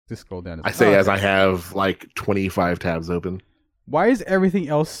Just scroll down. I say as I have like 25 tabs open. Why is everything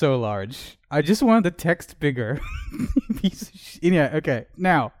else so large? I just wanted the text bigger. Piece of shit. Yeah, okay.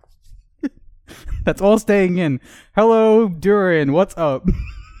 Now. That's all staying in. Hello, Durin. What's up?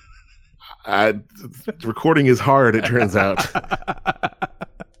 Recording is hard, it turns out.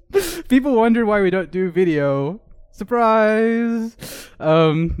 People wonder why we don't do video. Surprise!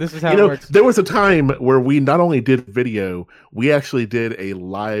 This is how it works. There was a time where we not only did video, we actually did a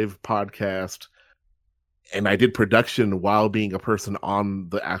live podcast, and I did production while being a person on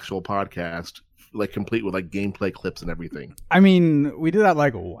the actual podcast, like complete with like gameplay clips and everything. I mean, we did that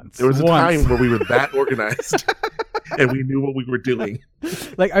like once. There was a time where we were that organized, and we knew what we were doing.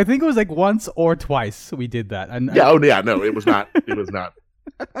 Like I think it was like once or twice we did that. And no, it was not. It was not.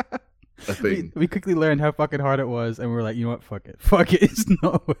 A thing. We quickly learned how fucking hard it was, and we were like, you know what, fuck it, it's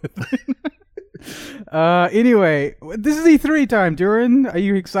not worth it. Anyway, this is E3 time. Durin, are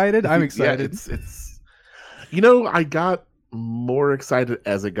you excited? I'm excited. Yeah, it's I got more excited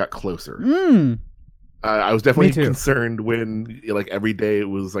as it got closer. I was definitely concerned when like every day it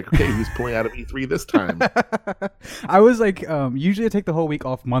was like, okay, who's pulling out of E3 this time? I was like, usually I take the whole week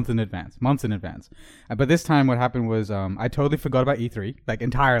off months in advance. But this time what happened was I totally forgot about E3, like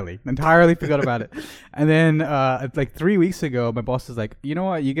entirely forgot about it. And then like 3 weeks ago, my boss was like, you know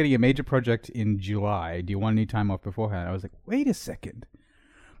what, you're getting a major project in July. Do you want any time off beforehand? I was like, wait a second.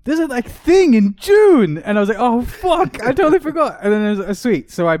 There's a like thing in June. And I was like, oh, fuck, I totally forgot. And then it was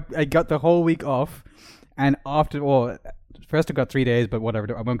sweet. So I got the whole week off. And first I got 3 days, but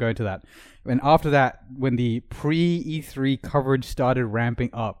whatever, I won't go into that. And after that, when the pre-E3 coverage started ramping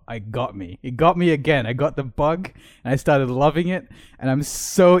up, it got me again. I got the bug, and I started loving it, and I'm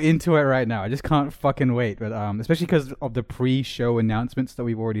so into it right now. I just can't fucking wait. But especially because of the pre-show announcements that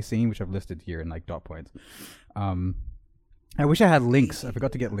we've already seen, which I've listed here in like dot points. I wish I had links. I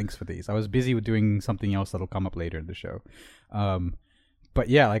forgot to get links for these. I was busy with doing something else that'll come up later in the show. But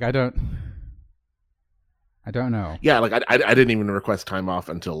yeah, like I don't know. Yeah, like I didn't even request time off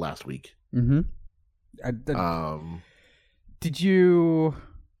until last week. Mm-hmm. Did you?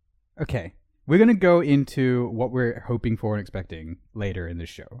 Okay, we're gonna go into what we're hoping for and expecting later in the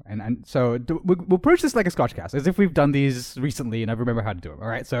show, and so we'll approach this like a Scotchcast, as if we've done these recently and I remember how to do them. All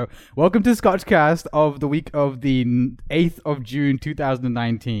right, so welcome to Scotchcast of the week of the 8th of June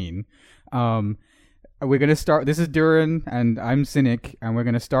 2019. We're going to start, this is Durin, and I'm Cynic, and we're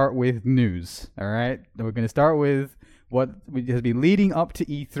going to start with news, all right? We're going to start with what has been leading up to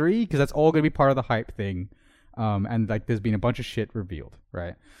E3, because that's all going to be part of the hype thing, and like there's been a bunch of shit revealed,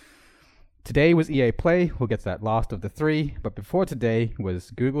 right? Today was EA Play, we'll get to that last of the three, but before today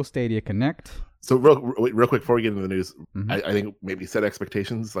was Google Stadia Connect. So real quick before we get into the news, I think maybe set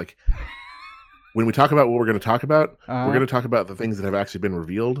expectations, like... When we talk about what we're going to talk about, we're going to talk about the things that have actually been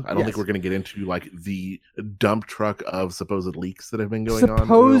revealed. I don't think we're going to get into like the dump truck of supposed leaks that have been going on.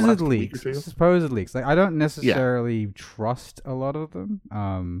 Supposed leaks. Like I don't necessarily trust a lot of them.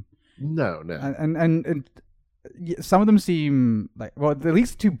 No. And some of them seem like, well, at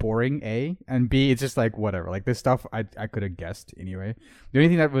least too boring. A and B, it's just like whatever. Like this stuff, I could have guessed anyway. The only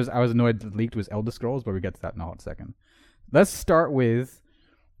thing that I was annoyed that leaked was Elder Scrolls, but we get to that in a hot second. Let's start with.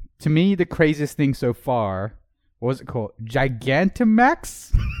 To me, the craziest thing so far, what was it called?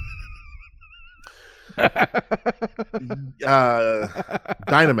 Gigantamax?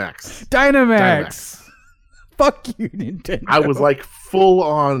 Dynamax. Fuck you, Nintendo. I was like full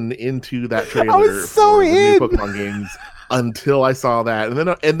on into that trailer. I was so in. The new Pokemon games until I saw that,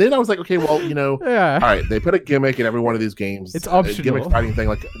 and then I was like, okay, well, all right, they put a gimmick in every one of these games. It's optional. A gimmick fighting thing,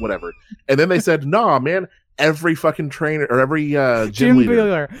 like whatever. And then they said, nah, man. Every fucking trainer or every gym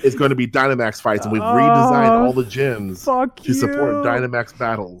leader is going to be Dynamax fights, and we've redesigned all the gyms to support Dynamax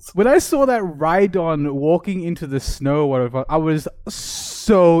battles. When I saw that Rhydon walking into the snow, whatever, I was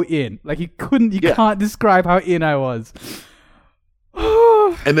so in. Like you can't describe how in I was.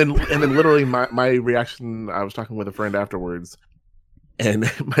 and then literally my reaction. I was talking with a friend afterwards, and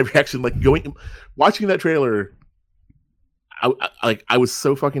my reaction, like watching that trailer. I was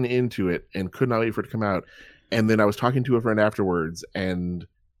so fucking into it and could not wait for it to come out. And then I was talking to a friend afterwards, and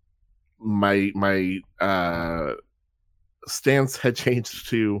my stance had changed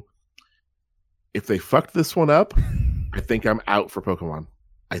to, if they fucked this one up, I think I'm out for Pokemon.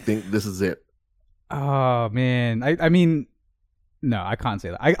 I think this is it. Oh man, I mean, no, I can't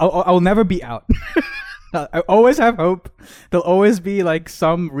say that. I'll never be out. I always have hope. There'll always be like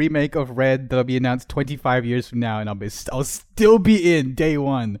some remake of Red that'll be announced 25 years from now, and I'll still be in day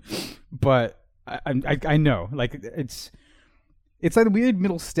one. But I know, like it's like a weird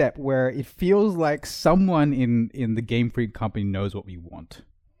middle step where it feels like someone in the Game Freak company knows what we want.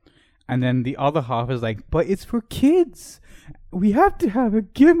 And then the other half is like, but it's for kids. We have to have a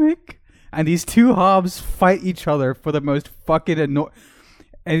gimmick. And these two halves fight each other for the most fucking annoying.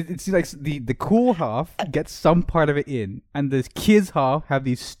 And it's like the cool half gets some part of it in, and the kids half have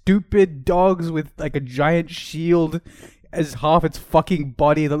these stupid dogs with like a giant shield as half its fucking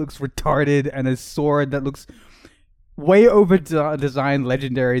body that looks retarded, and a sword that looks way over designed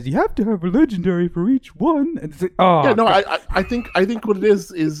legendaries. You have to have a legendary for each one. And it's like, oh yeah, no, I think what it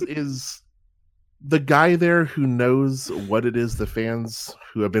is the guy there who knows what it is the fans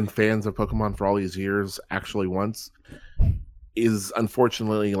who have been fans of Pokemon for all these years actually wants is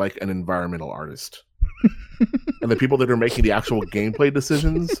unfortunately like an environmental artist. And the people that are making the actual gameplay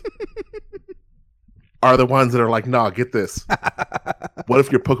decisions are the ones that are like, nah, get this. What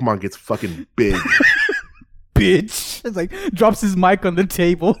if your Pokemon gets fucking big? Bitch. It's like drops his mic on the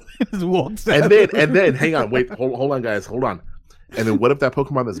table and just walks out. And then hang on, wait, hold on guys, hold on. And then what if that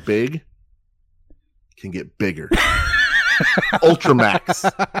Pokemon that's big can get bigger?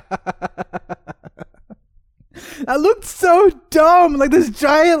 Ultramax. That looked so dumb. Like this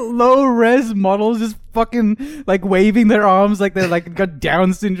giant low res models just fucking like waving their arms like they're like got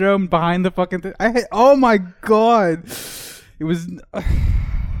Down syndrome behind the fucking thing. Oh my god. It was a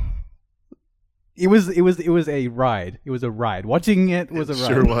ride. It was a ride. Watching it was a ride.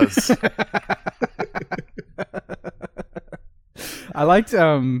 Sure was. I liked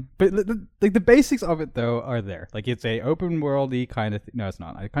but like the basics of it though are there. Like it's a open worldy kind of no, it's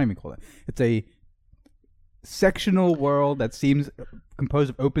not. I can't even call it. It's a sectional world that seems composed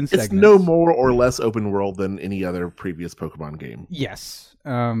of open segments. It's no more or less open world than any other previous Pokemon game. Yes.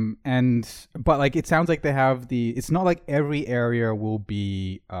 But like it sounds like they have it's not like every area will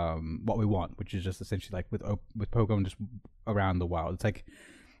be what we want, which is just essentially like with Pokemon just around the wild. It's like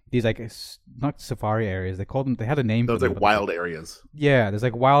these like not safari areas. They had a name for them. Those like wild areas. Yeah, there's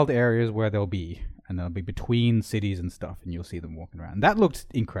like wild areas where they'll be. And they'll be between cities and stuff, and you'll see them walking around. That looked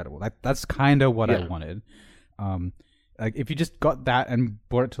incredible. That's kind of what I wanted. Like if you just got that and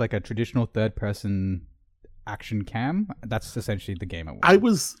brought it to like a traditional third-person action cam, that's essentially the game I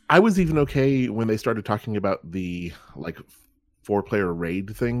wanted. I was even okay when they started talking about the like 4-player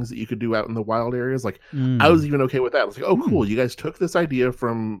raid things that you could do out in the wild areas. Like I was even okay with that. I was like, oh, cool! You guys took this idea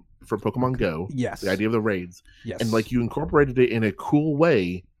from Pokemon Go, yes, the idea of the raids, yes, and like you incorporated it in a cool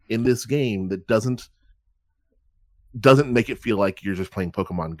way in this game that doesn't make it feel like you're just playing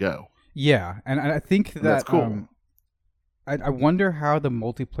Pokemon Go. Yeah, and I think that's cool. I wonder how the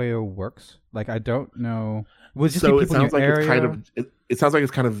multiplayer works. Like I don't know. It sounds like it's kind of it sounds like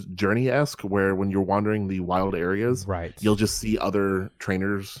it's kind of Journey-esque, where when you're wandering the wild areas, right, you'll just see other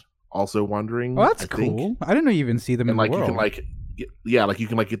trainers also wandering. Oh, that's cool. I didn't know you even see them in like the world. You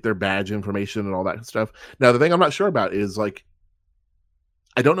can get their badge information and all that stuff. Now the thing I'm not sure about is like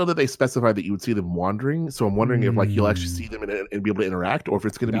I don't know that they specified that you would see them wandering, so I'm wondering if like you'll actually see them and be able to interact, or if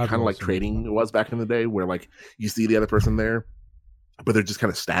it's going to be kind of like trading was back in the day, where like you see the other person there, but they're just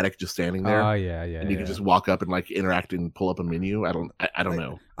kind of static, just standing there. Oh yeah, and you can just walk up and like interact and pull up a menu. I don't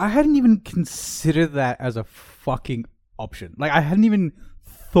know. I hadn't even considered that as a fucking option. Like I hadn't even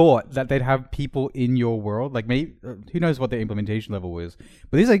thought that they'd have people in your world. Like maybe who knows what the implementation level is,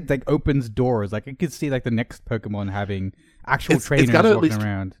 but these like opens doors. Like I could see like the next Pokemon having actual trainers walking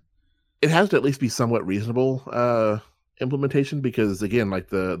around. It has to at least be somewhat reasonable implementation, because again, like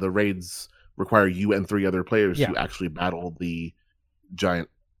the raids require you and 3 other players to actually battle the giant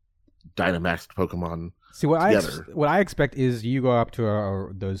Dynamaxed Pokemon. See what I expect is you go up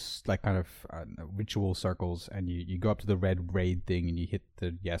to those like kind of ritual circles, and you go up to the red raid thing, and you hit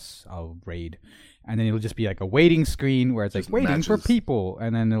the yes, I'll raid, and then it'll just be like a waiting screen where it's like waiting for people,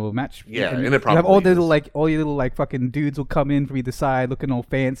 and then it'll match. Yeah, and it probably have all your little like fucking dudes will come in from either side, looking all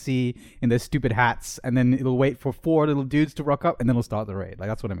fancy in their stupid hats, and then it'll wait for 4 little dudes to rock up, and then it'll start the raid. Like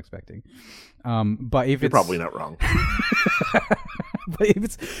that's what I'm expecting. But if you're probably not wrong.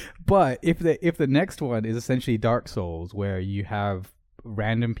 But if the next one is essentially Dark Souls, where you have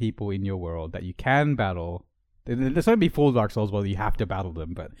random people in your world that you can battle, there's not gonna be full Dark Souls where you have to battle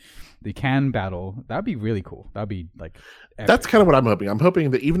them, but they can battle. That'd be really cool. That'd be like epic. That's kind of what I'm hoping. I'm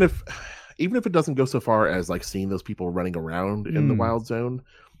hoping that even if it doesn't go so far as like seeing those people running around in the wild zone,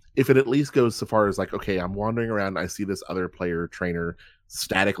 if it at least goes so far as like, okay, I'm wandering around and I see this other player trainer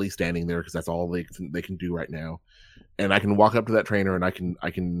statically standing there because that's all they can do right now, and I can walk up to that trainer and I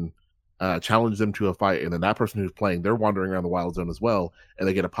can challenge them to a fight, and then that person who's playing, they're wandering around the wild zone as well, and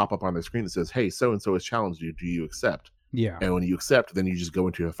they get a pop-up on their screen that says, hey, so and so has challenged you, do you accept? Yeah. And when you accept, then you just go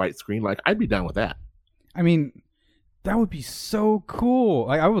into a fight screen. Like, I'd be down with that. I mean, that would be so cool.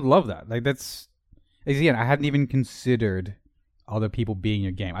 Like, I would love that. Like, that's again, I hadn't even considered other people being in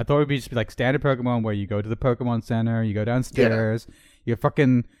your game. I thought it would be just be like standard Pokemon where you go to the Pokemon Center, you go downstairs, you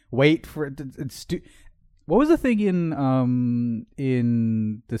fucking wait for it. What was the thing in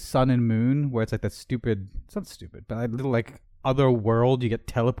the Sun and Moon where it's like that stupid? It's not stupid, but a little like other world you get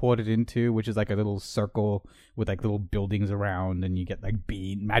teleported into, which is like a little circle with like little buildings around, and you get like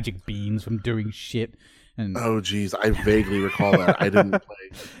magic beans from doing shit. And oh geez, I vaguely recall that. I didn't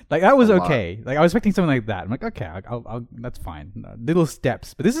play. Like that was okay. Like I was expecting something like that. I'm like, okay, I'll that's fine. Little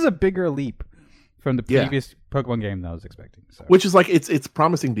steps, but this is a bigger leap from the previous Pokemon game that I was expecting. So. Which is like it's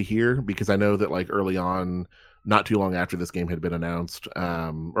promising to hear, because I know that like early on, not too long after this game had been announced,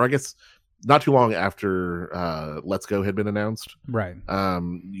 or I guess not too long after Let's Go had been announced, right?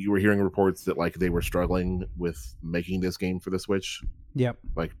 You were hearing reports that like they were struggling with making this game for the Switch. Yep.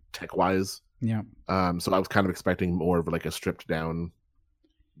 Like tech wise. Yeah. So I was kind of expecting more of like a stripped down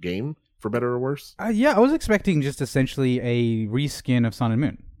game, for better or worse. Yeah, I was expecting just essentially a reskin of Sun and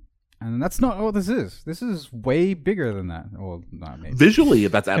Moon. And that's not what this is. This is way bigger than that. Well, not maybe. Visually,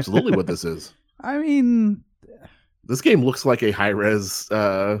 that's absolutely what this is. I mean, this game looks like a high-res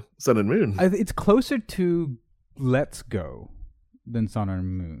Sun and Moon. It's closer to Let's Go than Sun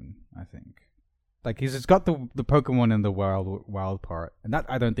and Moon, I think. Like, it's got the Pokemon in the wild part, and that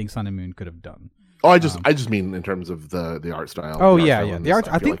I don't think Sun and Moon could have done. Oh, I just mean in terms of the art style. Oh yeah. The art.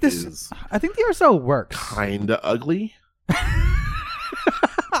 I think the art style works. Kinda ugly.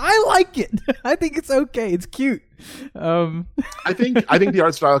 I like it. I think it's okay. It's cute. I think the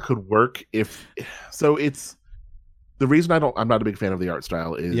art style could work if. So it's the reason I'm not a big fan of the art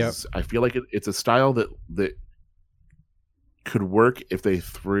style is I feel like it's a style that could work if they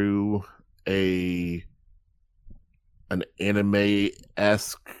threw an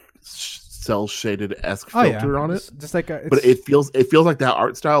anime-esque cell shaded-esque filter on it. Just like but it feels like that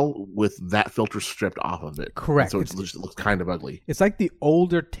art style with that filter stripped off of it. Correct. So it looks kind of ugly. It's like the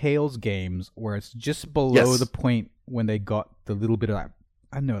older Tales games where it's just below the point when they got the little bit of that,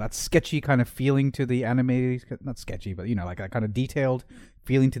 I don't know, that sketchy kind of feeling to the anime. Not sketchy, but like that kind of detailed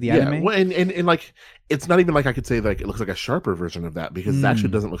feeling to the anime. Well, and like it's not even like I could say like it looks like a sharper version of that, because that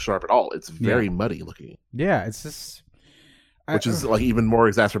shit doesn't look sharp at all. It's very muddy looking. Yeah, it's just which is like even more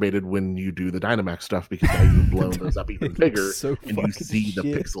exacerbated when you do the Dynamax stuff, because now you've blown those up even bigger and you see the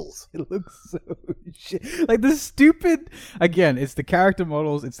pixels. It looks so shit. Like the stupid, again, it's the character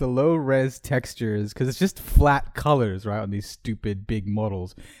models, it's the low res textures, because it's just flat colors, right, on these stupid big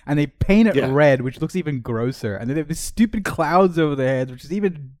models. And they paint it red, which looks even grosser. And then they have these stupid clouds over their heads, which is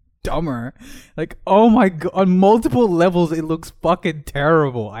even dumber. Like, oh my god, on multiple levels it looks fucking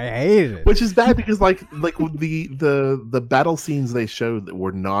terrible. I hate it. Which is bad, because like the battle scenes they showed that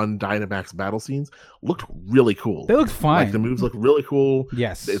were non-Dynamax battle scenes looked really cool. They look fine. Like the moves look really cool.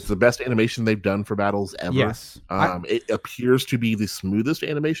 Yes. It's the best animation they've done for battles ever. Yes. It appears to be the smoothest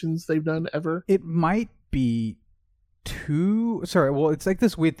animations they've done ever. It might be it's like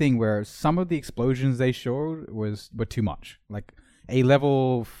this weird thing where some of the explosions they showed were too much. Like a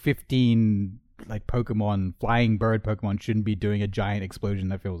level 15 like Pokemon, flying bird Pokemon, shouldn't be doing a giant explosion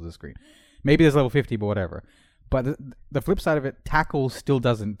that fills the screen. Maybe there's level 50, but whatever. But the flip side of it, tackle still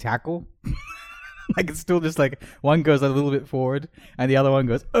doesn't tackle. Like it's still just like one goes a little bit forward and the other one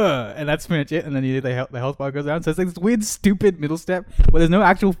goes and that's pretty much it, and then the health bar goes down. So it's like this weird stupid middle step where there's no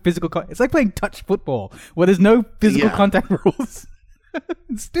actual physical it's like playing touch football where there's no physical contact rules.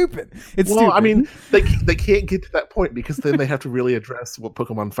 It's stupid. It's stupid. I mean, they can't get to that point, because then they have to really address what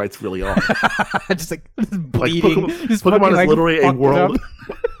Pokemon fights really are. just bleeding. Like Pokemon is literally a world.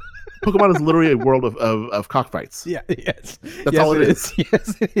 Pokemon is literally a world of cockfights. Yeah, yes. That's all it is.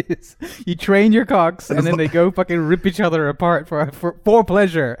 Yes, it is. You train your cocks, and then they go fucking rip each other apart for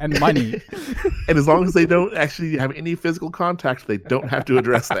pleasure and money. And as long as they don't actually have any physical contact, they don't have to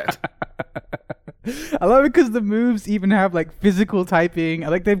address that. I love it because the moves even have like physical typing.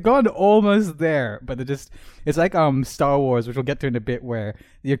 Like they've gone almost there, but it's like Star Wars, which we'll get to in a bit, where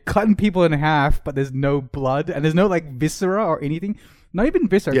you're cutting people in half, but there's no blood and there's no like viscera or anything. Not even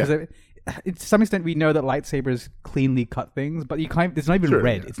viscera, because to some extent we know that lightsabers cleanly cut things, but it's not even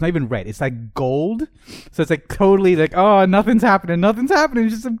red. Yeah. It's not even red. It's like gold. So it's like totally like, oh, nothing's happening.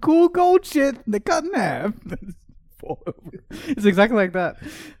 It's just some cool gold shit. They cut in half. It's exactly like that.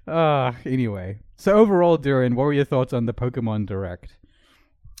 Anyway, so overall, Durin, what were your thoughts on the Pokemon Direct?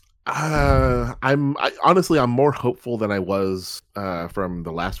 I'm more hopeful than I was from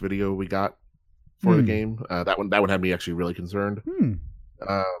the last video we got for the game. That one had me actually really concerned.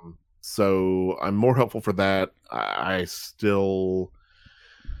 So I'm more hopeful for that. I still,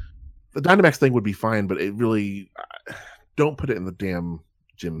 the Dynamax thing would be fine, but it really don't put it in the damn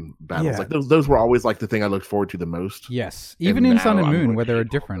gym battles. Like those were always like the thing I looked forward to the most. Yes, even in Sun and Moon, where they were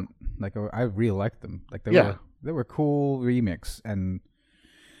different. Like I really liked them. Like they were cool remix, and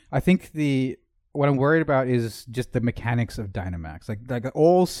I think what I'm worried about is just the mechanics of Dynamax. Like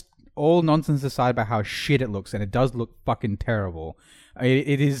all nonsense aside about how shit it looks, and it does look fucking terrible.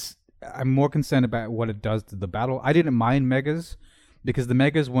 It is. I'm more concerned about what it does to the battle. I didn't mind Megas because the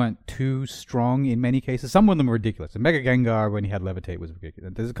Megas weren't too strong in many cases. Some of them were ridiculous. The Mega Gengar, when he had Levitate, was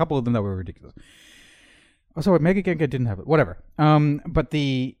ridiculous. There's a couple of them that were ridiculous. Oh, sorry, Mega Gengar didn't have it. Whatever. But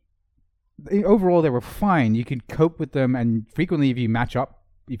the overall, they were fine. You could cope with them, and frequently, if you match up,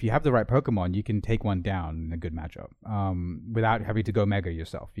 if you have the right Pokemon, you can take one down in a good matchup without having to go Mega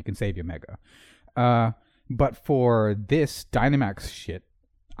yourself. You can save your Mega. But for this Dynamax shit,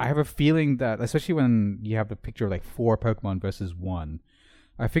 I have a feeling that, especially when you have the picture of like 4 Pokemon versus 1,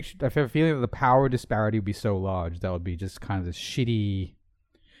 I have a feeling that the power disparity would be so large that would be just kind of this shitty.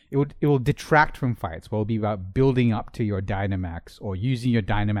 It will detract from fights. Well, it'll be about building up to your Dynamax or using your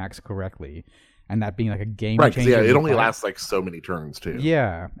Dynamax correctly, and that being like a game changer. Yeah, it only lasts like so many turns too.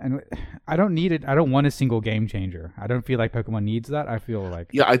 Yeah, and I don't need it. I don't want a single game changer. I don't feel like Pokemon needs that. I feel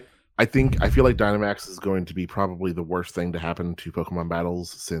like I feel like Dynamax is going to be probably the worst thing to happen to Pokemon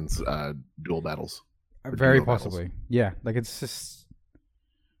battles since dual battles. Very possibly. Battles. Yeah, like it's just...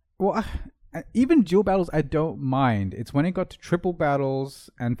 Well, even dual battles I don't mind. It's when it got to triple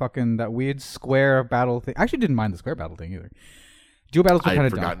battles and fucking that weird square battle thing. I actually didn't mind the square battle thing either. Dual battles were kind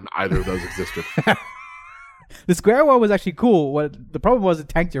of dumb. I'd forgotten either of those existed. The square one was actually cool. What the problem was, it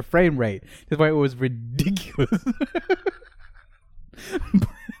tanked your frame rate. That's why it was ridiculous.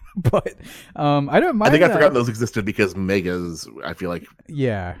 But I don't mind. I think I've forgotten those existed because Megas, I feel like,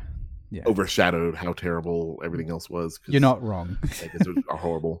 yeah, overshadowed how terrible everything else was. You're not wrong. Megas are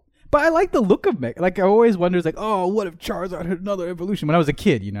horrible. But I like the look of Mega. Like I always wondered, like, oh, what if Charizard had another evolution when I was a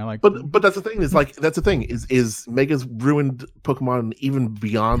kid? You know, like. But that's the thing. Is Megas ruined Pokemon even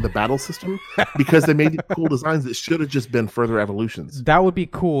beyond the battle system because they made cool designs that should have just been further evolutions. That would be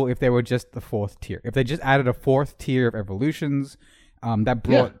cool if they were just the 4th tier. If they just added a 4th tier of evolutions. That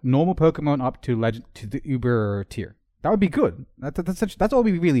brought normal Pokemon up to the Uber tier. That would be good. That's all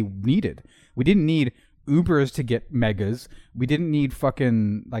we really needed. We didn't need Ubers to get Megas. We didn't need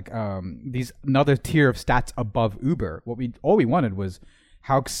fucking like these another tier of stats above Uber. All we wanted was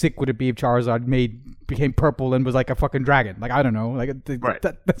how sick would it be if Charizard became purple and was like a fucking dragon? Like I don't know. Like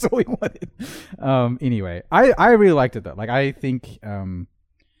that's all we wanted. Anyway, I really liked it though. Like I think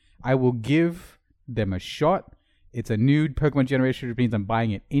I will give them a shot. It's a new Pokemon generation, which means I'm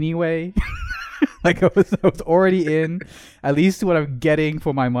buying it anyway. Like I was already in. At least what I'm getting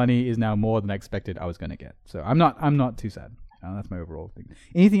for my money is now more than I expected I was going to get. So I'm not too sad. That's my overall thing.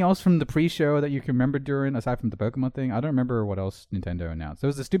 Anything else from the pre-show that you can remember during, aside from the Pokemon thing? I don't remember what else Nintendo announced. There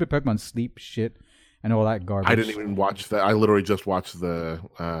was the stupid Pokemon Sleep shit and all that garbage. I didn't even watch that. I literally just watched the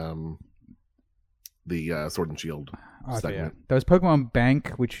Sword and Shield segment. Yeah. There was Pokemon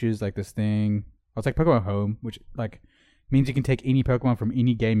Bank, which is like this thing. It's like Pokemon Home, which like means you can take any Pokemon from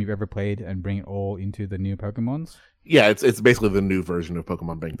any game you've ever played and bring it all into the new Pokemons. Yeah, it's basically the new version of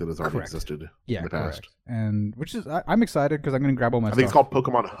Pokemon Bank that has already existed in the past. And which is I'm excited because I'm going to grab all my stuff. I think it's called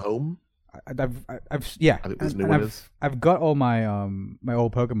Pokemon Home. I think this new one is. I've got all my my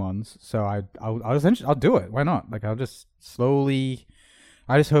old Pokemons, so I'll essentially I'll do it. Why not? Like I'll just slowly.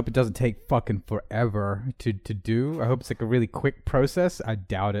 I just hope it doesn't take fucking forever to do. I hope it's like a really quick process. I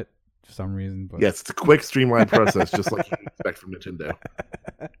doubt it. For some reason, but yes, it's a quick, streamlined process, just like you expect from Nintendo.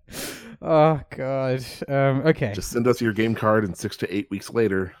 Oh god. Okay. Just send us your game card, and 6 to 8 weeks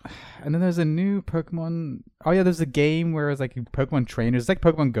later. And then there's a new Pokemon. Oh yeah, there's a game where it's like Pokemon trainers. It's like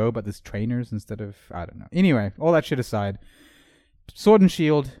Pokemon Go, but there's trainers instead of I don't know. Anyway, all that shit aside, Sword and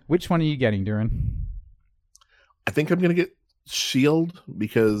Shield. Which one are you getting, Duran? I think I'm gonna get Shield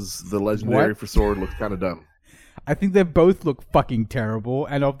because the legendary for Sword looks kind of dumb. I think they both look fucking terrible,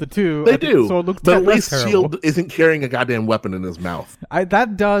 and of the two, they do. Sword looks but at least terrible. Shield isn't carrying a goddamn weapon in his mouth.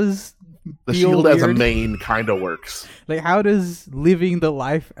 That does. The Shield weird. as a main kind of works. Like, how does living the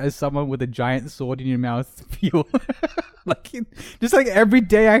life as someone with a giant sword in your mouth feel? Like, just like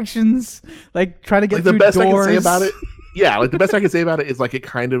everyday actions, like trying to get through doors. The best I can say about it, the best I can say about it is like it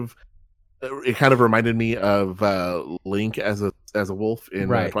kind of reminded me of Link as a wolf in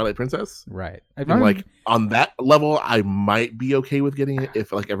Twilight Princess. Right. And like on that level, I might be okay with getting it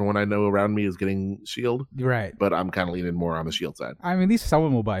if like everyone I know around me is getting Shield. Right. But I'm kind of leaning more on the Shield side. I mean, at least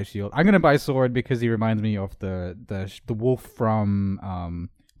someone will buy Shield. I'm gonna buy Sword because he reminds me of the wolf from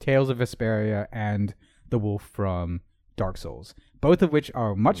Tales of Vesperia and the wolf from Dark Souls, both of which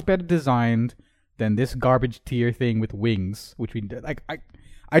are much better designed than this garbage tier thing with wings, which we like.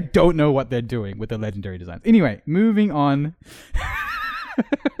 I don't know what they're doing with the legendary designs. Anyway, moving on.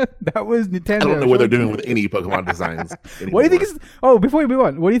 That was Nintendo. I don't know what they're doing with any Pokemon designs anymore. What do you think is... Oh, before we move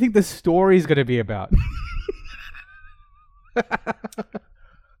on, what do you think the story is going to be about?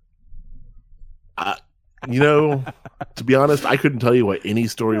 To be honest, I couldn't tell you what any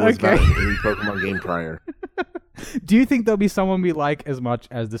story was about in any Pokemon game prior. Do you think there'll be someone we like as much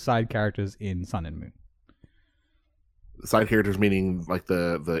as the side characters in Sun and Moon? Side characters meaning like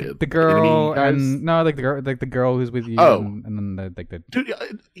the girl guys? and no, like the girl who's with you. Oh, and then the dude,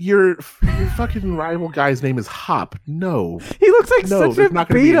 your fucking rival guy's name is Hop. No, he looks like such a not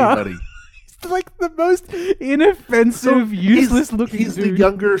gonna be beta. anybody. Like the most inoffensive, useless looking he's dude.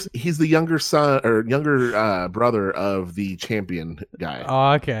 He's the younger son or younger brother of the champion guy.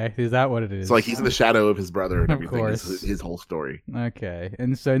 Oh, okay. Is that what it is? So like he's in the shadow of his brother and Of everything. course. His whole story. Okay.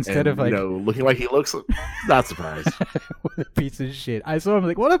 And so instead of like looking like he looks, not surprised. What a piece of shit. I saw him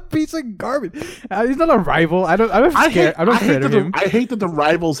like, what a piece of garbage. He's not a rival. I'm scared of him. I hate that the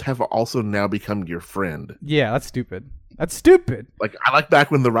rivals have also now become your friend. Yeah, that's stupid. That's stupid. Like I like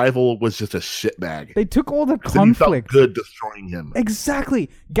back when the rival was just a shitbag. They took all the You conflict. felt good destroying him. Exactly.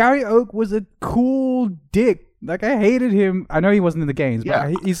 Gary Oak was a cool dick. Like I hated him. I know he wasn't in the games,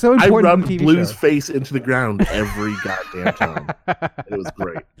 but he's so important. I rubbed in the TV Blue's show. face into the ground every goddamn time. It was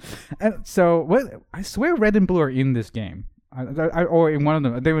great. And so what? I swear, Red and Blue are in this game, or in one of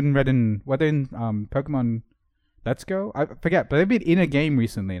them. They were in Red and were they in Pokemon Let's Go? I forget, but they've been in a game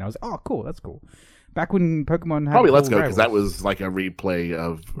recently, and I was like, oh, cool, that's cool. Back when Pokemon had probably Let's Go, rivals. because that was like a replay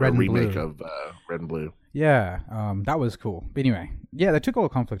of Red a and remake Blue. of Red and Blue. Yeah, that was cool. But anyway, yeah, they took all the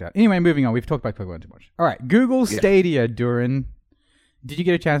conflict out. Anyway, moving on. We've talked about Pokemon too much. All right, Google Stadia, Durin. Did you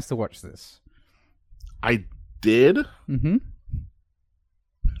get a chance to watch this? I did. Mm-hmm.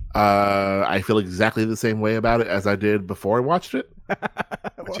 I feel exactly the same way about it as I did before I watched it,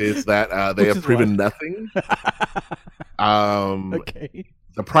 which is that they have proven nothing. Okay.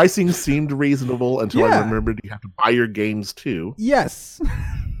 The pricing seemed reasonable until I remembered you have to buy your games too. Yes.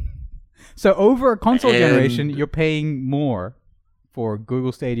 So over a console generation, you're paying more for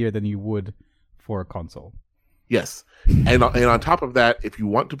Google Stadia than you would for a console. Yes. And on top of that, if you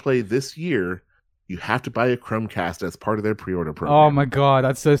want to play this year, you have to buy a Chromecast as part of their pre-order program. Oh my god,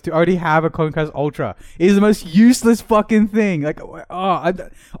 that's so stupid. I already have a Chromecast Ultra. It is the most useless fucking thing. Like,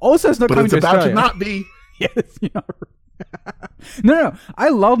 also it's not coming to Australia. But it's about to not be. Yes, you know. No. I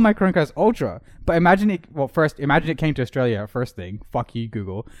love my Chromecast Ultra, but imagine it came to Australia. First thing, fuck you,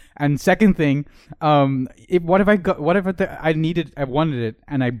 Google. And second thing, what if I wanted it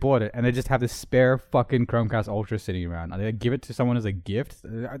and I bought it and I just have this spare fucking Chromecast Ultra sitting around? I give it to someone as a gift.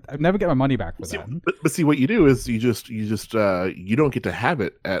 I'd never get my money back for that. But see, what you do is you don't get to have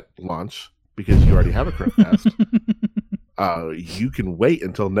it at launch because you already have a Chromecast. You can wait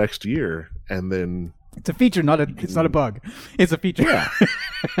until next year and then. It's a feature, it's not a bug. It's a feature. Yeah.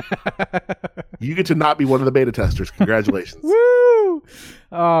 You get to not be one of the beta testers. Congratulations. Woo!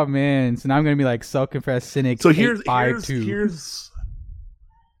 Oh man! So now I'm gonna be like self-confessed cynic. So here's how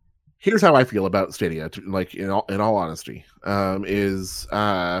I feel about Stadia. Like in all honesty,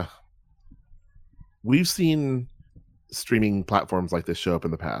 we've seen streaming platforms like this show up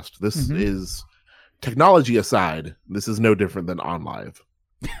in the past. This is technology aside. This is no different than OnLive.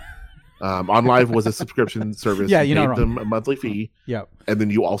 OnLive was a subscription service. Yeah, you paid them a monthly fee. Yep. And then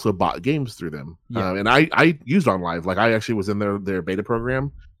you also bought games through them. Yeah. And I used OnLive. Like I actually was in their beta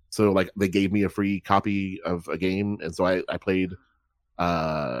program. So like they gave me a free copy of a game, and so I played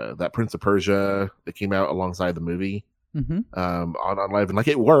that Prince of Persia that came out alongside the movie on OnLive, and like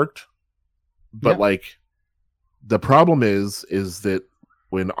it worked. But like the problem is that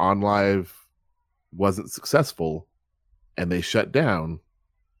when OnLive wasn't successful and they shut down,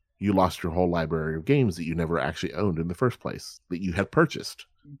 you lost your whole library of games that you never actually owned in the first place, that you had purchased.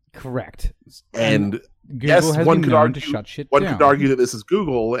 Correct. And Google yes, has one been could known argue to shut shit one down. could argue that this is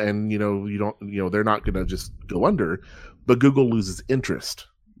Google, and they're not going to just go under, but Google loses interest.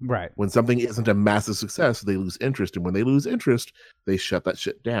 Right. When something isn't a massive success, they lose interest, and when they lose interest, they shut that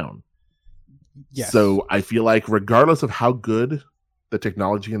shit down. Yes. So I feel like regardless of how good the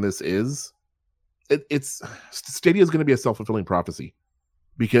technology in this is, it's Stadia is going to be a self-fulfilling prophecy.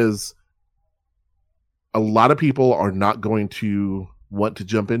 Because a lot of people are not going to want to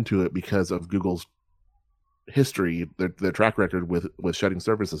jump into it because of Google's history, their track record with shutting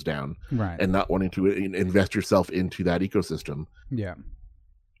services down, right, and not wanting to invest yourself into that ecosystem. Yeah.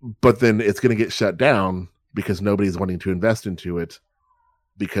 But then it's going to get shut down because nobody's wanting to invest into it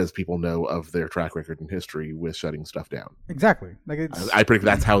because people know of their track record and history with shutting stuff down. Exactly. Like I predict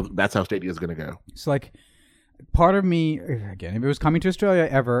that's how Stadia is going to go. It's like part of me, again, if it was coming to Australia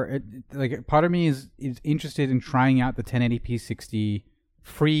ever, like part of me is interested in trying out the 1080p 60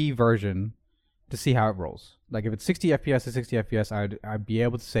 free version to see how it rolls. Like if it's 60 FPS to 60 FPS, I'd be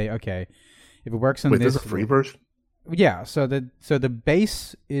able to say, okay, if it works on Wait, this. there's a free version? Yeah, so the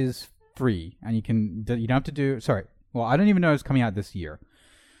base is free, and you don't have to do. Sorry, well, I don't even know it's coming out this year,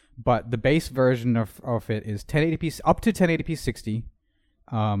 but the base version of it is 1080p up to 1080p 60,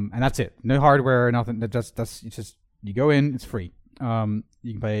 and that's it. No hardware, nothing. That's just you go in, it's free. You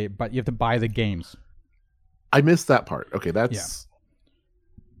can play, but you have to buy the games. I missed that part. Okay, that's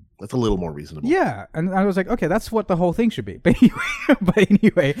a little more reasonable. Yeah, and I was like, okay, that's what the whole thing should be. But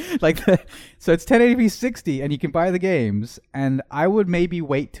anyway, like, so it's 1080p 60, and you can buy the games. And I would maybe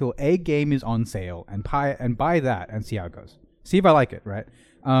wait till a game is on sale and buy that and see how it goes. See if I like it, right?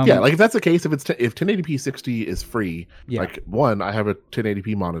 Like if that's the case, if 1080p 60 is free, like one, I have a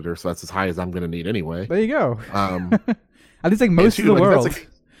 1080p monitor, so that's as high as I'm going to need anyway. There you go. At least like most of the world.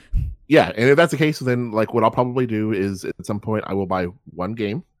 Yeah, and if that's the case, then like what I'll probably do is at some point I will buy one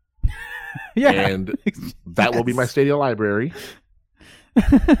game. And that will be my Stadia library.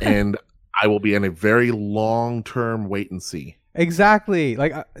 And I will be in a very long-term wait and see. Exactly.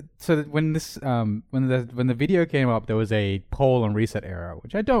 Like so when this when the video came up, there was a poll on Reset Era,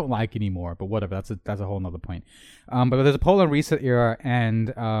 which I don't like anymore, but whatever, that's a whole nother point. But there's a poll on Reset Era,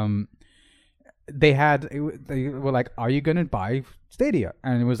 and they were like, are you going to buy Stadia?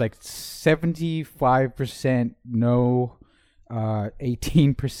 And it was like 75% no,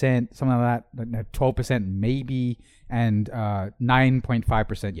 18%, something like that, 12% maybe, and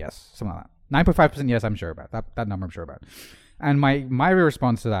 9.5% yes, something like that. 9.5% yes, I'm sure about that number. I'm sure about. And my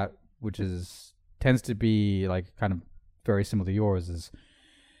response to that, which tends to be like kind of very similar to yours, is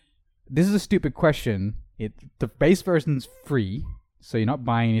this is a stupid question. The base version's free, so you're not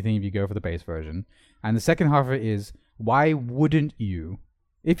buying anything if you go for the base version. And the second half of it is, why wouldn't you?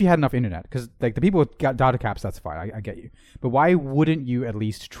 If you had enough internet, because like the people with data caps, that's fine. I get you. But why wouldn't you at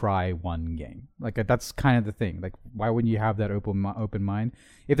least try one game? Like that's kind of the thing. Like why wouldn't you have that open mind?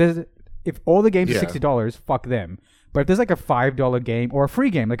 If all the games are $60, fuck them. But if there's like a $5 game or a free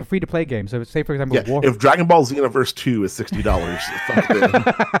game, like a free to play game, so say for example, if Dragon Ball Xenoverse 2 is $60, fuck them.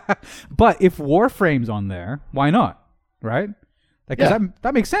 But if Warframe's on there, why not? Right? Like,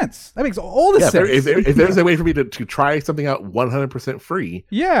 that makes sense. That makes all the sense. If there's a way for me to try something out 100% free,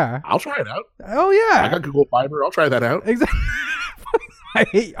 I'll try it out. Oh yeah, I got Google Fiber. I'll try that out. Exactly.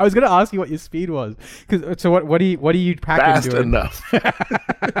 I was gonna ask you what your speed was, so what do you pack into it? Enough.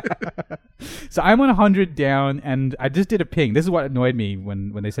 So I'm on 100 down, and I just did a ping. This is what annoyed me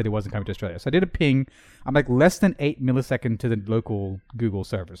when they said it wasn't coming to Australia. So I did a ping. I'm like less than 8 milliseconds to the local Google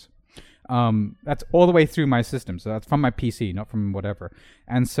servers. That's all the way through my system. So that's from my PC, not from whatever.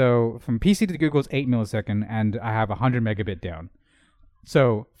 And so from PC to Google's 8 millisecond, and I have 100 megabit down.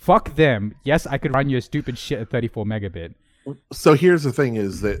 So fuck them. Yes, I could run your stupid shit at 34 megabit. So here's the thing: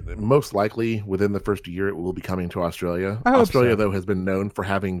 is that most likely within the first year it will be coming to Australia. Australia, though, has been known for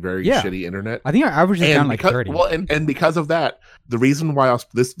having very shitty internet. I think our average is down like 30. Well, and because of that, the reason why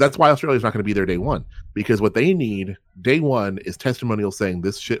that's why Australia's not going to be there day one, because what they need day one is testimonials saying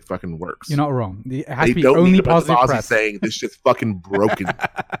this shit fucking works. You're not wrong. It has to be only positive press saying this shit's fucking broken.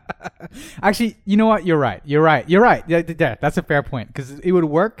 Actually, you know what? You're right. Yeah, that's a fair point, because it would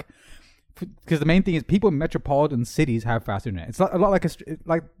work. Because the main thing is people in metropolitan cities have fast internet. It's a lot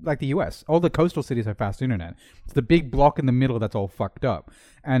like the US. All the coastal cities have fast internet. It's the big block in the middle that's all fucked up.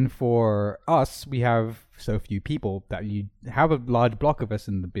 And for us, we have so few people that you have a large block of us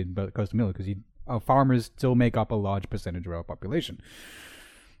in the coastal middle, because farmers still make up a large percentage of our population.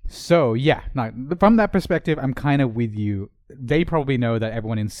 So yeah, now, from that perspective, I'm kind of with you. They probably know that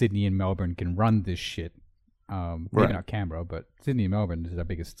everyone in Sydney and Melbourne can run this shit. Maybe not Canberra, but Sydney and Melbourne is our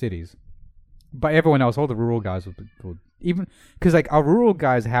biggest cities. But everyone else, all the rural guys, will even because like our rural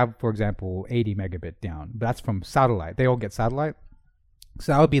guys have, for example, 80 megabit down. But that's from satellite. They all get satellite,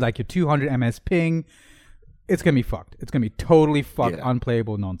 so that would be like your 200 ms ping. It's gonna be fucked. It's gonna be totally fucked,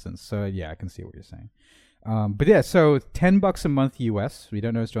 unplayable nonsense. So yeah, I can see what you're saying. But yeah, so $10 a month US. We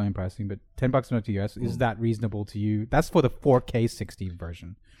don't know Australian pricing, but $10 a month US. Is that reasonable to you? That's for the 4K 60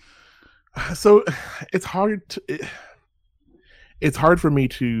 version. So it's hard to. It's hard for me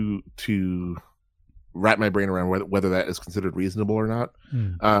to wrap my brain around whether that is considered reasonable or not.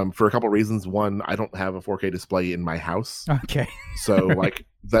 For a couple of reasons. One, I don't have a 4K display in my house. Okay. So like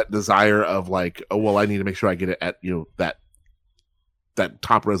that desire of like, oh well, I need to make sure I get it at that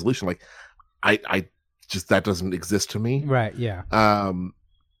top resolution. Like I just that doesn't exist to me. Right. Yeah.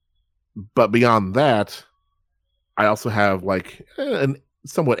 But beyond that, I also have like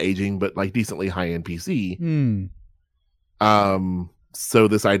somewhat aging, but like decently high-end PC. Hmm. So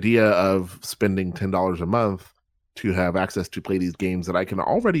this idea of spending $10 a month to have access to play these games that I can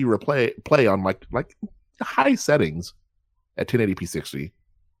already play on like high settings at 1080p 60.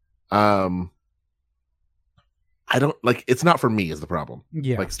 I don't like. It's not for me. Is the problem?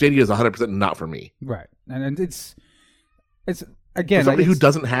 Yeah. Like Stadia is 100% not for me. Right, and it's again for somebody like, who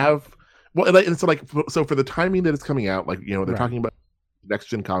doesn't have. Well, and so for the timing that it's coming out, like they're Right. talking about next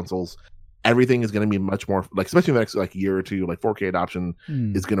gen consoles. Everything is going to be much more like, especially in the next like year or two, like 4K adoption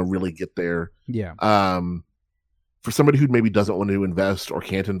is going to really get there. Yeah. For somebody who maybe doesn't want to invest or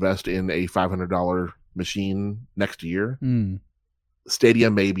can't invest in a $500 machine next year, Stadia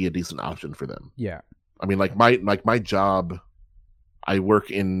may be a decent option for them. Yeah. I mean, like my job, I work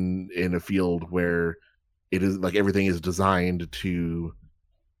in a field where it is like everything is designed to,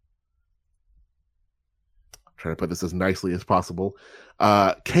 I'm trying to put this as nicely as possible,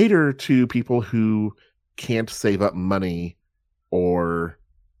 cater to people who can't save up money or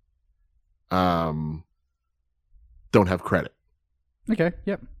don't have credit. Okay.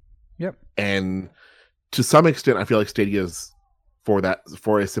 Yep. And to some extent, I feel like Stadia is for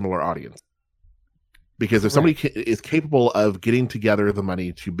a similar audience. Because if somebody is capable of getting together the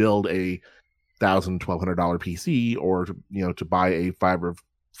money to build a $1,000-$1,200 PC, or to buy a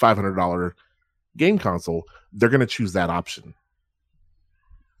 $500 game console, they're going to choose that option.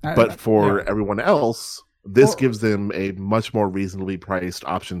 But for everyone else, this gives them a much more reasonably priced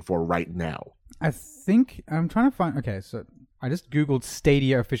option for right now. I think I'm trying to find. Okay, so I just Googled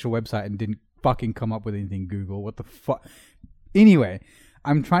Stadia official website and didn't fucking come up with anything. Google, what the fuck? Anyway,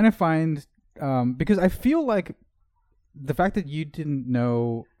 I'm trying to find. Because I feel like the fact that you didn't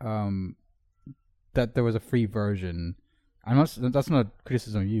know that there was a free version, that's not a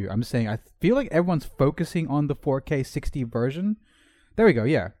criticism of you. I'm saying I feel like everyone's focusing on the 4K 60 version. There we go.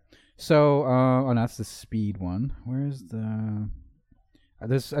 Yeah. So, that's the speed one. Where's the?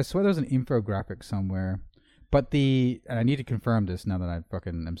 I swear there's an infographic somewhere, but and I need to confirm this now that I'm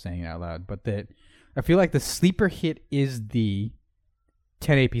saying it out loud. But I feel like the sleeper hit is the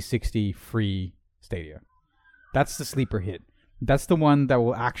 1080p 60 free Stadia. That's the sleeper hit. That's the one that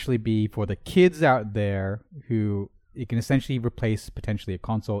will actually be for the kids out there who it can essentially replace potentially a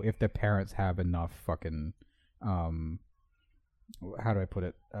console if their parents have enough fucking how do I put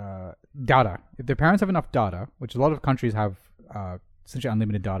it? Data. If their parents have enough data, which a lot of countries have essentially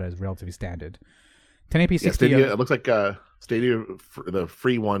unlimited data is relatively standard. 1080p 60. Stadia, it looks like Stadia, the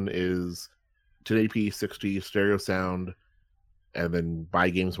free one is 1080p 60 stereo sound, and then buy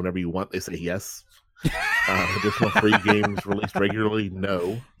games whenever you want. They say yes. Additional free games released regularly,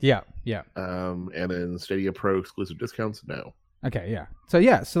 no. Yeah. And then Stadia Pro exclusive discounts, no. Okay, yeah. So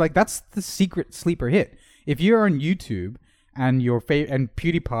like that's the secret sleeper hit. If you're on YouTube and and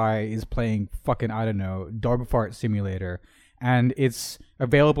PewDiePie is playing fucking, I don't know, Dog Fart Simulator, and it's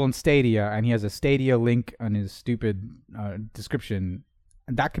available in Stadia, and he has a Stadia link on his stupid description,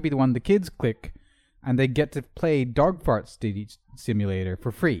 and that could be the one the kids click, and they get to play Dog Fart Simulator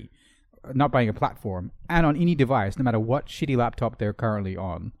for free, not buying a platform, and on any device, no matter what shitty laptop they're currently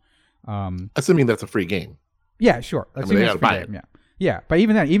on. Assuming that's a free game. Yeah, sure. They gotta buy it. Yeah. But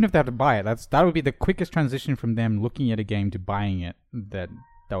even then, even if they have to buy it, that would be the quickest transition from them looking at a game to buying it.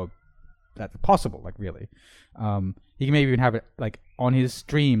 That's possible. Like really, he can maybe even have it like on his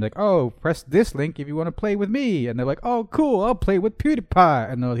stream, like, oh, press this link if you want to play with me, and they're like, oh, cool, I'll play with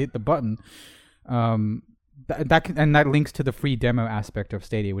PewDiePie, and they'll hit the button. That links to the free demo aspect of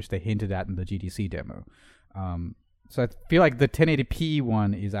Stadia, which they hinted at in the GDC demo. So I feel like the 1080p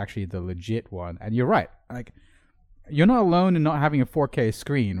one is actually the legit one, and you're right. Like, you're not alone in not having a 4K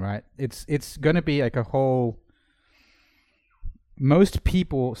screen, right? It's gonna be like a whole. Most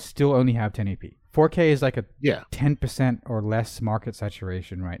people still only have 1080p. 4K is like a 10% or less market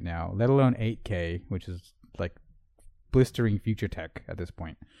saturation right now, let alone 8K, which is like blistering future tech at this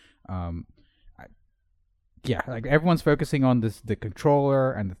point. Like everyone's focusing on the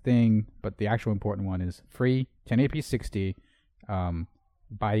controller and the thing, but the actual important one is free 1080p 60.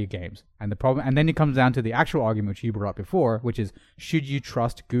 Buy your games, and the problem, and then it comes down to the actual argument which you brought up before, which is should you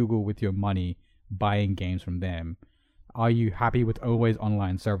trust Google with your money buying games from them? Are you happy with always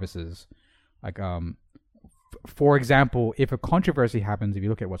online services? Like, for example, if a controversy happens, if you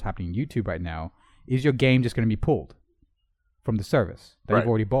look at what's happening on YouTube right now, is your game just going to be pulled from the service that you've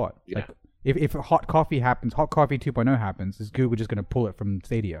already bought? Yeah. Like, if Hot Coffee happens, Hot Coffee 2.0 happens, is Google just going to pull it from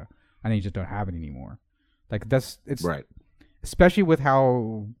Stadia, and then you just don't have it anymore? Like it's right. Especially with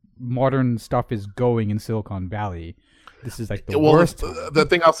how modern stuff is going in Silicon Valley. This is like the worst. The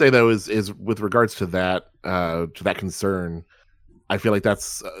thing I'll say though is with regards to that concern, I feel like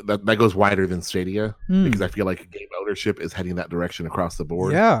that goes wider than Stadia because I Hmm. feel like game ownership is heading that direction across the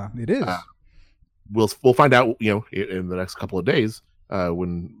board. Yeah, it is. We'll find out, in the next couple of days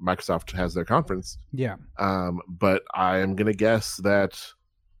when Microsoft has their conference. Yeah. But I am gonna guess that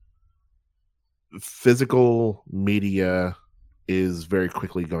physical media is very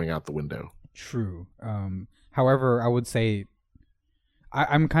quickly going out the window. True. However, I would say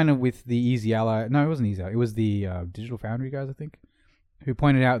I'm kind of with the Easy Ally. No, it wasn't Easy Ally. It was the Digital Foundry guys, I think, who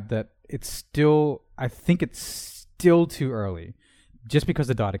pointed out that I think it's still too early, just because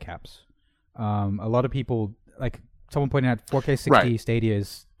of data caps. A lot of people, like someone pointed out, 4K 60 Right. Stadia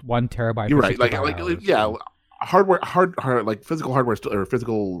is 1 terabyte. You're for right. 65 hours. Yeah. Hardware, like physical hardware, or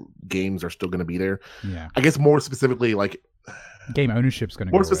physical games are still going to be there. Yeah. I guess more specifically, Game ownership's going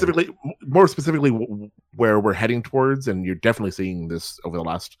to more go away. specifically, where we're heading towards, and you're definitely seeing this over the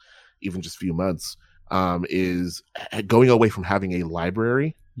last even just few months, is going away from having a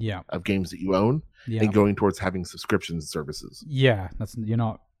library Yeah. of games that you own Yeah. and going towards having subscription services. Yeah, you're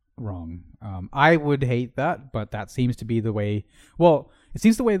not wrong. I would hate that, but that seems to be the way. Well, it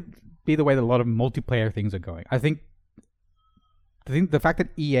seems to be the way that a lot of multiplayer things are going. I think the fact that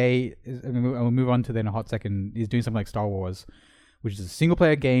EA is, and we'll move on to then in a hot second, is doing something like Star Wars, which is a single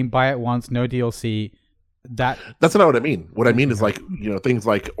player game, buy it once, no DLC. That's not what I mean. What I mean is things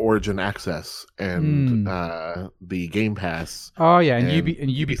like Origin Access and the Game Pass. Oh yeah, and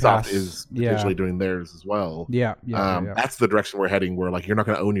Ubisoft Ubisoft is potentially doing theirs as well. Yeah. That's the direction we're heading. Where you're not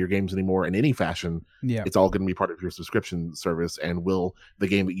going to own your games anymore in any fashion. Yeah. It's all going to be part of your subscription service. And will the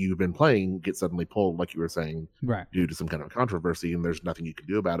game that you've been playing get suddenly pulled, like you were saying, Right. due to some kind of controversy, and there's nothing you can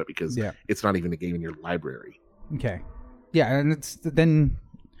do about it because it's not even a game in your library. Okay. Yeah, and it's then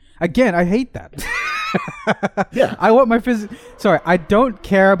again, I hate that. Yeah. I want my I don't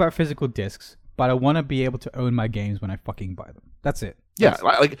care about physical discs, but I want to be able to own my games when I fucking buy them. That's it. Yeah,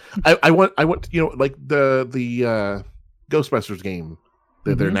 I want like the Ghostbusters game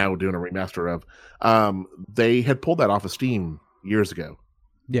that they're now doing a remaster of. They had pulled that off of Steam years ago.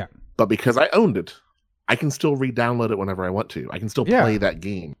 Yeah. But because I owned it, I can still re-download it whenever I want to. I can still play that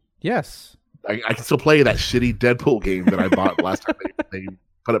game. Yes. I can still play that shitty Deadpool game that I bought last time they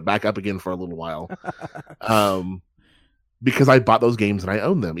put it back up again for a little while. Because I bought those games and I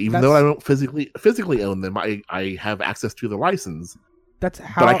own them. Even though I don't physically own them, I have access to the license. That's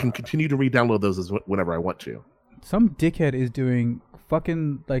how. But I can continue to re-download those whenever I want to. Some dickhead is doing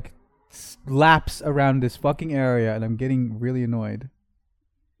fucking laps around this fucking area, and I'm getting really annoyed.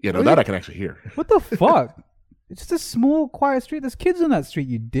 Yeah, no, that I can actually hear. What the fuck? It's just a small, quiet street. There's kids on that street,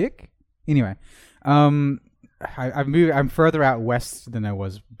 you dick. Anyway, I've moved. I'm further out west than I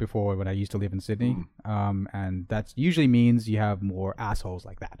was before when I used to live in Sydney. And that usually means you have more assholes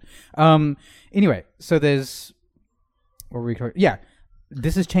like that. Anyway, so there's what were we talking? Yeah,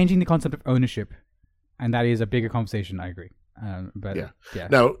 this is changing the concept of ownership, and that is a bigger conversation. I agree. But yeah.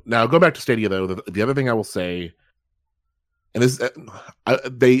 Now go back to Stadia though. The other thing I will say, and this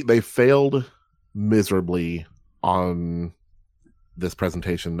they failed miserably on this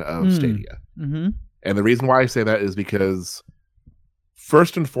presentation of Stadia. Mm-hmm. And the reason why I say that is because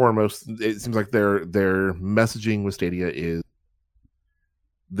first and foremost, it seems like their messaging with Stadia is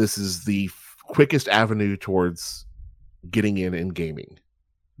this is the quickest avenue towards getting in gaming,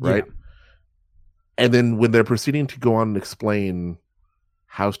 right? Yeah. And then when they're proceeding to go on and explain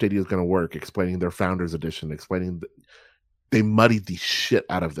how Stadia is going to work, explaining their Founders Edition, they muddied the shit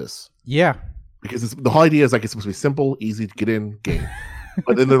out of this. Yeah. Because the whole idea is it's supposed to be simple, easy to get in, game.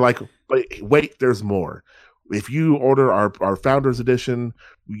 But then they're like, but wait, there's more. If you order our Founders Edition,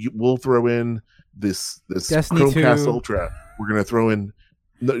 we'll throw in this Destiny Chromecast 2. Ultra. We're going to throw in...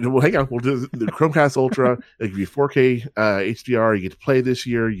 Well, hang on. We'll do the Chromecast Ultra. It'll give you 4K HDR. You get to play this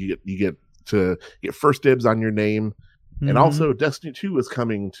year. You get to get first dibs on your name. Mm-hmm. And also, Destiny 2 is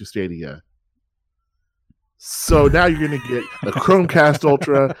coming to Stadia. So now you're going to get the Chromecast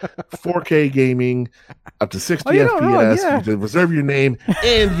Ultra, 4K gaming, up to 60 FPS. Yeah. You can reserve your name,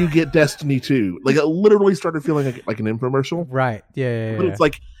 and you get Destiny 2. It literally started feeling like an infomercial. Right. Yeah. But it's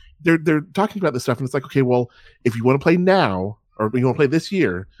like they're talking about this stuff, and it's like, okay, well, if you want to play now, or you want to play this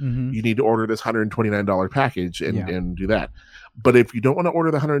year, you need to order this $129 package and do that. But if you don't want to order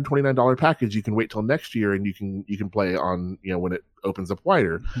the $129 package, you can wait till next year and you can play on when it opens up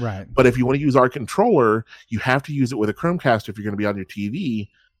wider. Right. But if you want to use our controller, you have to use it with a Chromecast if you're going to be on your TV.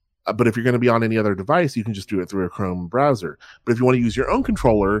 But if you're going to be on any other device, you can just do it through a Chrome browser. But if you want to use your own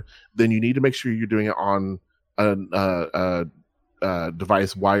controller, then you need to make sure you're doing it on a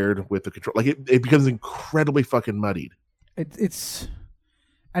device wired with the control. It becomes incredibly fucking muddied. It's.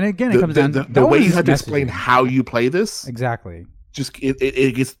 And again, it comes down to the way you have to explain how you play this. Exactly. just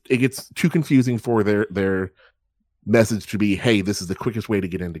it gets too confusing for their message to be, hey, this is the quickest way to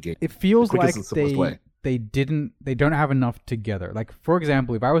get into game. It feels like way. they don't have enough together. Like, for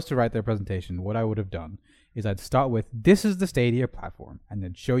example, if I was to write their presentation, what I would have done is I'd start with, this is the Stadia platform, and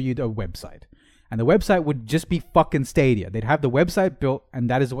then show you the website. And the website would just be fucking Stadia. They'd have the website built, and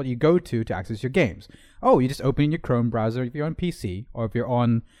that is what you go to access your games. Oh, you just open your Chrome browser if you're on PC, or if you're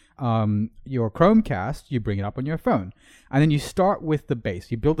on your Chromecast, you bring it up on your phone. And then you start with the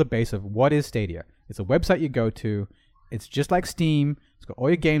base. You build the base of what is Stadia. It's a website you go to. It's just like Steam. It's got all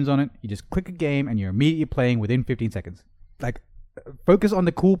your games on it. You just click a game, and you're immediately playing within 15 seconds. Like, focus on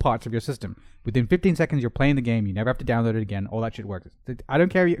the cool parts of your system. Within 15 seconds, you're playing the game. You never have to download it again. All that shit works. I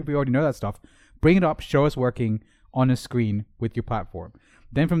don't care if you already know that stuff. Bring it up, show us working on a screen with your platform.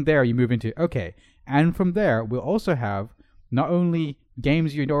 Then from there, you move into, okay, and from there, we'll also have not only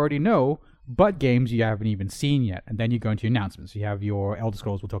games you already know, but games you haven't even seen yet. And then you go into your announcements. You have your Elder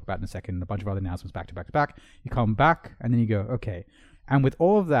Scrolls, we'll talk about in a second, and a bunch of other announcements back to back to back. You come back, and then you go, okay. And with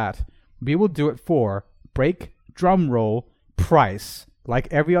all of that, we will do it for, break, drum roll, price. Like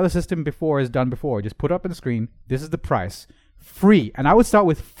every other system before has done before. Just put up on the screen, this is the price. Free. And I would start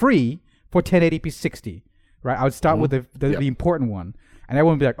with free for 1080p 60, right? I would start with the important one, and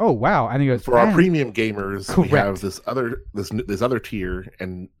everyone would be like, "Oh wow!" And he goes, "For our premium gamers, correct. We have this other tier,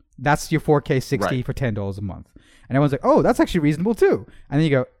 and that's your 4K 60 for $10 a month." And everyone's like, "Oh, that's actually reasonable too." And then you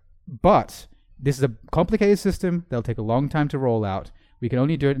go, "But this is a complicated system. That'll take a long time to roll out. We can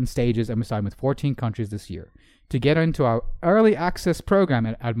only do it in stages, and we're starting with 14 countries this year. To get into our early access program,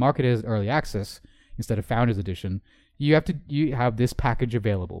 and I'd market it as early access instead of Founders Edition." You have this package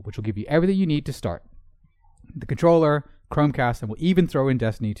available, which will give you everything you need to start. The controller, Chromecast, and we'll even throw in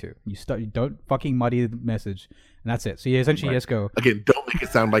Destiny 2. You don't fucking muddy the message, and that's it. So you essentially just go... Again, don't make it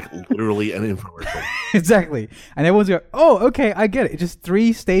sound like literally an infomercial. Exactly. And everyone's going, oh, okay, I get it. It's just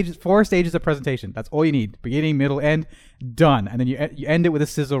 4 stages of presentation. That's all you need. Beginning, middle, end, done. And then you end it with a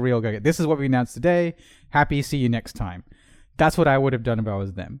sizzle reel. Go, this is what we announced today. Happy, see you next time. That's what I would have done if I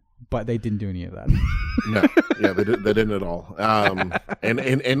was them. But they didn't do any of that. No, yeah, they didn't at all. And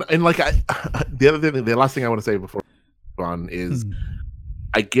like the last thing I want to say before on is,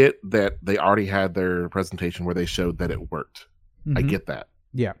 I get that they already had their presentation where they showed that it worked. I get that.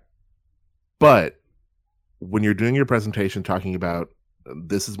 Yeah. But when you're doing your presentation talking about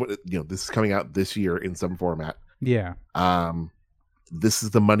this is what this is coming out this year in some format. Yeah. This is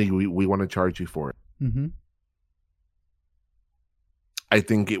the money we want to charge you for it. Mm-hmm. I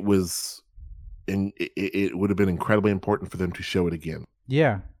think it was, it would have been incredibly important for them to show it again.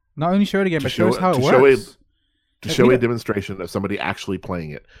 Yeah, not only show it again, but show us how it works. To show a demonstration of somebody actually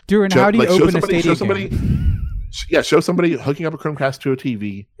playing it. During how do you open a Stadia game? Show somebody hooking up a Chromecast to a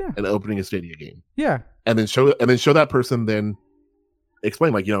TV and opening a Stadia game. Yeah, and then show that person then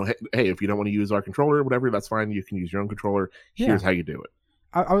explain, like, hey, if you don't want to use our controller or whatever, that's fine. You can use your own controller. Here's how you do it.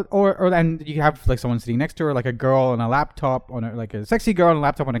 Or then you have like someone sitting next to her, like a girl on a laptop, like a sexy girl on a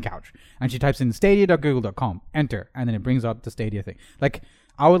laptop on a couch, and she types in stadia.google.com, enter, and then it brings up the Stadia thing. Like,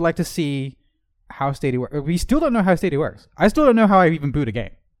 I would like to see how Stadia works. We still don't know how Stadia works. I still don't know how I even boot a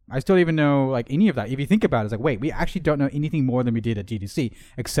game. I still don't even know like any of that. If you think about it, it's like, wait, we actually don't know anything more than we did at GDC,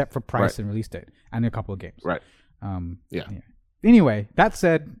 except for price and release date and a couple of games. Right. Yeah. Anyway, that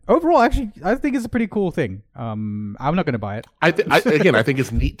said, overall, actually, I think it's a pretty cool thing. I'm not going to buy it. I think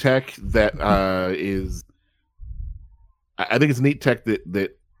it's neat tech that is. I think it's neat tech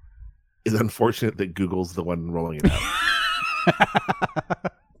that is unfortunate that Google's the one rolling it out.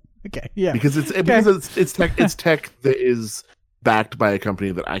 Okay, yeah, because it's tech that is backed by a company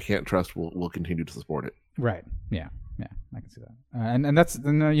that I can't trust will continue to support it. Right. Yeah. Yeah, I can see that, and that's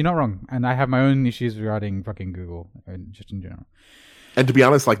you're not wrong. And I have my own issues regarding fucking Google, just in general. And to be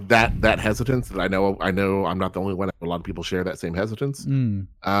honest, like that hesitance that I know I'm not the only one. A lot of people share that same hesitance.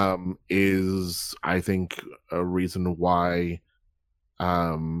 Is I think a reason why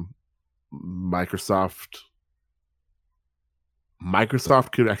Microsoft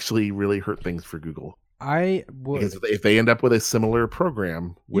could actually really hurt things for Google. Because if they end up with a similar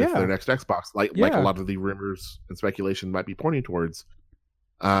program with their next Xbox, like a lot of the rumors and speculation might be pointing towards,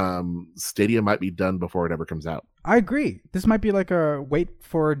 Stadia might be done before it ever comes out. I agree. This might be like a wait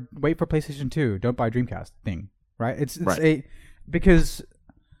for PlayStation 2, don't buy Dreamcast thing, right? It's right. Because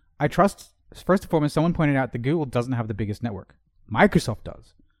I trust, first and foremost, someone pointed out that Google doesn't have the biggest network. Microsoft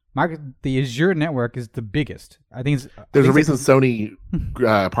does. The Azure network is the biggest. There's a reason Sony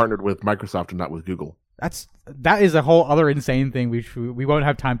partnered with Microsoft and not with Google. That is a whole other insane thing which we won't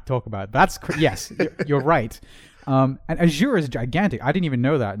have time to talk about. Yes, you're right. And Azure is gigantic. I didn't even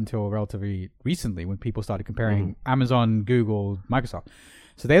know that until relatively recently when people started comparing Amazon, Google, Microsoft.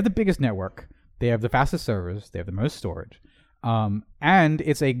 So they have the biggest network. They have the fastest servers. They have the most storage. And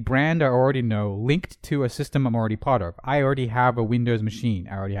it's a brand I already know linked to a system I'm already part of. I already have a Windows machine.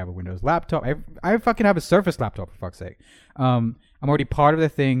 I already have a Windows laptop. I fucking have a Surface laptop, for fuck's sake. I'm already part of the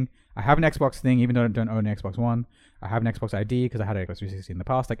thing. I have an Xbox thing, even though I don't own an Xbox One. I have an Xbox ID because I had an Xbox 360 in the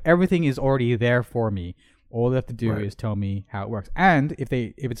past. Like, everything is already there for me. All they have to do is tell me how it works. And if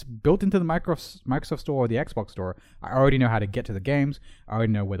it's built into the Microsoft Store or the Xbox Store, I already know how to get to the games. I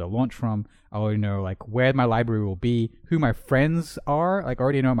already know where to launch from. I already know like where my library will be, who my friends are. Like, I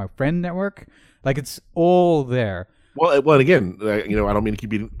already know my friend network. Like, it's all there. Well, and again, I don't mean to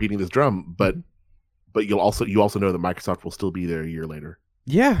keep beating this drum, but you also know that Microsoft will still be there a year later.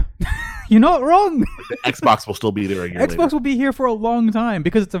 Yeah, you're not wrong. The Xbox will still be there a year later. Xbox will be here for a long time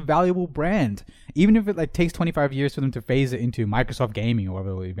because it's a valuable brand. Even if it like takes 25 years for them to phase it into Microsoft Gaming or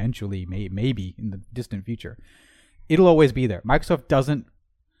whatever, eventually maybe in the distant future, it'll always be there.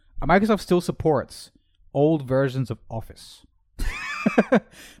 Microsoft still supports old versions of Office.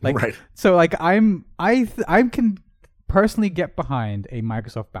 Like, so like I can personally get behind a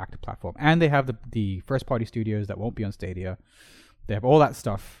Microsoft backed platform, and they have the first party studios that won't be on Stadia. They have all that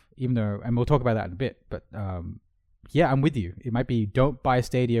stuff, even though, and we'll talk about that in a bit. But yeah, I'm with you. It might be don't buy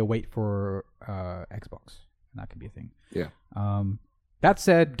Stadia, wait for Xbox. That could be a thing. Yeah. That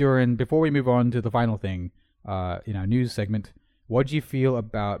said, before we move on to the final thing in our news segment, what do you feel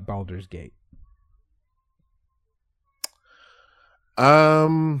about Baldur's Gate?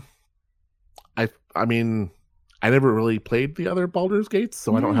 I mean, I never really played the other Baldur's Gates,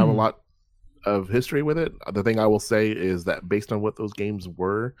 so I don't have a lot of history with it. The thing I will say is that based on what those games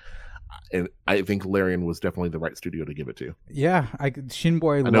were, and I think Larian was definitely the right studio to give it to. Yeah,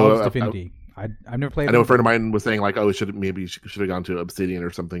 Shinboy loves Divinity. I've never played. I know a friend of mine was saying like, oh, should have gone to Obsidian or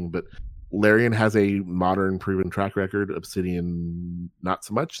something, but Larian has a modern, proven track record. Obsidian, not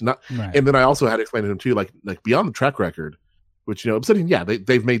so much. And then I also had to explain to him too, like beyond the track record, which Obsidian, yeah,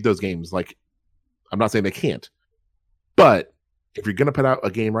 they've made those games. Like, I'm not saying they can't, but if you're gonna put out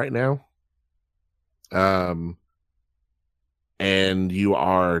a game right now, and you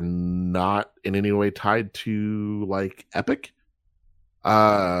are not in any way tied to like Epic,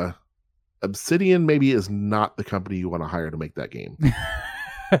 Obsidian maybe is not the company you want to hire to make that game.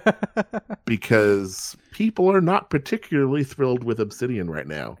 Because people are not particularly thrilled with Obsidian right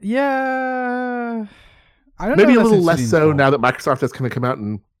now. Yeah. I don't maybe know a little less so now that Microsoft has kind of come out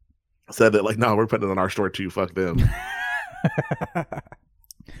and said that, like, no, we're putting it on our store too. Fuck them.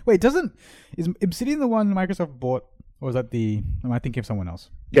 Wait, is Obsidian the one Microsoft bought, or was that am I thinking of someone else?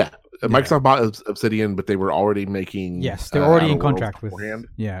 Yeah, Microsoft bought Obsidian, but they were already making. Yes, they were already in contract with.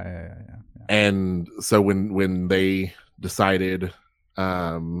 Yeah. And so when they decided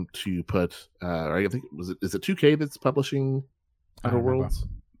to put, I think is it 2K that's publishing Outer Worlds?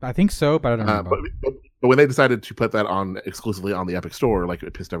 I think so, but I don't remember. But when they decided to put that on exclusively on the Epic Store, like,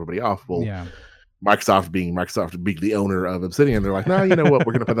 it pissed everybody off. Well, yeah. Microsoft being the owner of Obsidian, they're like, no, you know what?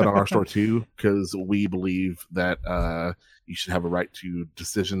 We're going to put that on our store too, because we believe that you should have a right to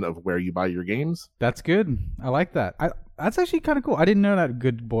decision of where you buy your games. That's good. I like that. That's actually kind of cool. I didn't know that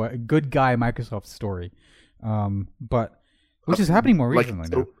good guy Microsoft story, but which is happening more recently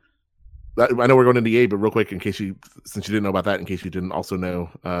now. I know we're going into EA, but real quick, since you didn't know about that, in case you didn't also know,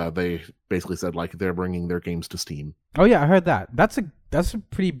 they basically said like they're bringing their games to Steam. Oh yeah, I heard that. That's a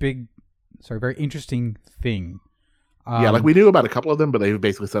pretty big, very interesting thing. Yeah, like we knew about a couple of them, but they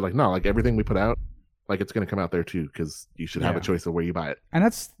basically said like, no, like everything we put out, like it's going to come out there too, because you should have a choice of where you buy it. And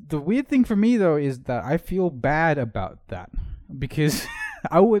that's the weird thing for me though, is that I feel bad about that because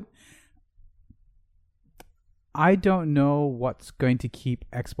I don't know what's going to keep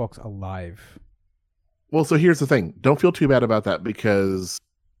Xbox alive. Well, so here's the thing. Don't feel too bad about that, because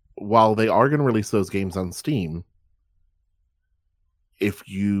while they are going to release those games on Steam, if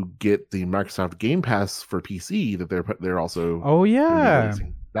you get the Microsoft Game Pass for PC that they're also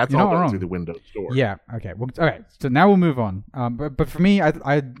releasing, that's all done through the Windows Store. Yeah. Okay. Well, all right. So now we'll move on. But for me,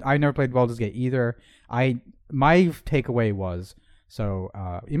 I never played Baldur's Gate either. My takeaway was,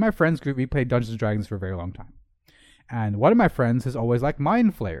 in my friends group we played Dungeons and Dragons for a very long time. And one of my friends has always liked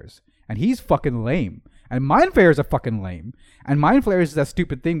Mind Flayers, and he's fucking lame. And Mind Flayers are fucking lame. And Mind Flayers is that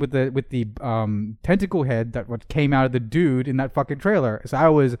stupid thing with the tentacle head that what came out of the dude in that fucking trailer. So I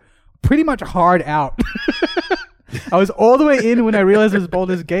was pretty much hard out. I was all the way in when I realized it was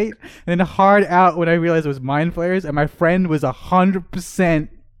Baldur's Gate, and then hard out when I realized it was Mind Flayers. And my friend was 100%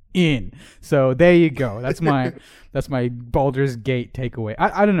 in. So there you go. That's my Baldur's Gate takeaway.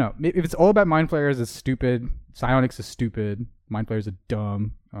 I don't know. If it's all about Mind Flayers, it's stupid. psionics are stupid. Mind flayers are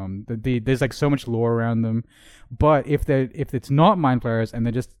dumb. There's like so much lore around them. But if it's not mind flayers and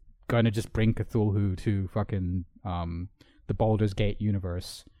they're just going to just bring Cthulhu to fucking the Baldur's Gate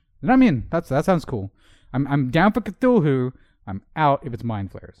universe, then I'm in. That sounds cool. I'm down for Cthulhu. I'm out if it's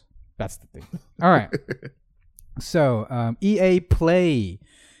mind flayers. That's the thing. All right. So EA Play.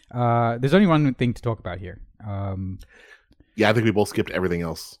 There's only one thing to talk about here. Yeah, I think we both skipped everything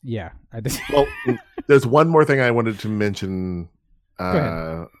else. Yeah. Well, there's one more thing I wanted to mention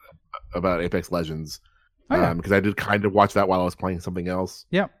about Apex Legends. Because I did kind of watch that while I was playing something else.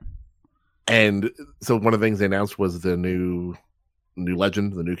 Yep. And so one of the things they announced was the new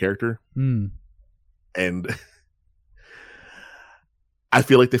legend, the new character. And I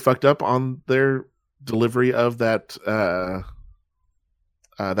feel like they fucked up on their delivery of that that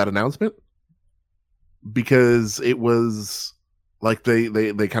announcement, because it was like they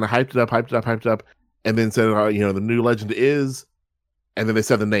kind of hyped it up, and then said, the new legend is, and then they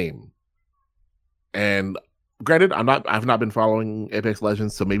said the name. And granted, I've not been following Apex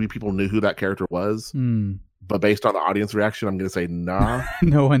Legends, so maybe people knew who that character was. But based on the audience reaction, I'm going to say nah.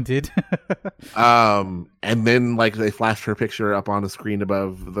 No one did. And then like they flashed her picture up on the screen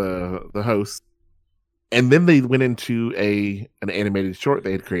above the host. And then they went into an animated short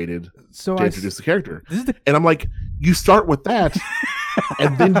they had created to introduce the character. And I'm like, you start with that,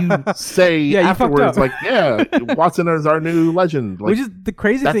 and then you say afterwards, like, yeah, Watson is our new legend. Like, which is the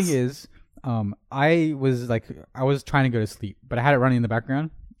crazy thing is, I was trying to go to sleep, but I had it running in the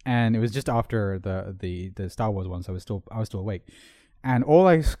background, and it was just after the Star Wars one, so I was still awake, and all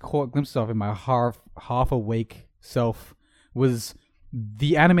I caught glimpses of in my half awake self was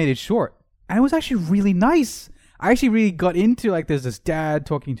the animated short. And it was actually really nice. I actually really got into, like, there's this dad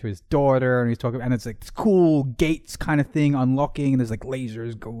talking to his daughter, and he's talking, and it's like this cool gates kind of thing unlocking, and there's like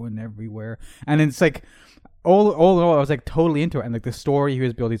lasers going everywhere, and it's like all in all, I was like totally into it. And like the story he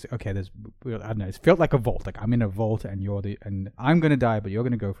was building, okay, I don't know, it felt like a vault. Like, I'm in a vault, and and I'm gonna die, but you're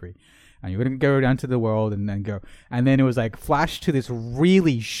gonna go free, and you're gonna go down to the world and then go. And then it was like flash to this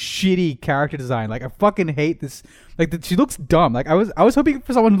really shitty character design. Like, I fucking hate this. Like, she looks dumb. Like, I was hoping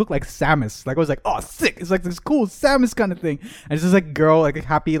for someone who looked like Samus. Like, I was like, oh, sick. It's like this cool Samus kind of thing. And it's just like girl, like a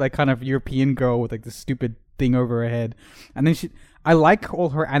happy, like kind of European girl with like this stupid thing over her head. And then I like all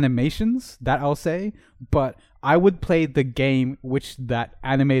her animations, that I'll say, but I would play the game which that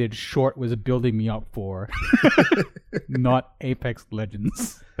animated short was building me up for, not Apex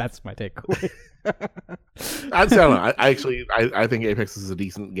Legends. That's my takeaway. I don't know. I think Apex is a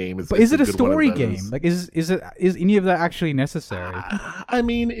decent game. But is it a story game? Like, is any of that actually necessary? I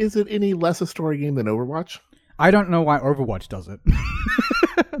mean, is it any less a story game than Overwatch? I don't know why Overwatch does it.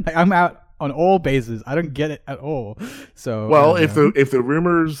 Like, I'm out on all bases. I don't get it at all. So, well, if the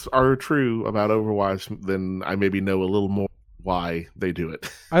rumors are true about Overwatch, then I maybe know a little more why they do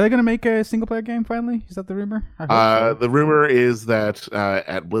it. Are they going to make a single player game finally? Is that the rumor? So. The rumor is that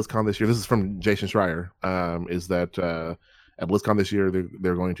at BlizzCon this year, this is from Jason Schreier, is that at BlizzCon this year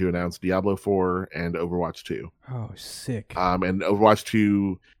they're going to announce Diablo 4 and Overwatch 2. Oh, sick. And Overwatch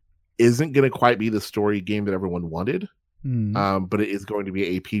 2 isn't going to quite be the story game that everyone wanted. But it is going to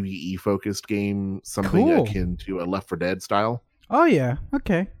be a PvE focused game, something akin to a Left 4 Dead style. Oh yeah,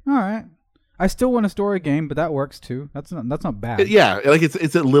 okay, all right. I still want a story game, but that works too. That's not bad. Yeah, like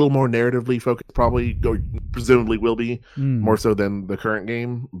it's a little more narratively focused, probably, or presumably will be more so than the current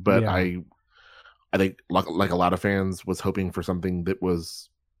game. But yeah. I think like a lot of fans was hoping for something that was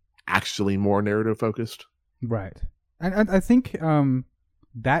actually more narrative focused. Right, and I think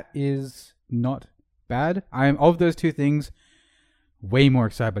that is not bad. I'm of those two things way more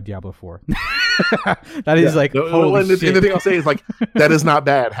excited about Diablo 4. That is like holy shit. And the thing I'll say is like that is not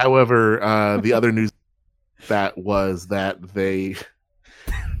bad. However, the other news that was that they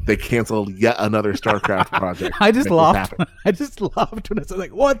canceled yet another StarCraft project. I just laughed. I just laughed when I was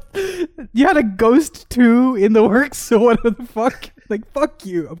like, "What? You had a Ghost 2 in the works? So what the fuck? Like, fuck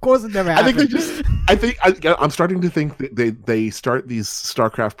you. Of course it never happened." I'm starting to think that they start these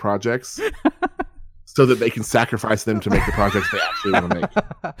StarCraft projects so that they can sacrifice them to make the projects they actually want to make.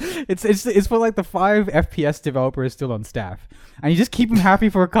 It's for like the 5 FPS developers still on staff, and you just keep them happy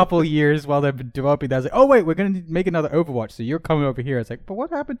for a couple of years while they're developing that. It's like, oh wait, we're gonna make another Overwatch, so you're coming over here. It's like, but what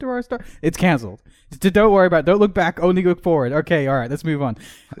happened to our star? It's canceled. Don't worry about it. Don't look back, only look forward. Okay, all right, let's move on.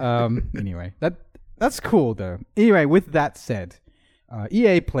 Anyway, that's cool though. Anyway, with that said,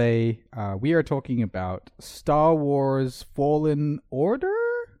 EA Play, we are talking about Star Wars Fallen Order.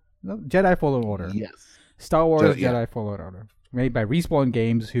 No, Jedi Fallen Order. Yes. Star Wars Jedi Fallen Order. Made by Respawn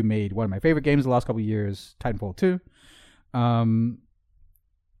Games, who made one of my favorite games the last couple of years, Titanfall 2.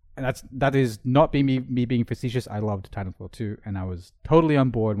 and that is not me being facetious. I loved Titanfall 2, and I was totally on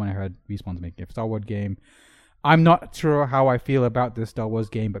board when I heard Respawn's making a Star Wars game. I'm not sure how I feel about this Star Wars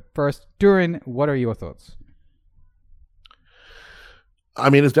game, but first, Durin, what are your thoughts? I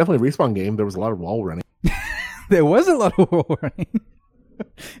mean, it's definitely a Respawn game. There was a lot of wall running. There was a lot of wall running.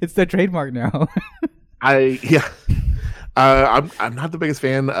 It's their trademark now. I'm not the biggest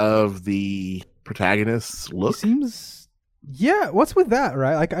fan of the protagonist's look. He seems, yeah. What's with that,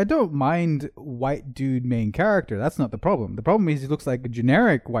 right? Like, I don't mind white dude main character. That's not the problem. The problem is he looks like a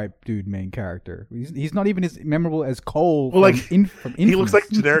generic white dude main character. He's not even as memorable as Cole. Well, from he looks like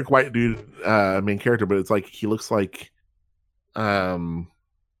generic white dude main character, but it's like he looks like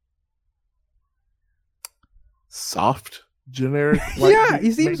soft generic. Yeah,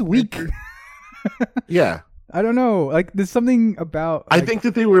 he seems weak. Yeah. I don't know. Like, there's something about. Like, I think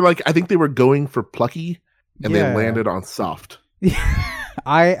they were going for plucky, and they landed on soft.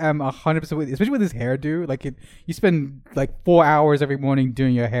 I am 100% with you, especially with his hairdo. Like, you spend like 4 hours every morning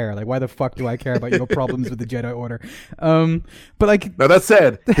doing your hair. Like, why the fuck do I care about your problems with the Jedi Order? But like, now that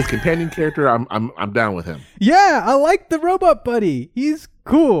said, his companion character, I'm down with him. Yeah, I like the robot buddy. He's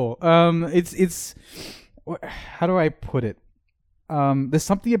cool. It's how do I put it? There's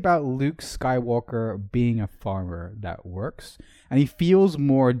something about Luke Skywalker being a farmer that works, and he feels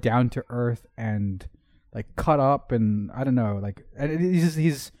more down to earth and like cut up, and I don't know, like he's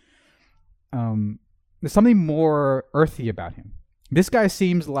there's something more earthy about him. This guy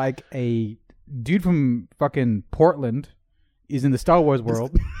seems like a dude from fucking Portland is in the Star Wars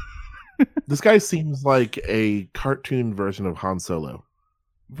world. This guy seems like a cartoon version of Han Solo.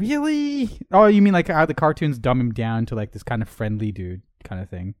 Really? Oh, you mean like how the cartoons dumb him down to like this kind of friendly dude kind of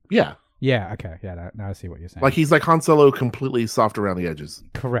thing? Yeah. Yeah, okay. Yeah, now I see what you're saying. Like he's like Han Solo, completely soft around the edges.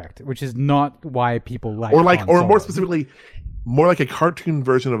 Correct, which is not why people like or Han Solo. More specifically, more like a cartoon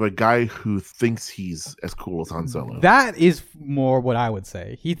version of a guy who thinks he's as cool as Han Solo. That is more what I would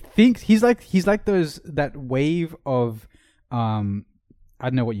say. He thinks he's like that wave of I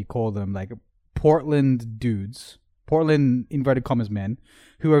don't know what you call them, like Portland dudes, Portland inverted commas men,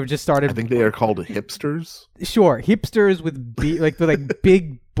 who have just started. I think they are called hipsters. Sure, hipsters with like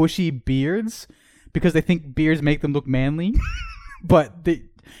big bushy beards, because they think beards make them look manly, but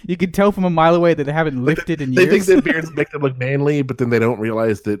you can tell from a mile away that they haven't lifted in years. They think that beards make them look manly, but then they don't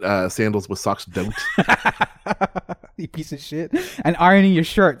realize that sandals with socks don't. You piece of shit. And ironing your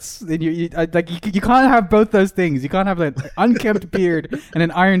shirts. Then you can't have both those things. You can't have an unkempt beard and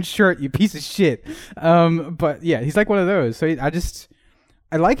an ironed shirt, you piece of shit. But yeah, he's like one of those. So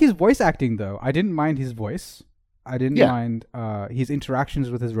I like his voice acting though. I didn't mind his voice. I didn't mind his interactions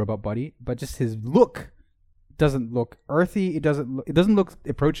with his robot buddy, but just his look doesn't look earthy. It doesn't look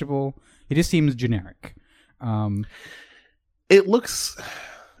approachable. He just seems generic. It looks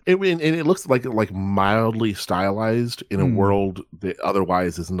like mildly stylized in a world that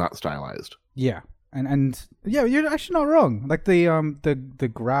otherwise is not stylized. Yeah, and yeah, you're actually not wrong. Like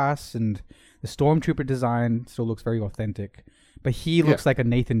the grass and the stormtrooper design still looks very authentic, but he looks like a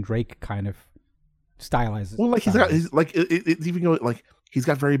Nathan Drake kind of stylized. Well, like it's even like he's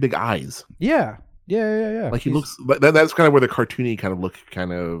got very big eyes. Yeah. Like he looks. That's kind of where the cartoony kind of look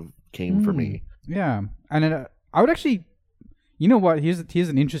kind of came for me. Yeah, and I would actually, you know what? Here's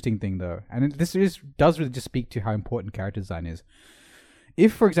an interesting thing though, and does really just speak to how important character design is.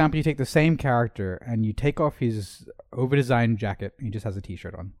 If, for example, you take the same character and you take off his over-designed jacket and he just has a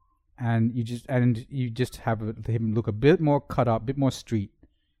t-shirt on, and you just have him look a bit more cut up, a bit more street,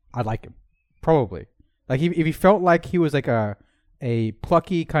 I'd like him, probably. Like if he felt like he was like a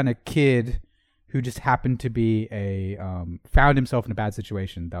plucky kind of kid who just happened to be found himself in a bad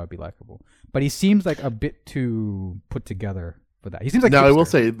situation, that would be likable. But he seems like a bit too put together for that. He seems like now. I will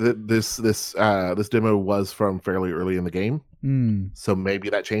say that this demo was from fairly early in the game, so maybe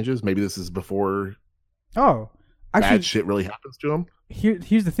that changes. Maybe this is before. Oh, actually, bad shit really happens to him.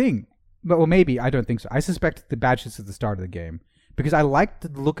 Here's the thing, well, maybe I don't think so. I suspect the bad shit's at the start of the game, because I liked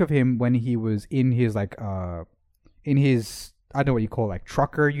the look of him when he was in his I don't know what you call it, like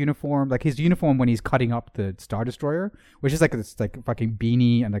trucker uniform, like his uniform when he's cutting up the Star Destroyer, which is like this like fucking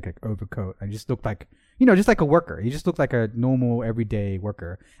beanie and like an overcoat, and just looked like, just like a worker. He just looked like a normal everyday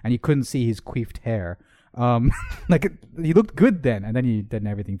worker, and you couldn't see his coiffed hair. Like he looked good then, and then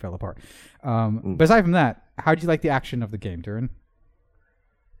everything fell apart. But aside from that, how did you like the action of the game, Durin?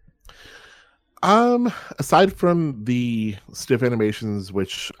 Aside from the stiff animations,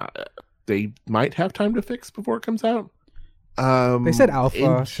 which they might have time to fix before it comes out. They said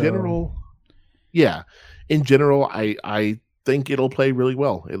alpha. In general, In general, I think it'll play really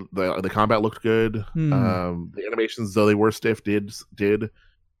well. The combat looked good. The animations, though they were stiff, did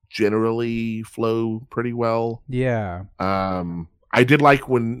generally flow pretty well. Yeah. I did like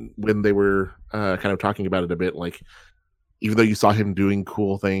when they were kind of talking about it a bit, like even though you saw him doing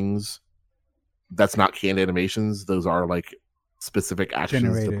cool things, that's not canned animations. Those are like specific actions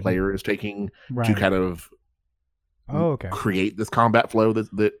Generated. the player is taking Right. to kind of okay. create this combat flow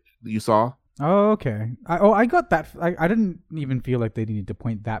that you saw. Oh, okay. I got that. I didn't even feel like they needed to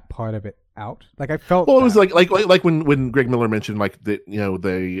point that part of it out. Like I felt. Well, it was like when Greg Miller mentioned like that, you know,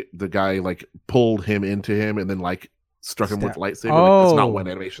 the guy like pulled him into him and then like struck him with lightsaber. Like, that's not one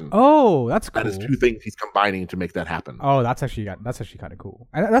animation. Oh, that's cool. That is two things he's combining to make that happen. Oh, that's actually kind of cool.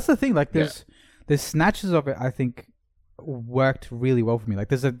 And that's the thing. Like there's snatches of it. I think worked really well for me. Like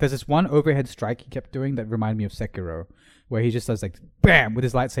there's this one overhead strike he kept doing that reminded me of Sekiro, where he just does like bam with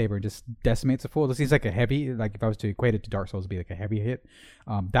his lightsaber and just decimates a foe. This seems like a heavy, like if I was to equate it to Dark Souls, it'd be like a heavy hit.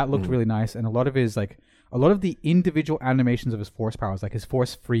 That looked really nice, and a lot of the individual animations of his force powers, like his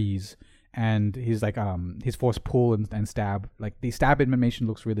force freeze and his like his force pull and stab, like the stab animation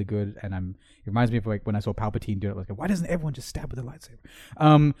looks really good, and it reminds me of like when I saw Palpatine do it. Like, why doesn't everyone just stab with a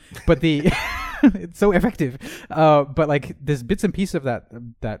lightsaber? But the it's so effective. But like there's bits and pieces of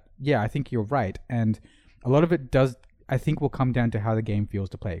that yeah, I think you're right, and a lot of it does. I think will come down to how the game feels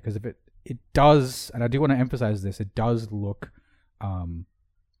to play, because if it does, and I do want to emphasize this, it does look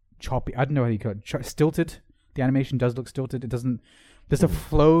choppy. I don't know how you call it, stilted. The animation does look stilted. It doesn't. There's a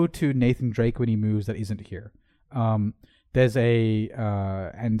flow to Nathan Drake when he moves that isn't here. There's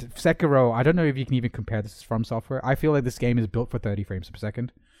and Sekiro. I don't know if you can even compare this from software. I feel like this game is built for 30 frames per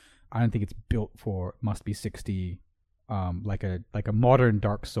second. I don't think it's built for must be 60, like a modern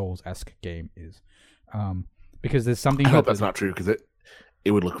Dark Souls-esque game is. Because there's something. I hope that's not true, because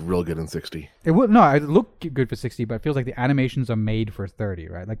it would look real good in 60. It would it look good for 60, but it feels like the animations are made for 30,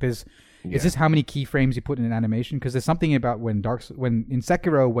 right? Like it's just how many keyframes you put in an animation. Because there's something about when in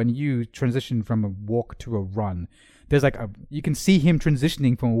Sekiro, when you transition from a walk to a run, there's like you can see him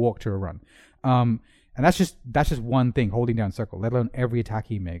transitioning from a walk to a run, and that's just one thing, holding down circle, let alone every attack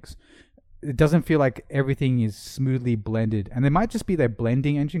he makes. It doesn't feel like everything is smoothly blended, and it might just be their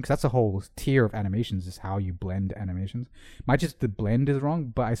blending engine, because that's a whole tier of animations, is how you blend animations. Might just the blend is wrong,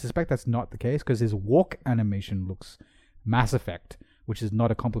 but I suspect that's not the case, because his walk animation looks Mass Effect, which is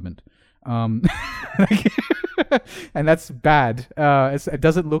not a compliment, and that's bad. It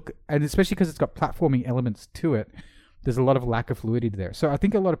doesn't look, and especially because it's got platforming elements to it, there's a lot of lack of fluidity there. So I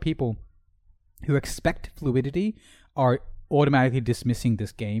think a lot of people who expect fluidity are automatically dismissing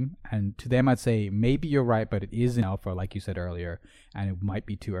this game, and to them I'd say maybe you're right, but it is in alpha, like you said earlier, and it might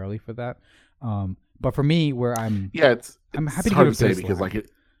be too early for that. But for me, where I'm happy to hard give to it say, because like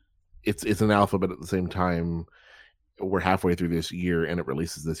it's an alpha, but at the same time we're halfway through this year and it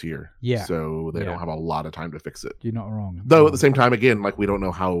releases this year. Yeah. So they don't have a lot of time to fix it. You're not wrong. Though at the same time, again, like we don't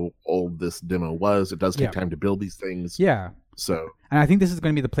know how old this demo was. It does take time to build these things. Yeah. So, and I think this is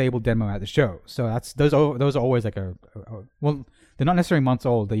going to be the playable demo at the show. So those are always like well, they're not necessarily months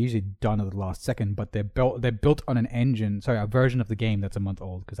old. They're usually done at the last second, but they're built on a version of the game that's a month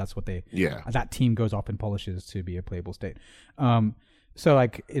old, because that's what that team goes off and polishes to be a playable state. So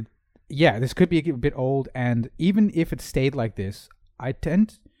like this could be a bit old, and even if it stayed like this, I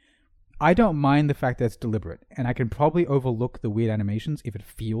don't mind the fact that it's deliberate, and I can probably overlook the weird animations if it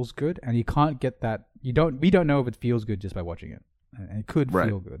feels good, and you can't get that. We don't know if it feels good just by watching it, and it could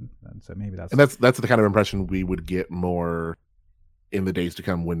feel good, and so maybe that's the kind of impression we would get more in the days to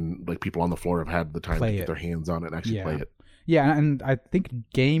come, when like people on the floor have had the time to get their hands on it and actually play it. Yeah, and I think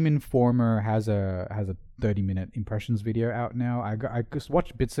Game Informer has a 30-minute impressions video out now. I just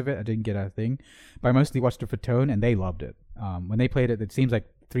watched bits of it. I didn't get a thing, but I mostly watched it for tone, and they loved it. When they played it, it seems like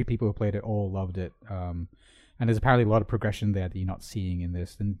 3 people who played it all loved it. And there's apparently a lot of progression there that you're not seeing in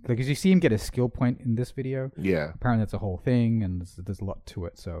this. And because you see him get a skill point in this video, apparently that's a whole thing, and there's a lot to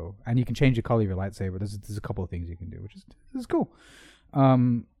it. So, and you can change the color of your lightsaber. There's a couple of things you can do, which is cool.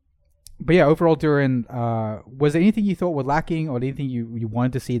 But yeah, overall, Durin, was there anything you thought were lacking, or anything you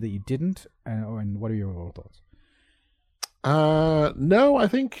wanted to see that you didn't? And what are your overall thoughts? No, I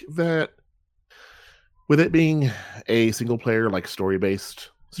think that with it being a single player, like story based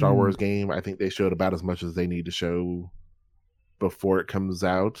Star Wars game, I think they showed about as much as they need to show before it comes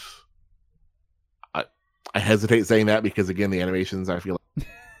out. I hesitate saying that, because again, the animations, I feel like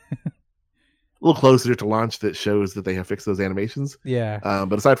a little closer to launch that shows that they have fixed those animations. Yeah.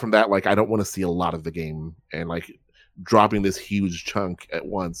 But aside from that, like I don't want to see a lot of the game, and like dropping this huge chunk at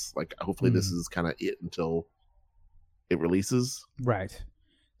once. Like hopefully this is kind of it until it releases. Right.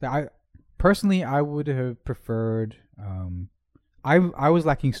 I personally would have preferred. I was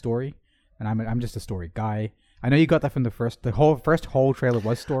lacking story, and I'm just a story guy. I know you got that from the first whole trailer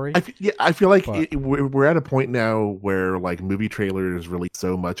was story. I feel like but- we're at a point now where like movie trailers release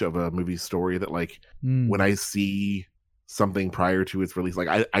so much of a movie story that like when I see something prior to its release, like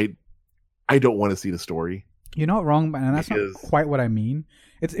I don't want to see the story. You're not wrong, and that's not quite what I mean.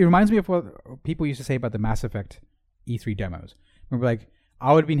 It reminds me of what people used to say about the Mass Effect E3 demos. Remember, like,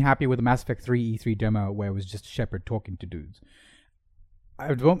 I would have been happy with the Mass Effect 3 E3 demo where it was just Shepard talking to dudes.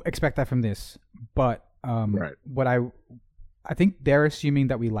 I don't expect that from this, but Right. what I think they're assuming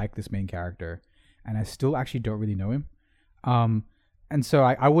that we like this main character, and I still actually don't really know him. And so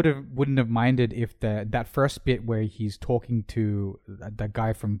I wouldn't have minded if that first bit where he's talking to that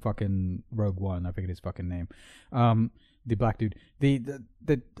guy from fucking Rogue One, I forget his fucking name, the black dude, he's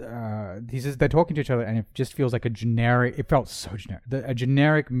just, they're talking to each other, and it just feels like a generic. It felt so generic. A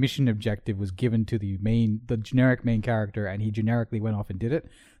generic mission objective was given to the generic main character, and he generically went off and did it.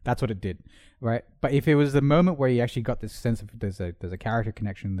 That's what it did, right? But if it was the moment where you actually got this sense of there's a character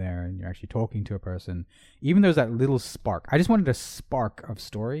connection there, and you're actually talking to a person, even there's that little spark. I just wanted a spark of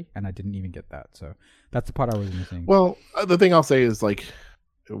story, and I didn't even get that. So that's the part I was missing. Well, the thing I'll say is like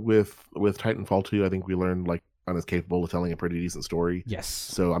with Titanfall 2, I think we learned like Gun is capable of telling a pretty decent story. Yes.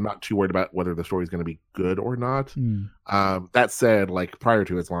 So I'm not too worried about whether the story is going to be good or not. That said, like prior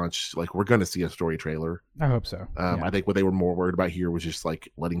to its launch, like we're going to see a story trailer. I hope so. I think what they were more worried about here was just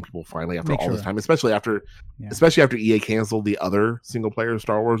like letting people finally, after Make all sure. this time, especially after EA canceled the other single player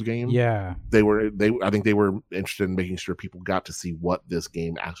Star Wars game. Yeah. I think they were interested in making sure people got to see what this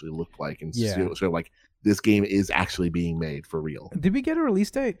game actually looked like, and so like this game is actually being made for real. Did we get a release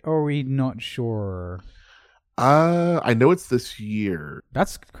date, or are we not sure? I know it's this year.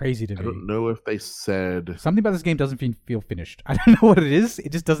 That's crazy to me. I don't know if they said something about this game doesn't feel finished. I don't know what it is.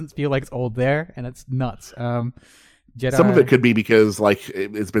 It just doesn't feel like it's all there, and it's nuts. Jedi. Some of it could be because like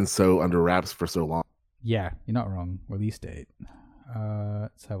it's been so under wraps for so long. Yeah, you're not wrong. Release date.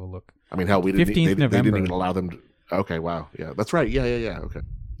 Let's have a look. I mean, hell, they didn't November. even allow them to... Okay, wow. Yeah, that's right. Yeah. Okay.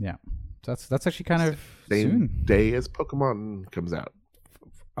 Yeah. So that's actually kind of same soon. Day as Pokemon comes out.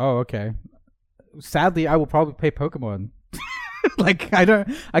 Oh, okay. Sadly, I will probably play Pokemon. Like I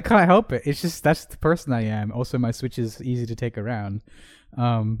can't help it. It's just that's the person I am. Also, my Switch is easy to take around.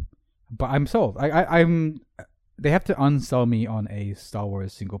 But I'm sold. I'm. They have to unsell me on a Star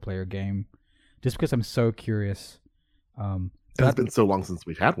Wars single player game, just because I'm so curious. It's been so long since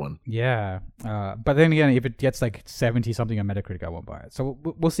we've had one. Yeah. But then again, if it gets like 70 something on Metacritic, I won't buy it. So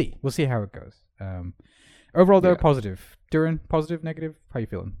we'll see. We'll see how it goes. Overall, though, positive. Durin, positive, negative. How you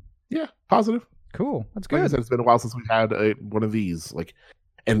feeling? Yeah, positive. Cool. That's good. Like I said, it's been a while since we've had one of these. Like,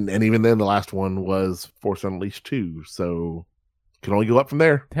 and even then, the last one was Force Unleashed 2. So can only go up from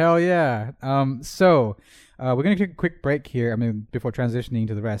there. Hell yeah. So we're gonna take a quick break here. I mean, before transitioning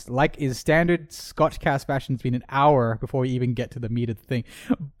to the rest. Like is standard Scotchcast fashion, it's been an hour before we even get to the meat of the thing.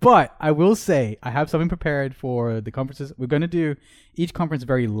 But I will say I have something prepared for the conferences. We're gonna do each conference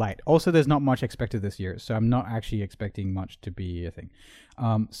very light. Also, there's not much expected this year, so I'm not actually expecting much to be a thing.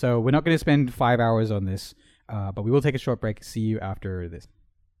 So we're not gonna spend 5 hours on this, but we will take a short break. See you after this.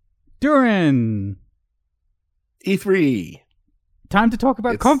 Durin, E3. Time to talk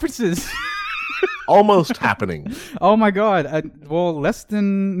about conferences. Almost happening. Oh my god. Well, less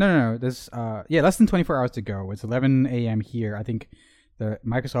than there's less than 24 hours to go. It's 11 a.m. here. I think the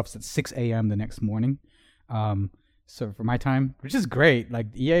Microsoft's at 6 a.m. the next morning. So for my time, which is great. Like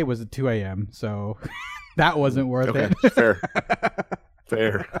EA was at 2 a.m. So that wasn't worth it.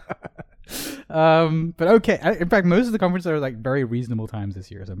 Fair. But okay. In fact, most of the conferences are like very reasonable times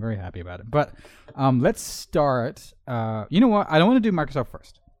this year, so I'm very happy about it. But let's start. You know what? I don't want to do Microsoft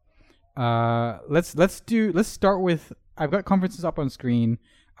first. Let's start with. I've got conferences up on screen.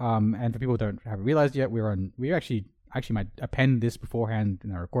 And for people who haven't realized yet, we actually might append this beforehand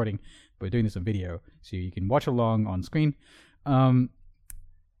in our recording, but we're doing this on video, so you can watch along on screen.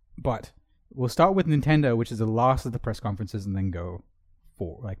 But we'll start with Nintendo, which is the last of the press conferences, and then go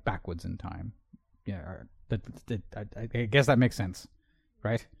backwards in time. Yeah, I guess that makes sense,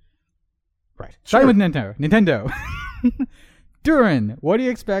 right? Right. Starting with Nintendo. Durin, what do you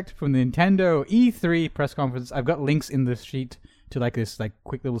expect from the Nintendo E3 press conference? I've got links in the sheet to this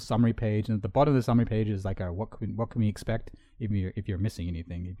quick little summary page, and at the bottom of the summary page is what can we expect if you're missing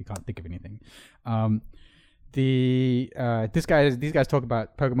anything, if you can't think of anything. These guys talk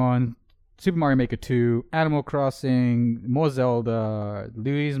about Pokemon, Super Mario Maker 2, Animal Crossing, more Zelda,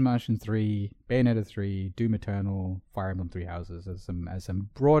 Luigi's Mansion 3, Bayonetta 3, Doom Eternal, Fire Emblem 3 Houses as some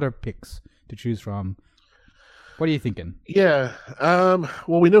broader picks to choose from. What are you thinking? Yeah.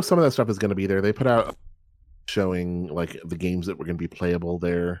 Well, we know some of that stuff is going to be there. They put out showing like the games that were going to be playable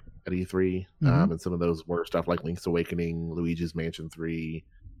there. at E3, Mhm. and some of those were stuff like Link's Awakening, Luigi's Mansion 3.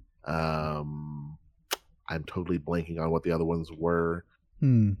 I'm totally blanking on what the other ones were.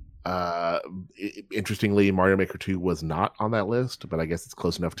 Hmm. Interestingly, Mario Maker 2 was not on that list, but I guess it's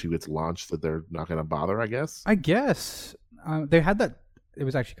close enough to its launch that they're not going to bother, I guess. I guess they had that. It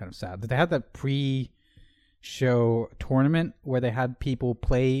was actually kind of sad that they had that pre-show tournament where they had people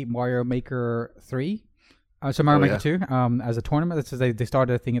play Mario Maker 3. So Mario Maker 2 as a tournament. That's they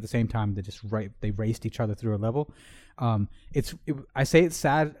started a thing at the same time. They just they raced each other through a level. I say it's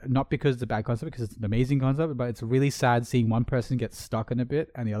sad not because it's a bad concept, because it's an amazing concept, but it's really sad seeing one person get stuck in a bit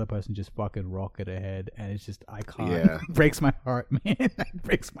and the other person just fucking rocket ahead, and it's just I can't. Yeah. It breaks my heart, man. It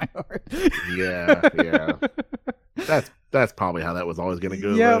breaks my heart. Yeah. That's probably how that was always going to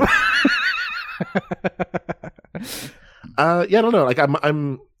go. Yeah. I don't know. Like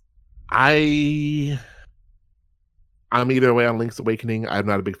I'm either way on Link's Awakening. I'm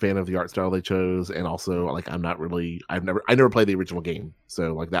not a big fan of the art style they chose, and also like I never played the original game,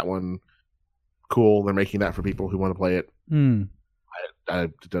 so like that one, cool. They're making that for people who want to play it. I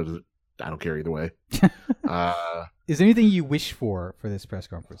don't care either way. Is there anything you wish for this press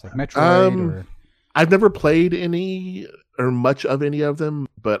conference, like Metroid? Or I've never played any or much of any of them,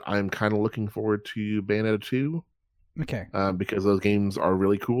 but I'm kind of looking forward to Bayonetta 2. Okay. Because those games are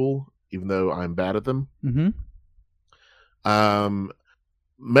really cool, even though I'm bad at them. Mm-hmm.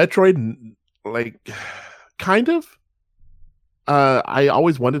 Metroid, like, kind of. I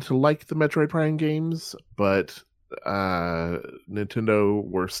always wanted to like the Metroid Prime games, but Nintendo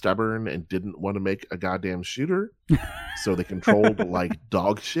were stubborn and didn't want to make a goddamn shooter, so they controlled like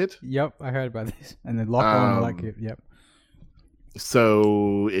dog shit. Yep, I heard about this. And then lock on like it. Yep.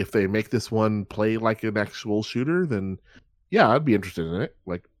 So if they make this one play like an actual shooter, then yeah, I'd be interested in it.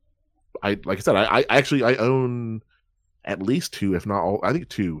 Like I said, I actually own at least 2, if not all. I think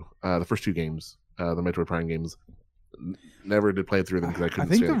 2. The first 2 games, the Metroid Prime games. Never did play through them because I couldn't. I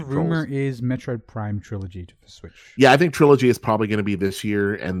think stand the rumor is Metroid Prime Trilogy for Switch. Yeah, I think Trilogy is probably going to be this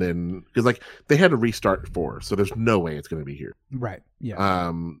year, and then because like they had to restart 4, so there's no way it's going to be here. Right.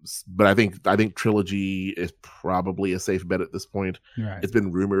 Yeah. But I think Trilogy is probably a safe bet at this point. Right. It's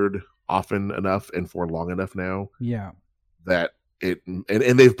been rumored often enough and for long enough now. Yeah. That it and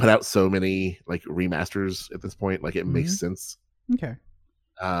they've put out so many like remasters at this point, like it makes sense. Okay.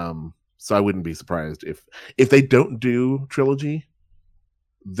 So I wouldn't be surprised if they don't do Trilogy,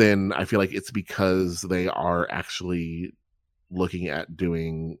 then I feel like it's because they are actually looking at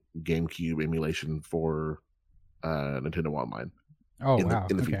doing GameCube emulation for Nintendo Online.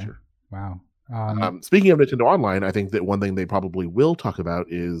 In the future. Wow. Speaking of Nintendo Online, I think that one thing they probably will talk about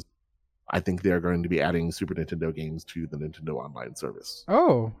is I think they're going to be adding Super Nintendo games to the Nintendo Online service.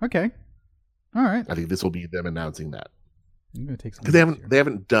 Oh, okay. All right. I think this will be them announcing that. I'm gonna take some because they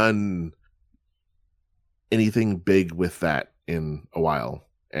haven't done anything big with that in a while,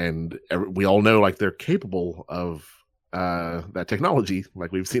 and we all know like they're capable of that technology,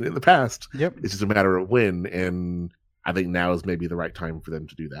 like we've seen it in the past. Yep. It's just a matter of when, and I think now is maybe the right time for them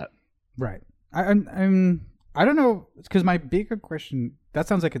to do that. Right. I don't know, because my bigger question, that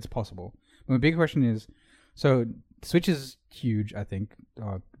sounds like it's possible. But my bigger question is, so Switch is huge, I think.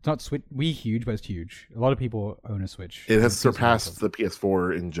 It's not Wii huge, but it's huge. A lot of people own a Switch. It has surpassed the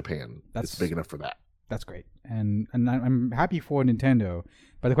PS4 in Japan. It's big enough for that. That's great, and I'm happy for Nintendo.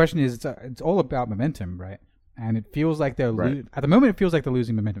 But the question is, it's all about momentum, right? And it feels like they're at the moment. It feels like they're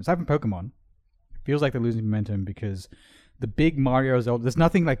losing momentum. Aside from Pokemon, it feels like they're losing momentum because the big Mario Zelda. There's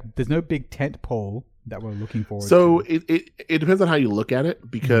no big tent pole that we're looking forward to. So it depends on how you look at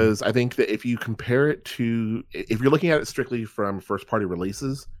it, because I think that if you compare it to, if you're looking at it strictly from first party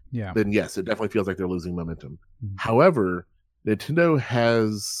releases, then yes, it definitely feels like they're losing momentum. However, Nintendo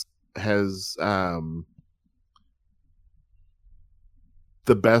has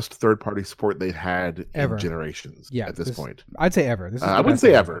the best third party support they've had in generations at this point. I'd say ever. I wouldn't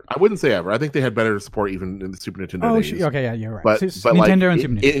say ever. I think they had better support even in the Super Nintendo days. Okay, yeah, you're right. But Nintendo like, and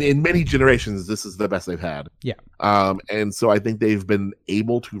Super Nintendo. in many generations, this is the best they've had. Yeah. And so I think they've been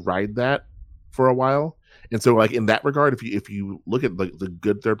able to ride that for a while. And so, like in that regard, if you look at the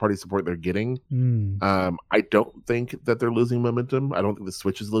good third party support they're getting, I don't think that they're losing momentum. I don't think the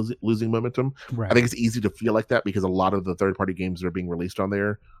Switch is losing momentum. Right. I think it's easy to feel like that because a lot of the third party games that are being released on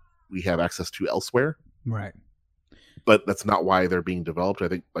there, we have access to elsewhere. Right. But that's not why they're being developed. I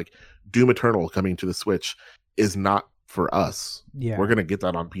think like Doom Eternal coming to the Switch is not for us. Yeah. We're gonna get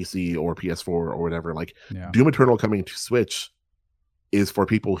that on PC or PS4 or whatever. Like Doom Eternal coming to Switch is for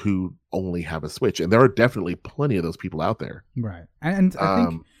people who only have a Switch, and there are definitely plenty of those people out there. Right. And I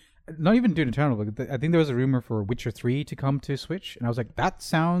think Not even Doom Eternal. But I think there was a rumor for Witcher 3 to come to Switch, and I was like, that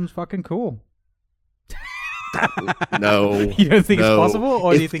sounds fucking cool. No, you don't think it's possible,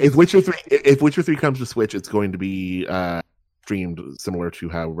 or do you think if Witcher 3 comes to Switch, it's going to be streamed similar to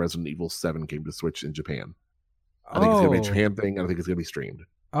how Resident Evil 7 came to Switch in Japan. I think it's going to be a Japan thing. I think it's going to be streamed.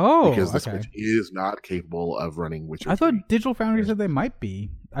 Oh, because the Switch is not capable of running Witcher 3. I thought Digital Foundry said they might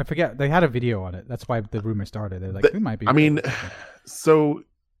be. I forget. They had a video on it. That's why the rumor started. They're like, we might be. I mean, so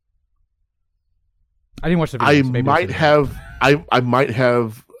I didn't watch the video. I might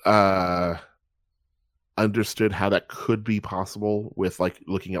have understood how that could be possible with like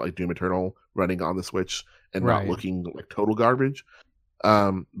looking at like Doom Eternal running on the Switch and not looking like total garbage.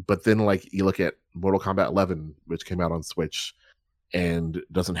 But then like you look at Mortal Kombat 11, which came out on Switch and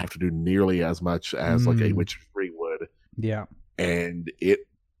doesn't have to do nearly as much as like a Witcher 3 would. Yeah. And it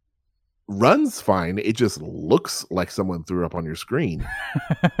runs fine. It just looks like someone threw up on your screen.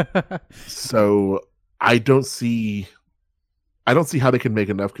 So I don't see how they can make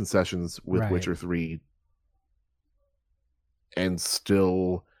enough concessions with Witcher 3 and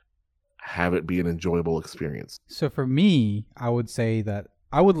still have it be an enjoyable experience. So for me, I would say that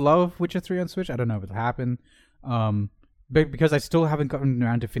I would love Witcher 3 on Switch. I don't know if it'll happen. But because I still haven't gotten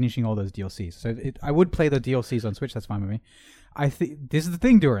around to finishing all those DLCs. So I would play the DLCs on Switch. That's fine with me. I think this is the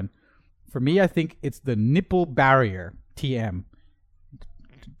thing, Duran. For me, I think it's the nipple barrier, TM,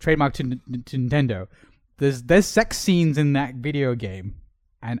 trademark to Nintendo. There's sex scenes in that video game,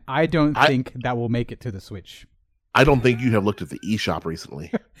 and I don't think that will make it to the Switch. I don't think you have looked at the eShop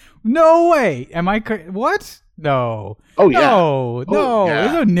recently. No way. Am I what? No. Oh yeah. No. Yeah.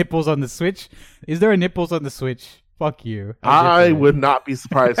 There's no nipples on the Switch. Is there a nipples on the Switch? Fuck you. I would not be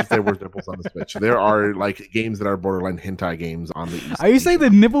surprised if there were nipples on the Switch. There are like games that are borderline hentai games on the eShop. Are you saying the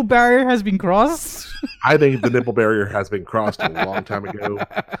nipple barrier has been crossed? I think the nipple barrier has been crossed a long time ago.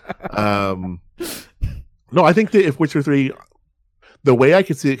 No, I think that if Witcher 3, the way I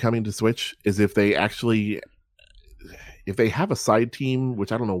could see it coming to Switch is if they have a side team,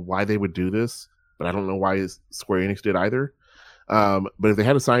 which I don't know why they would do this, but I don't know why Square Enix did either. But if they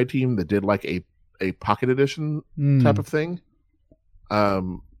had a side team that did like a pocket edition type of thing,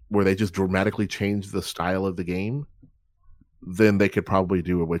 where they just dramatically changed the style of the game, then they could probably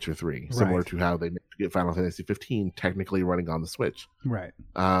do a Witcher 3, similar to how they get Final Fantasy 15 technically running on the Switch. Right.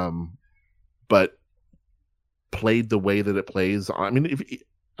 But played the way that it plays. I mean, I don't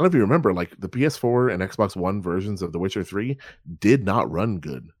know if you remember, like the PS4 and Xbox One versions of The Witcher 3 did not run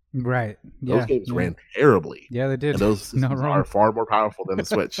good. Right. Those games ran terribly. Yeah, they did. And those systems are far more powerful than the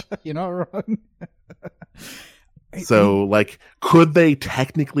Switch. You're not wrong. So, like, could they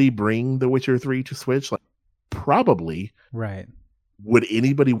technically bring The Witcher 3 to Switch? Like, probably. Right. Would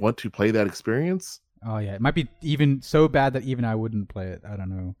anybody want to play that experience? Oh yeah, it might be even so bad that even I wouldn't play it. I don't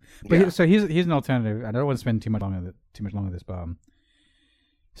know. But so here's an alternative. I don't want to spend too much longer on this, but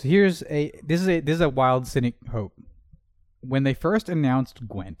so this is a wild cynic hope. When they first announced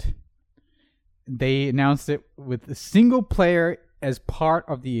Gwent, they announced it with a single player as part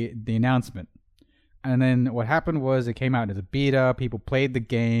of the announcement. And then what happened was it came out as a beta, people played the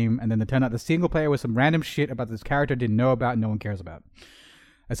game, and then it turned out the single player was some random shit about this character didn't know about and no one cares about.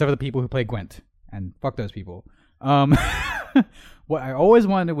 Except for the people who play Gwent. And fuck those people. What I always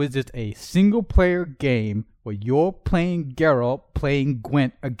wanted was just a single player game where you're playing Geralt playing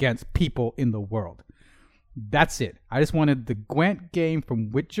Gwent against people in the world. That's it. I just wanted the Gwent game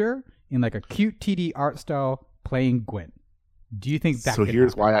from Witcher in like a cute TD art style playing Gwent. Do you think that? So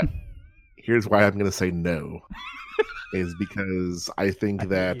here's why I'm going to say no, is because I think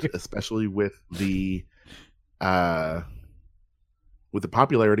that especially with the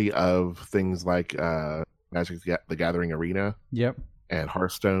popularity of things like Magic the Gathering Arena, and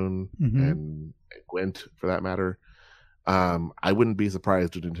Hearthstone, and Gwent for that matter, I wouldn't be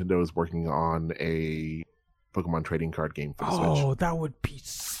surprised if Nintendo is working on a Pokemon trading card game for the Switch. Oh, that would be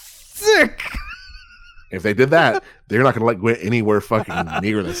sick! If they did that, they're not going to let Gwent anywhere fucking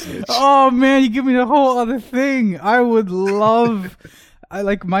near the Switch. Oh man, you give me a whole other thing. I would love. I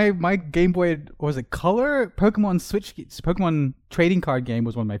like my Game Boy, was it Color? Pokemon trading card game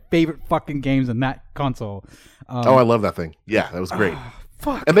was one of my favorite fucking games in that console. I love that thing. Yeah, that was great.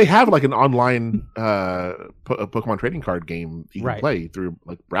 Fuck. And they have like an online Pokemon trading card game you can play through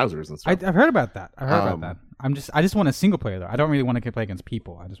like browsers and stuff. I've heard about that. I just want a single player though. I don't really want to play against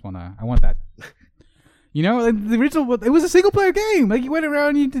people. I want that. You know, like the original, it was a single player game. Like you went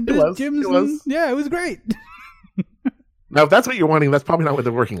around, you did gyms. Yeah, it was great. Now, if that's what you're wanting, that's probably not what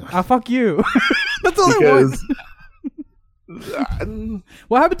they're working on. Fuck you. That's all I want.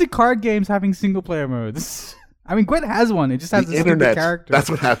 What happened to card games having single player modes? I mean, Gwent has one. It just has the a internet. stupid character. That's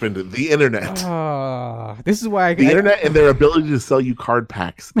what happened. The internet. This is why the internet and their ability to sell you card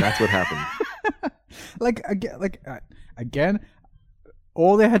packs. That's what happened. Again,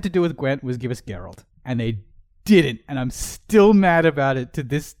 all they had to do with Gwent was give us Geralt, and they didn't, and I'm still mad about it to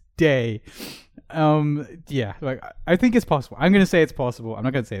this day. I think it's possible. I'm gonna say it's possible. I'm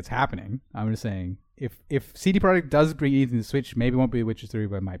not gonna say it's happening. I'm just saying if CD Projekt does bring anything to Switch, maybe it won't be Witcher 3,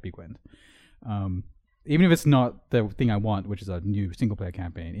 but it might be Gwent. Even if it's not the thing I want, which is a new single player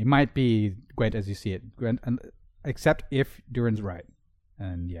campaign, it might be Gwent as you see it. Gwent, except if Duran's right.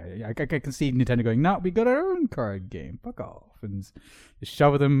 And yeah, I can see Nintendo going, "No, we got our own card game. Fuck off," and just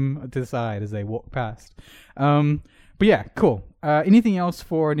shove them to the side as they walk past. But yeah, cool. Anything else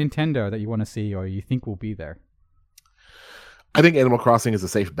for Nintendo that you want to see or you think will be there? I think Animal Crossing is a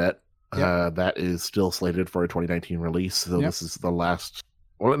safe bet. Yep. That is still slated for a 2019 release. So Yep. This is the last,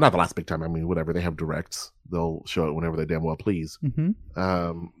 well, not the last big time. I mean, whatever. They have directs. They'll show it whenever they damn well please.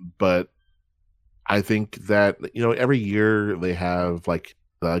 Mm-hmm. But I think that, every year they have like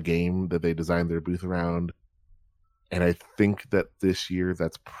the game that they design their booth around. And I think that this year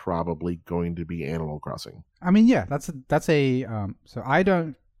that's probably going to be Animal Crossing. I mean, yeah, that's a so I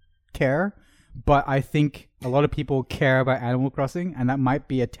don't care, but I think a lot of people care about Animal Crossing, and that might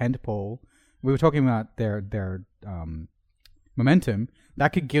be a tentpole. We were talking about their momentum.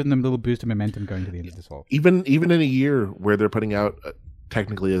 That could give them a little boost of momentum going to the end of this whole. Even in a year where they're putting out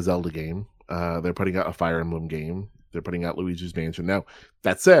technically a Zelda game, they're putting out a Fire Emblem game, they're putting out Luigi's Mansion. Now,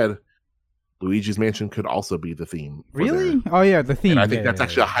 that said, Luigi's Mansion could also be the theme. Really? Oh yeah, the theme. And I think that's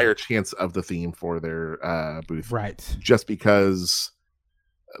actually a higher chance of the theme for their booth. Right. Just because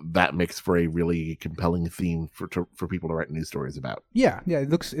that makes for a really compelling theme for people to write news stories about. Yeah. It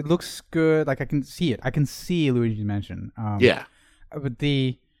looks good. Like I can see it. I can see Luigi's Mansion. Yeah. But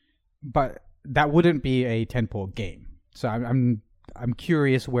that wouldn't be a tentpole game. So I'm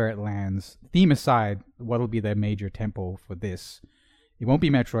curious where it lands. Theme aside, what'll be their major tentpole for this? It won't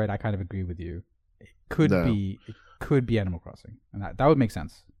be Metroid. I kind of agree with you. It could be Animal Crossing, and that would make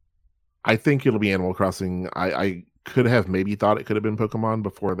sense. I think it'll be Animal Crossing. I could have maybe thought it could have been Pokemon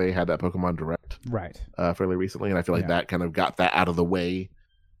before they had that Pokemon Direct, right? Fairly recently, and I feel like that kind of got that out of the way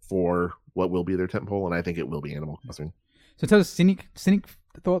for what will be their tentpole, and I think it will be Animal Crossing. So, tell us cynic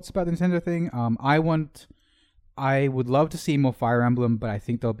thoughts about the Nintendo thing. I would love to see more Fire Emblem, but I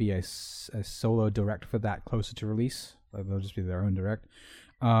think there'll be a solo Direct for that closer to release. They'll just be their own Direct.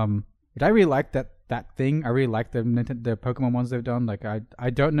 But I really like that thing. I really like the Pokemon ones they've done. Like I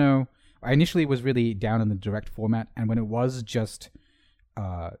don't know. I initially was really down in the Direct format, and when it was just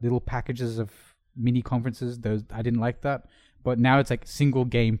little packages of mini conferences, those I didn't like that. But now it's like single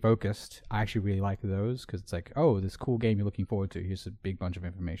game focused. I actually really like those because it's like, oh, this cool game you're looking forward to. Here's a big bunch of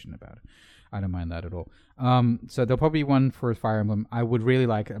information about it. I don't mind that at all. So there'll probably be one for Fire Emblem. I would really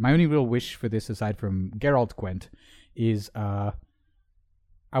like. My only real wish for this, aside from Geralt Gwent, is I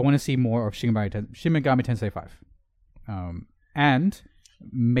want to see more of Shin Megami Tensei 5. And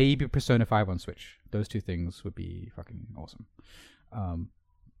maybe Persona 5 on Switch. Those two things would be fucking awesome.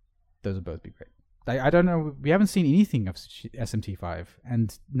 Those would both be great. I don't know. We haven't seen anything of SMT5,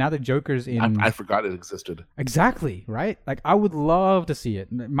 and now the Joker's in. I forgot it existed. Exactly, right? Like, I would love to see it.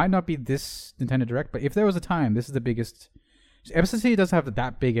 It might not be this Nintendo Direct, but if there was a time, this is the biggest. SMT doesn't have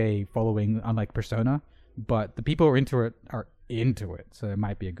that big a following, unlike Persona, but the people who are into it, so it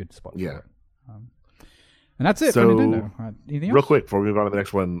might be a good spot for it. And that's it for Nintendo. Anything else? Real quick before we move on to the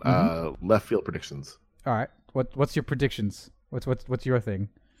next one, left field predictions. All right, what's your predictions? What's your thing?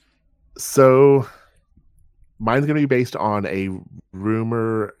 So, mine's going to be based on a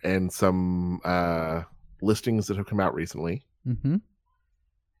rumor and some listings that have come out recently. Mm-hmm.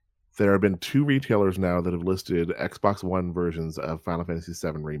 There have been 2 retailers now that have listed Xbox One versions of Final Fantasy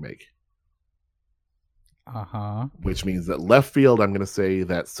VII Remake. Uh-huh. Which means that left field, I'm going to say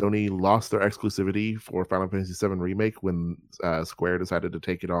that Sony lost their exclusivity for Final Fantasy VII Remake when Square decided to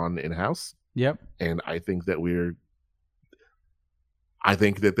take it on in-house. Yep. And I think that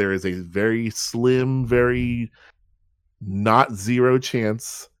there is a very slim, very not zero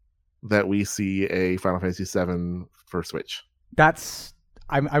chance that we see a Final Fantasy VII for Switch.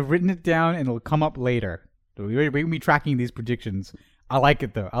 I've written it down and it'll come up later. We're going to be tracking these predictions. I like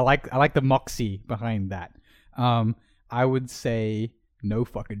it though. I like the moxie behind that. I would say no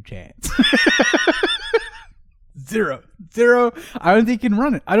fucking chance. Zero. I don't think you can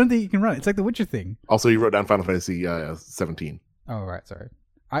run it. It's like the Witcher thing. Also, you wrote down Final Fantasy 17. Oh, right. Sorry.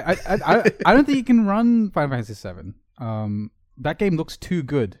 I don't think you can run Final Fantasy 7. That game looks too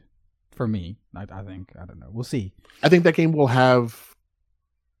good for me. I think. I don't know. We'll see. I think that game will have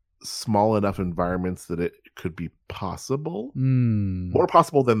small enough environments that it could be possible. Mm. More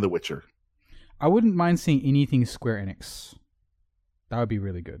possible than The Witcher. I wouldn't mind seeing anything Square Enix. That would be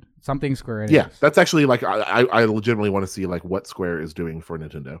really good. Something Square Enix. Yeah, that's actually like I legitimately want to see like what Square is doing for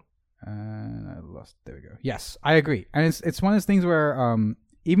Nintendo. I lost. There we go. Yes, I agree. And it's one of those things where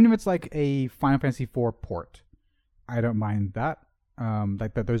even if it's like a Final Fantasy IV port, I don't mind that.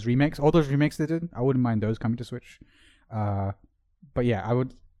 Like those remakes, all those remakes they did, I wouldn't mind those coming to Switch. But yeah, I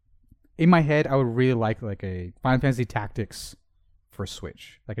would. In my head, I would really like a Final Fantasy Tactics for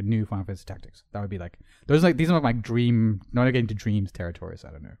Switch, like a new Final Fantasy Tactics. That would be like those. Like these are my dream. Not getting to dreams territories.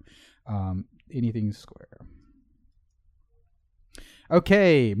 I don't know. Anything Square.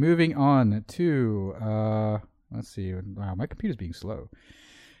 Okay, moving on to let's see. Wow, my computer's being slow.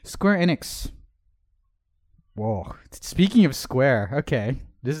 Square Enix. Whoa. Speaking of Square, okay,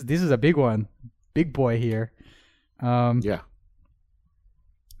 this is a big one, big boy here. Yeah.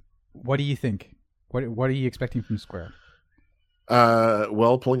 What do you think? What are you expecting from Square?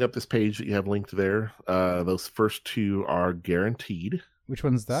 Well, pulling up this page that you have linked there, those first two are guaranteed. Which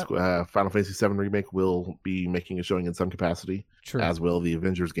one's that? Final Fantasy VII Remake will be making a showing in some capacity, True. As will the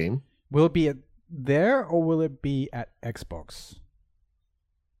Avengers game. Will it be there or will it be at Xbox?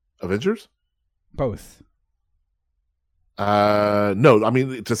 Avengers? Both. No, I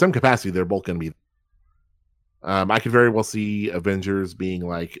mean, to some capacity, they're both going to be. I could very well see Avengers being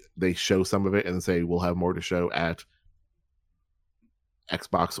like, they show some of it and say, we'll have more to show at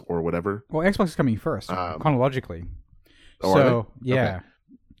Xbox or whatever. Well, Xbox is coming first, chronologically. Oh, so, yeah.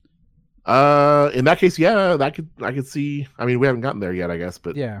 Okay. In that case, yeah, I could see. I mean, we haven't gotten there yet, I guess,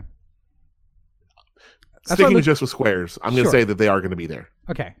 but yeah. Sticking just with Squares, I'm going to say that they are going to be there.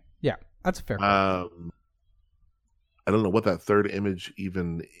 Okay, yeah, that's fair. I don't know what that third image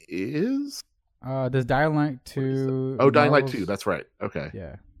even is. There's Dying Light 2. Oh, Dying Light 2. That's right. Okay.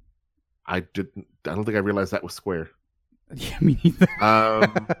 Yeah. I don't think I realized that was Square. Yeah, me neither.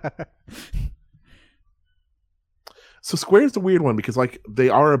 So Square's the weird one because like they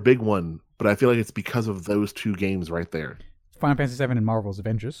are a big one, but I feel like it's because of those two games right there. Final Fantasy VII and Marvel's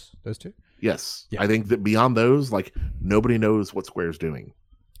Avengers. Those two. Yes. Yeah. I think that beyond those, like nobody knows what Square's doing.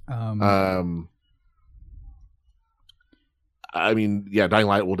 I mean, yeah, Dying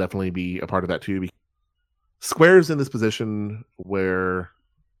Light will definitely be a part of that too. Square's in this position where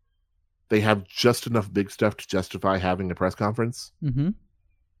they have just enough big stuff to justify having a press conference,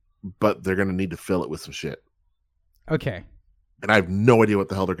 but they're going to need to fill it with some shit. Okay. And I have no idea what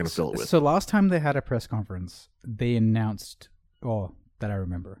the hell they're going to fill it with. So last time they had a press conference, they announced, that I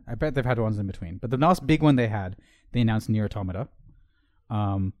remember. I bet they've had ones in between. But the last big one they announced Nier Automata.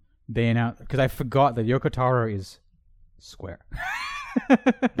 They announced, because I forgot that Yoko Taro is Square.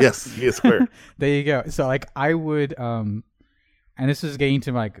 Yes, he is Square. There you go. So like I would, and this is getting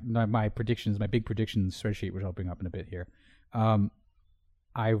to my predictions, my big predictions spreadsheet, which I'll bring up in a bit here.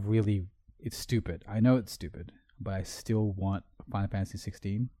 It's stupid. I know it's stupid, but I still want Final Fantasy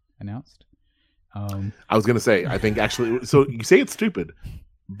 16 announced. I was going to say, I think actually, so you say it's stupid,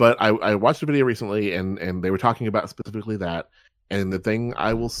 but I watched a video recently and they were talking about specifically that. And the thing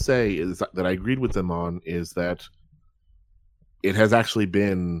I will say is that I agreed with them on is that it has actually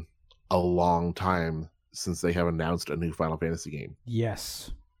been a long time since they have announced a new Final Fantasy game.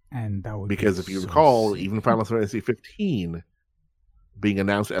 Yes. And that would because if you recall, even Final Fantasy 15 being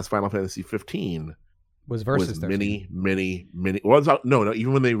announced as Final Fantasy 15 was versus many. Well, no,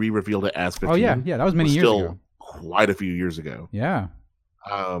 even when they re-revealed it as 15. Oh yeah, that was many years ago. Quite a few years ago. Yeah.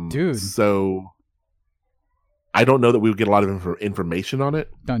 Dude. So I don't know that we would get a lot of information on it.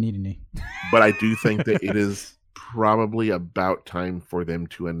 Don't need any. But I do think that it is probably about time for them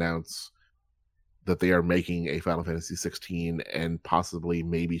to announce that they are making a Final Fantasy 16 and possibly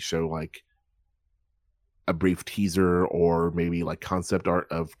maybe show like a brief teaser or maybe like concept art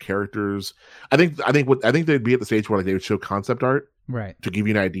of characters. I think they'd be at the stage where like they would show concept art, right, to give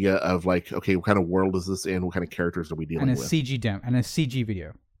you an idea of like, okay, what kind of world is this in? What kind of characters are we dealing with? And a CG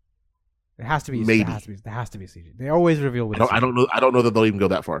video. It has to be. Maybe. There has to be CG. They always reveal. I don't know that they'll even go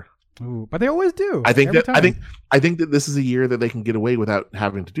that far. Ooh, but they always do. I think that this is a year that they can get away without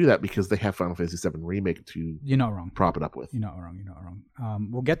having to do that because they have Final Fantasy VII Remake to. You're not wrong. Prop it up with. You're not wrong.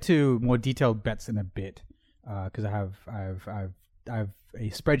 We'll get to more detailed bets in a bit because I have a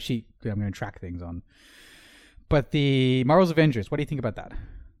spreadsheet that I'm going to track things on. But the Marvel's Avengers, what do you think about that?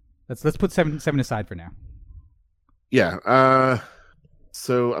 Let's put seven aside for now. Yeah.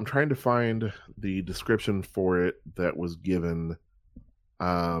 So I'm trying to find the description for it that was given.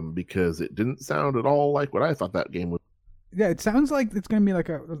 Because it didn't sound at all like what I thought that game would. Yeah, it sounds like it's going to be like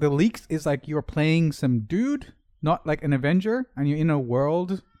the leaks is like you're playing some dude, not like an Avenger, and you're in a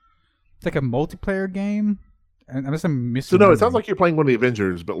world It's like a multiplayer game. Unless I'm missing. So no, it sounds like you're playing one of the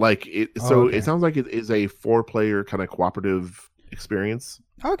Avengers, but like it. So okay. It sounds like it is a 4-player kind of cooperative experience.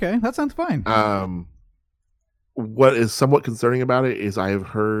 Okay, that sounds fine. What is somewhat concerning about it is I have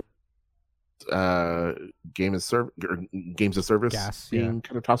heard games of service being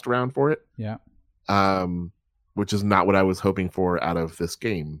kind of tossed around for it. Yeah. Which is not what I was hoping for out of this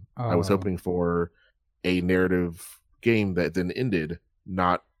game. I was hoping for a narrative game that then ended,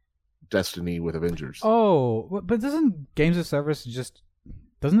 not Destiny with Avengers. Oh, but doesn't games of service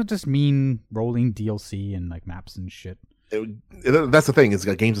doesn't it just mean rolling DLC and like maps and shit? That's the thing. Is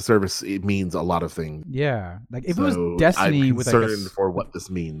like games of service. It means a lot of things. Yeah, like if it was Destiny I'm with concerned for what this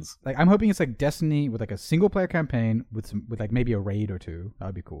means. Like I'm hoping it's like Destiny with like a single player campaign with like maybe a raid or two. That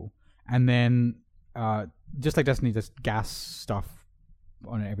would be cool. And then just like Destiny, just gas stuff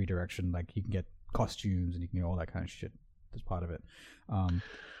on every direction. Like you can get costumes and you can get all that kind of shit as part of it.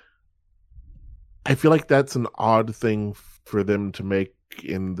 I feel like that's an odd thing for them to make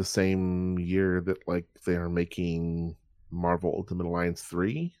in the same year that like they're making Marvel Ultimate Alliance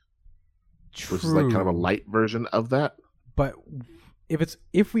 3, which is like kind of a light version of that. But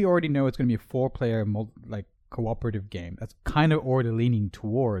if we already know it's going to be a 4-player like cooperative game, that's kind of already leaning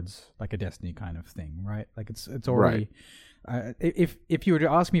towards like a Destiny kind of thing, right? Like it's already. Right. If you were to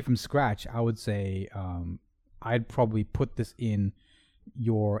ask me from scratch, I would say I'd probably put this in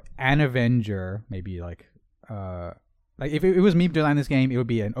your An Avenger, maybe like if it was me designing this game, it would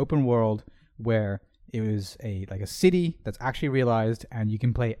be an open world where it was a city that's actually realized, and you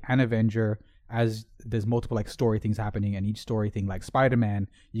can play An Avenger as there's multiple like story things happening, and each story thing, like Spider-Man,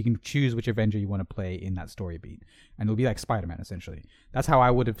 you can choose which Avenger you want to play in that story beat, and it'll be like Spider-Man essentially. That's how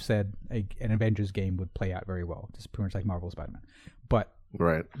I would have said an Avengers game would play out very well, just pretty much like Marvel Spider-Man. But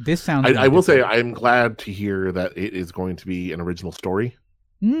right, this sounds. I will say I'm glad to hear that it is going to be an original story.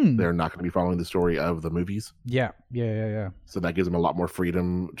 They're not going to be following the story of the movies. Yeah. So that gives them a lot more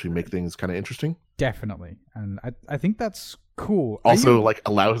freedom to make things kind of interesting. Definitely, and I think that's cool. Also, like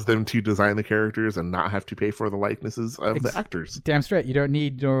allows them to design the characters and not have to pay for the likenesses of the actors. Damn straight. You don't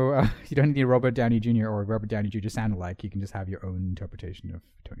need Robert Downey Jr. or Robert Downey Jr. sound alike. You can just have your own interpretation of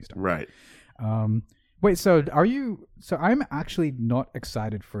Tony Stark. Right. Wait. So are you? So I'm actually not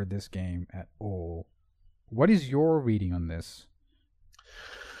excited for this game at all. What is your reading on this?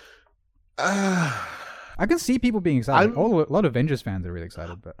 I can see people being excited. A lot of Avengers fans are really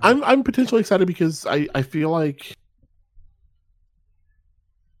excited, but I'm potentially excited because I feel like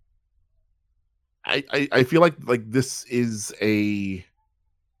I feel like this is the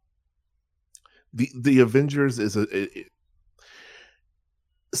Avengers is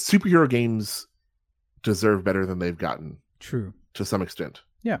superhero games deserve better than they've gotten. True. To some extent.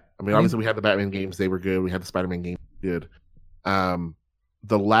 Yeah. I mean, obviously we had the Batman games, they were good. We had the Spider-Man games, good.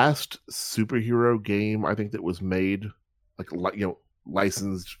 The last superhero game I think that was made,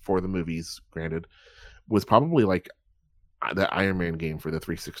 licensed for the movies, granted, was probably like that Iron Man game for the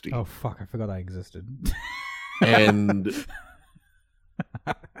 360. Oh fuck! I forgot that existed. And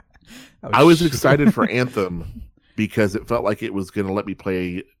I was excited for Anthem because it felt like it was going to let me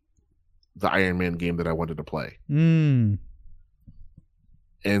play the Iron Man game that I wanted to play. And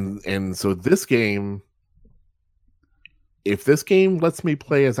so this game. If this game lets me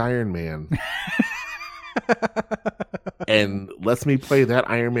play as Iron Man and lets me play that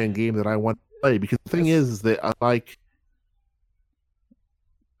Iron Man game that I want to play, because the thing is that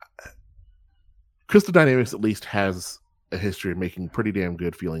Crystal Dynamics at least has a history of making pretty damn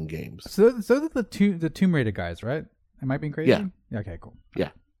good feeling games. So the Tomb Raider guys, right? Am I being crazy? Yeah. Okay, cool. Yeah.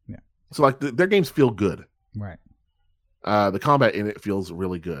 So like their games feel good. Right. The combat in it feels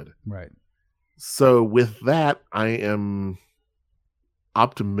really good. Right. So with that, I am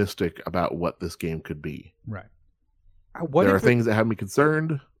optimistic about what this game could be. Right. There are things that have me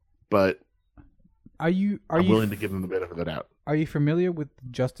concerned, but I'm willing to give them the benefit of the doubt. Are you familiar with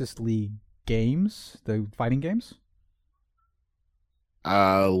Justice League games, the fighting games?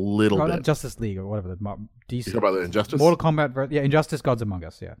 A little bit. Not Justice League or whatever. DC. You talk about the Injustice? Mortal Kombat. Yeah, Injustice Gods Among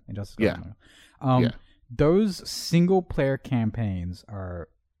Us. Yeah, Injustice Gods Among Us. Those single player campaigns are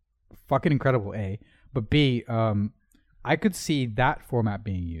fucking incredible, A. But B, I could see that format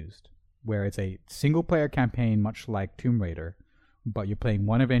being used, where it's a single player campaign, much like Tomb Raider, but you're playing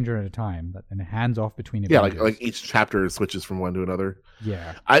one Avenger at a time, and hands off between Avengers. Yeah, like each chapter switches from one to another.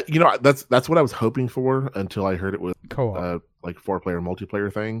 Yeah, that's what I was hoping for until I heard it was co-op, like 4-player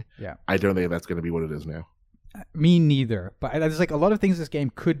multiplayer thing. Yeah, I don't think that's going to be what it is now. Me neither. But there's like a lot of things this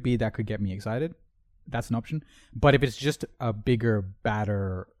game could be that could get me excited. That's an option. But if it's just a bigger,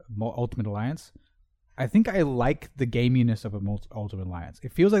 badder Ultimate Alliance, I think I like the gaminess of a Ultimate Alliance.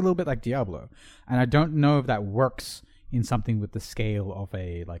 It feels like a little bit like Diablo, and I don't know if that works in something with the scale of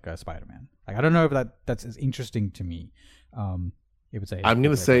a Spider-Man. Like I don't know if that's as interesting to me. It would say I'm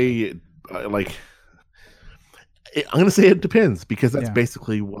gonna say it depends because that's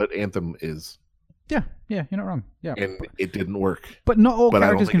basically what Anthem is. Yeah, you're not wrong. Yeah, and it didn't work. But not all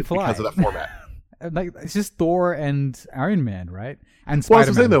characters can fly because of that format. Like it's just Thor and Iron Man, right? And Well,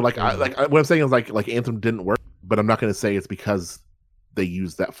 Spider-Man. that's what I'm saying though. What I'm saying is like Anthem didn't work, but I'm not going to say it's because they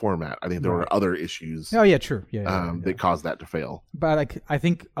used that format. I think there were other issues. Oh yeah, true. Yeah. That caused that to fail. But like, I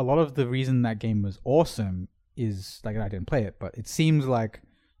think a lot of the reason that game was awesome is like I didn't play it, but it seems like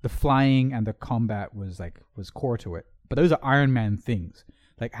the flying and the combat was core to it. But those are Iron Man things.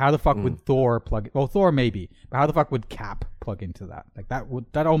 Like how the fuck would Thor plug? Well, Thor maybe, but how the fuck would Cap plug into that? Like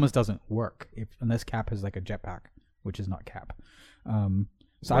that almost doesn't work unless Cap has like a jetpack, which is not Cap.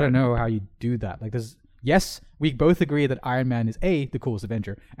 So I don't know how you do that. Like yes, we both agree that Iron Man is A, the coolest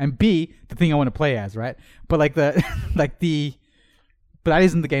Avenger, and B, the thing I want to play as, right? But like but that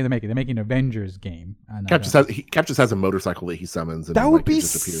isn't the game they're making. They're making an Avengers game. Cap just has a motorcycle that he summons. And that would be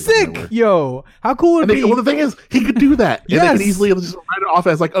sick, yo! How cool would it be? Well, the thing is, he could do that. Yes. And they could easily just write it off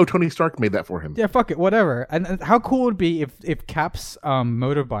as like, oh, Tony Stark made that for him. Yeah, fuck it, whatever. And how cool would it be if Cap's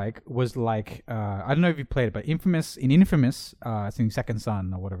motorbike was like, I don't know if you played it, but Infamous, I think Second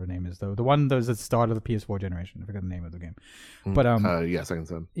Son or whatever the name is, though. The one that was at the start of the PS4 generation. I forget the name of the game. But Second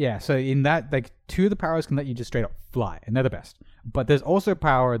Son. Yeah, so in that, like, two of the powers can let you just straight up fly, and they're the best. But there's also a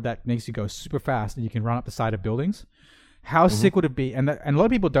power that makes you go super fast and you can run up the side of buildings. How sick would it be? And a lot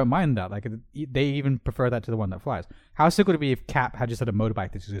of people don't mind that. Like they even prefer that to the one that flies. How sick would it be if Cap had just had a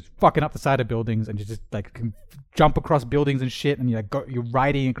motorbike that's just fucking up the side of buildings and just like can jump across buildings and shit, and you're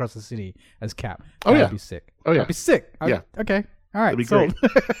riding across the city as Cap? That'd be sick. Oh yeah, that'd be sick. Okay. All right. That'd be great.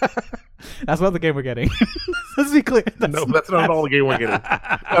 That's not the game we're getting. Let's be clear. No, that's not all the game we're getting.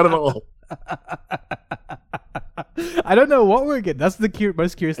 Not at all. I don't know what we're getting. That's the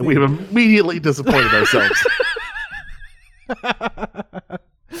most curious thing. We have immediately disappointed ourselves.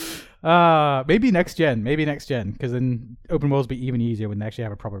 Maybe next gen, because then open worlds will be even easier when they actually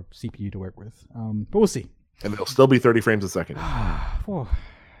have a proper CPU to work with. But we'll see. And they'll still be 30 frames a second. Yeah,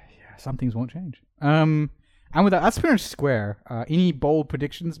 some things won't change. And with that, that's pretty much square. Any bold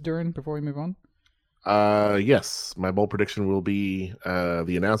predictions, Duran, before we move on? Yes, my bold prediction will be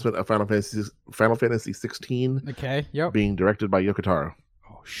the announcement of Final Fantasy 16. Okay, yep. Being directed by Yoko Taro.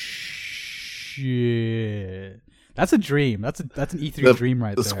 Oh shit! That's a dream. That's an E3 dream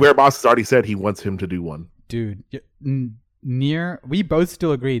right there. The Square boss has already said he wants him to do one. Dude, Nier. We both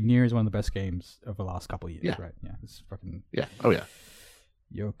still agree Nier is one of the best games of the last couple of years, right? Yeah, it's fucking. Yeah. Oh yeah.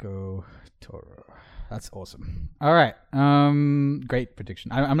 Yoko Taro. That's awesome. All right. Great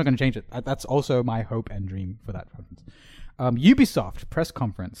prediction. I'm not going to change it. That's also my hope and dream for that conference. Ubisoft press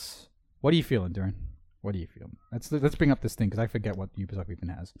conference. What are you feeling, Duran? What are you feeling? Let's bring up this thing because I forget what Ubisoft even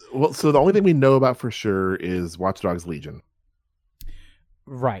has. Well, so the only thing we know about for sure is Watch Dogs Legion.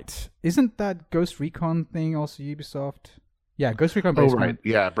 Right. Isn't that Ghost Recon thing also Ubisoft? Yeah, Ghost Recon. Oh, right.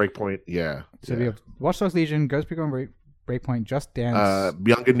 Yeah, Breakpoint. Yeah. So we have Watch Dogs Legion, Ghost Recon Breakpoint, Just Dance.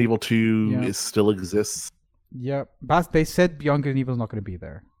 Beyond Good and Evil 2 still exists. Yep. But they said Beyond Good and Evil is not going to be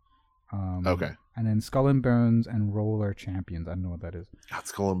there. Okay. And then Skull and Bones and Roller Champions. I don't know what that is. God,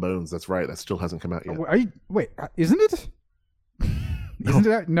 Skull and Bones. That's right. That still hasn't come out yet. Isn't it? Isn't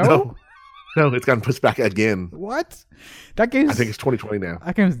it? No, it's gotten pushed back again. What? That game? I think it's 2020 now.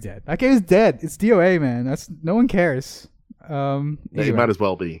 That game's dead. It's DOA, man. No one cares. Anyway. It might as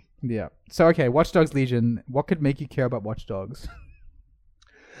well be. Yeah. So okay, Watch Dogs Legion. What could make you care about Watch Dogs?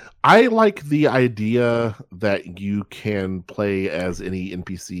 I like the idea that you can play as any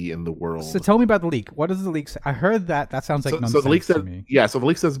NPC in the world. So tell me about the leak. What does the leak say? I heard that. That sounds like nonsense so the leak says, to me. Yeah, so the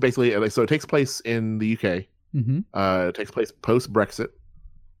leak says basically, so it takes place in the UK. Mm-hmm. It takes place post-Brexit.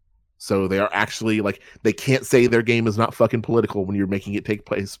 So they are actually, like, they can't say their game is not fucking political when you're making it take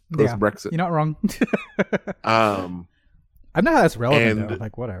place post-Brexit. You're not wrong. I know how that's relevant, though.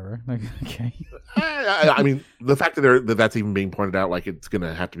 Like, whatever. Like, okay. I mean, the fact that that's even being pointed out, like, it's going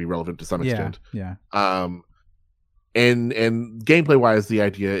to have to be relevant to some extent. Yeah. And gameplay-wise, the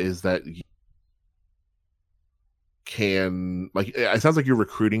idea is that you can, like, it sounds like you're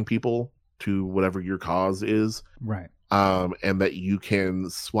recruiting people to whatever your cause is. Right. And that you can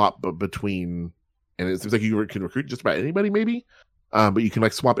swap between, and it seems like you can recruit just about anybody, maybe. But you can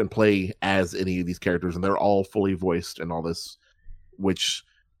like swap and play as any of these characters, and they're all fully voiced and all this, which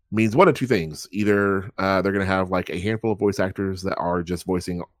means one of two things: either they're going to have like a handful of voice actors that are just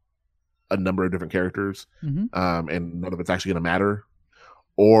voicing a number of different characters, and none of it's actually going to matter,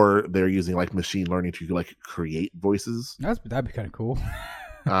 or they're using like machine learning to like create voices. That'd be kind of cool.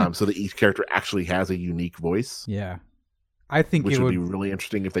 So that each character actually has a unique voice. Yeah, I think which it would be really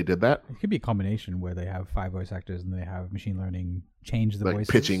interesting if they did that. It could be a combination where they have 5 voice actors and they have machine learning change the like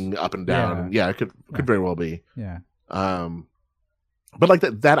voices, pitching up and down. Yeah, it could very well be. Yeah. But like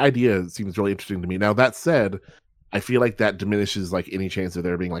that idea seems really interesting to me. Now that said, I feel like that diminishes like any chance of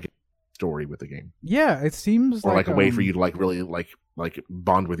there being like a story with the game. Yeah, it seems or like a way for you to like really like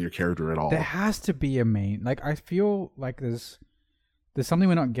bond with your character at all. There has to be a main. Like I feel like there's something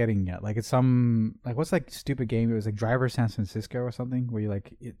we're not getting yet. Like it's some like what's like stupid game? It was like Driver San Francisco or something where you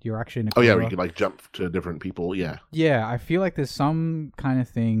like you're actually in a where you could like jump to different people. Yeah. Yeah, I feel like there's some kind of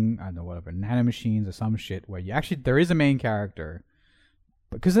thing. I don't know, whatever, nanomachines or some shit where you actually there is a main character.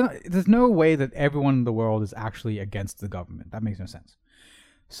 Because there's no way that everyone in the world is actually against the government. That makes no sense.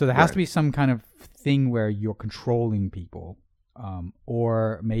 So there has to be some kind of thing where you're controlling people,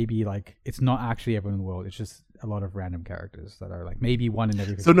 or maybe like it's not actually everyone in the world. It's just a lot of random characters that are like maybe one in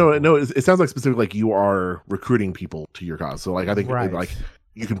every. So no, it sounds like specifically like you are recruiting people to your cause. So like I think like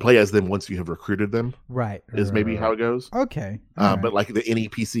you can play as them once you have recruited them. Right. Is maybe how it goes. Okay. But like any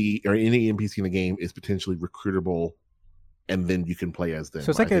NPC or any NPC in the game is potentially recruitable. And then you can play as them. So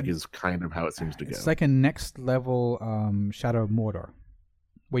it's like I think is kind of how it seems to go. It's like a next level Shadow of Mordor,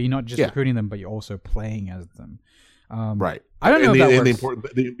 where you're not just recruiting them, but you're also playing as them. Right. I don't know. And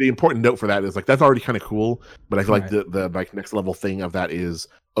the important note for that is like that's already kind of cool, but I feel like the like next level thing of that is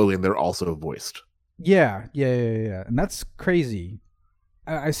and they're also voiced. Yeah, and that's crazy.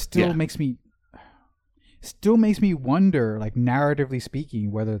 I still makes me wonder, like narratively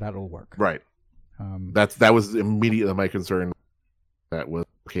speaking, whether that'll work. Right. That was immediately my concern. That was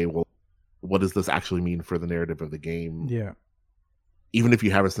okay. Well, what does this actually mean for the narrative of the game? Yeah. Even if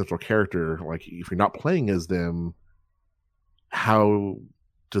you have a central character, like if you're not playing as them, how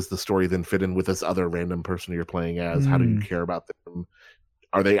does the story then fit in with this other random person you're playing as? How do you care about them?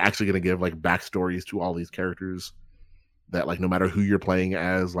 Are they actually going to give like backstories to all these characters that like no matter who you're playing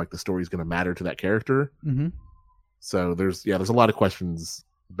as, like the story is going to matter to that character? Mm-hmm. So there's a lot of questions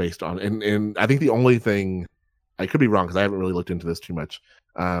based on, and I think the only thing, I could be wrong because I haven't really looked into this too much,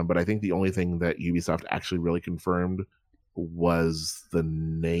 but I think the only thing that Ubisoft actually really confirmed was the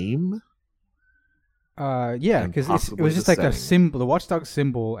name. Because it was just like a symbol, the Watch Dogs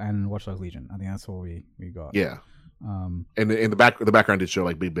symbol and Watch Dogs Legion. I think that's what we got. Yeah. And in the background did show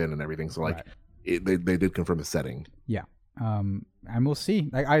like Big Ben and everything, so like they did confirm the setting. Yeah. And we'll see.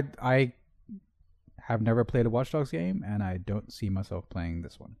 Like I have never played a Watch Dogs game, and I don't see myself playing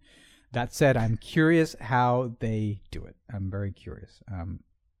this one. That said, I'm curious how they do it. I'm very curious.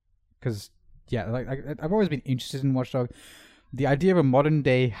 Because I've always been interested in Watch Dogs. The idea of a modern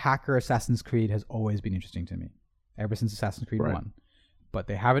day hacker Assassin's Creed has always been interesting to me, ever since Assassin's Creed 1. But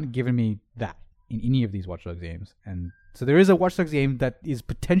they haven't given me that in any of these Watch Dogs games. And so there is a Watch Dogs game that is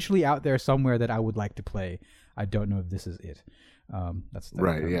potentially out there somewhere that I would like to play. I don't know if this is it. That's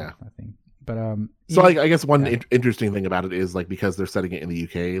right. Yeah. I think. But so I guess one interesting thing about it is like because they're setting it in the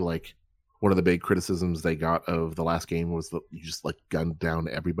UK, like one of the big criticisms they got of the last game was that you just like gunned down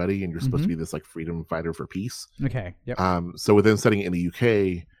everybody and you're supposed to be this like freedom fighter for peace. Okay. Yep. So within setting it in the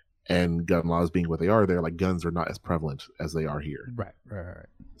UK and gun laws being what they are, they're like guns are not as prevalent as they are here. Right.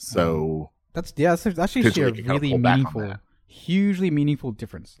 So that's actually a really meaningful, hugely meaningful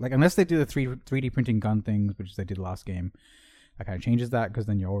difference. Like unless they do the 3D printing gun things, which they did last game, that kind of changes that because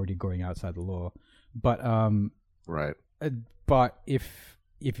then you're already going outside the law. But but if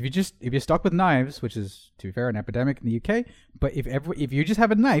you're stuck with knives, which is to be fair an epidemic in the UK, but if you just have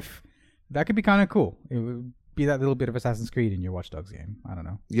a knife, that could be kind of cool. It would be that little bit of Assassin's Creed in your Watch Dogs game. I don't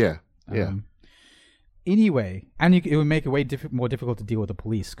know. Yeah. Anyway, and it would make it way more difficult to deal with the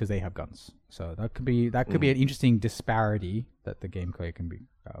police because they have guns. So that could be an interesting disparity that the gameplay can be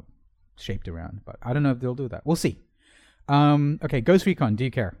shaped around. But I don't know if they'll do that. We'll see. Okay, Ghost Recon. Do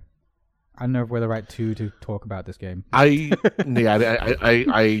you care? I don't know if we're the right two to talk about this game. I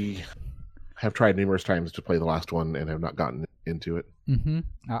have tried numerous times to play the last one and have not gotten into it. Mm-hmm.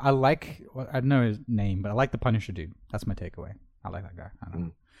 I like, I don't know his name, but I like the Punisher dude. That's my takeaway. I like that guy. I don't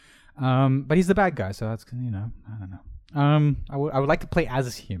know. But he's the bad guy, so that's, I don't know. I would like to play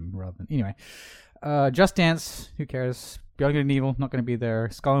as him rather than, anyway. Just Dance, who cares? Beyond Good and Evil, not going to be there.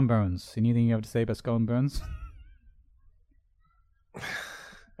 Skull and Bones. Anything you have to say about Skull and Bones?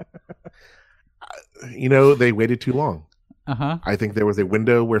 They waited too long. Uh-huh. I think there was a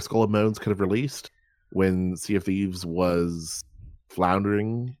window where Skull and Bones could have released when Sea of Thieves was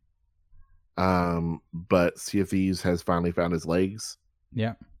floundering. But Sea of Thieves has finally found its legs.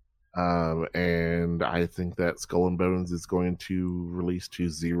 Yeah. And I think that Skull and Bones is going to release to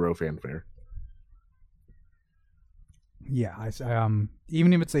zero fanfare. Yeah,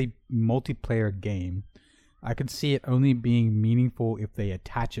 even if it's a multiplayer game, I could see it only being meaningful if they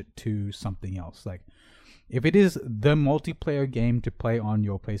attach it to something else. Like, if it is the multiplayer game to play on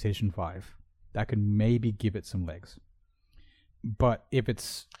your PlayStation 5, that could maybe give it some legs. But if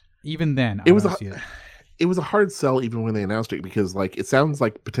it's even then, I don't see it. It was a hard sell even when they announced it, because like it sounds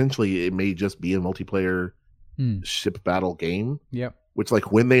like potentially it may just be a multiplayer ship battle game. Yep. Which,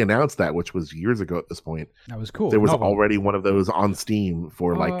 like, when they announced that, which was years ago at this point, that was cool. There was already one of those on Steam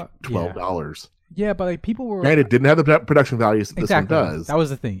for like $12. Yeah, but like people were. Granted, didn't have the production values that this one does. That was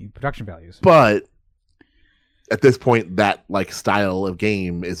the thing, production values. But at this point, that like style of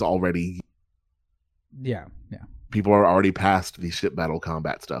game is already. Yeah. People are already past the ship battle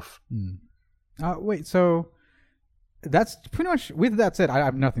combat stuff. Wait, so that's pretty much. With that said, I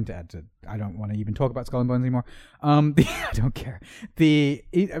have nothing to add to. I don't want to even talk about Skull and Bones anymore. I don't care.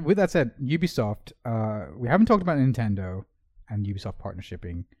 With that said, Ubisoft. We haven't talked about Nintendo and Ubisoft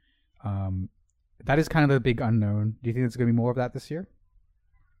partnershiping. That is kind of the big unknown. Do you think there's going to be more of that this year?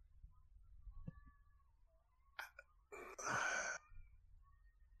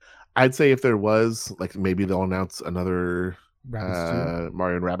 I'd say if there was, like, maybe they'll announce another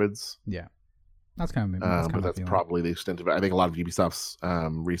Mario and Rabbids. Yeah. That's kind of but that's probably the extent of it. I think a lot of Ubisoft's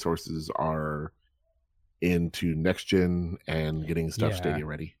resources are into next gen and getting stuff Stadia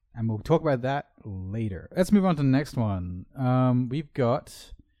ready. And we'll talk about that later. Let's move on to the next one. We've got,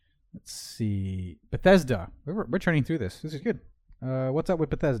 let's see, Bethesda. We're turning through this. This is good. What's up with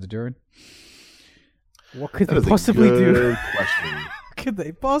Bethesda, Duran? What could they possibly do? Question. Could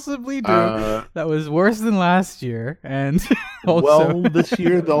they possibly do that was worse than last year? And also, well, this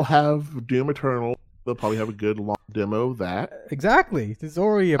year they'll have Doom Eternal. They'll probably have a good long demo of that. Exactly. There's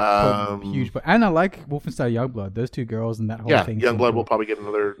already a huge, and I like Wolfenstein Youngblood. Those two girls and that whole thing. Youngblood will probably get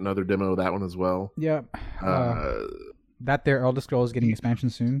another demo of that one as well. Yeah. That their Elder Scrolls getting expansion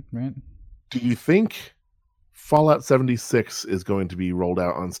soon, right? Do you think Fallout 76 is going to be rolled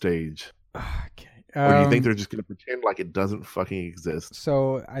out on stage? Okay. Or do you think they're just going to pretend like it doesn't fucking exist?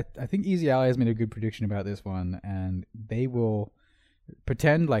 So I think Easy Ally has made a good prediction about this one, and they will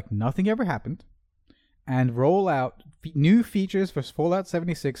pretend like nothing ever happened and roll out new features for Fallout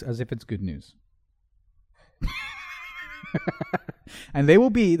 76 as if it's good news. And they will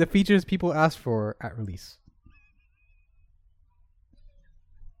be the features people asked for at release.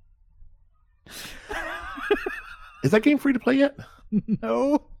 Is that game free to play yet?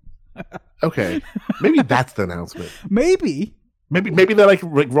 No. Okay, maybe that's the announcement. Maybe they like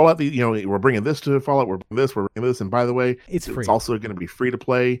roll out the we're bringing this to Fallout, we're bringing this, and by the way, it's free. It's also going to be free to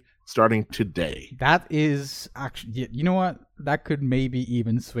play starting today. That is actually, you know what? That could maybe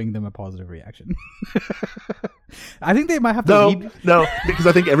even swing them a positive reaction. I think they might have to. No, because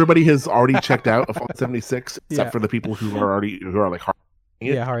I think everybody has already checked out of Fallout 76 except for the people who are like hard.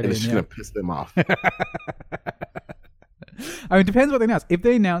 And it's just going to piss them off. I mean, it depends what they announce. If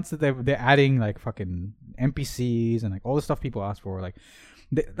they announce that they're adding like fucking NPCs and like all the stuff people ask for, like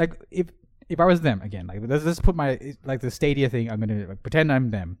if I was them again, like let's put my like the Stadia thing. I'm gonna pretend I'm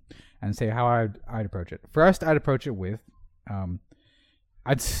them and say how I'd approach it. First, I'd approach it with,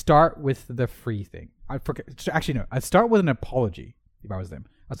 I'd start with the free thing. I'd start with an apology. If I was them,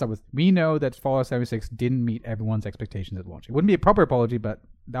 I'd start with, we know that Fallout 76 didn't meet everyone's expectations at launch. It wouldn't be a proper apology, but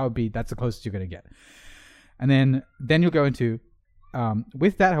that's the closest you're gonna get. And then you'll go into,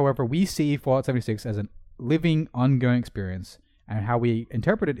 with that, however, we see Fallout 76 as a living, ongoing experience. And how we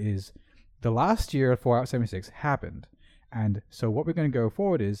interpret it is, the last year of Fallout 76 happened. And so what we're going to go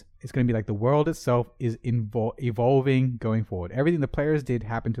forward is, it's going to be like the world itself is evolving going forward. Everything the players did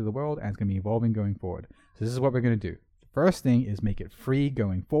happened to the world, and it's going to be evolving going forward. So this is what we're going to do. The first thing is make it free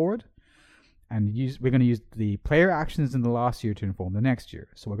going forward. And we're going to use the player actions in the last year to inform the next year.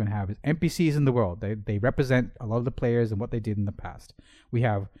 So we're going to have NPCs in the world. They represent a lot of the players and what they did in the past. We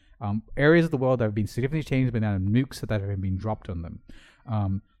have areas of the world that have been significantly changed, but now nukes that have been dropped on them.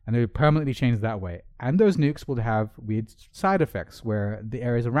 And they're permanently changed that way. And those nukes will have weird side effects where the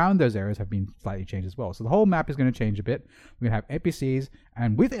areas around those areas have been slightly changed as well. So the whole map is going to change a bit. We're going to have NPCs.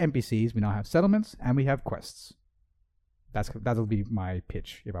 And with NPCs, we now have settlements and we have quests. That'll be my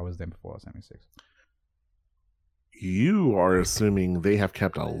pitch if I was them before 76. You are assuming they have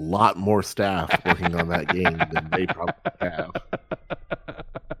kept a lot more staff working on that game than they probably have.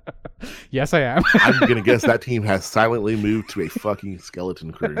 Yes, I am. I'm going to guess that team has silently moved to a fucking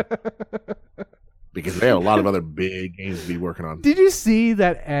skeleton crew. Because they have a lot of other big games to be working on. Did you see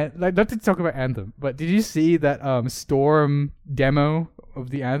that, like, not to talk about Anthem, but did you see that Storm demo of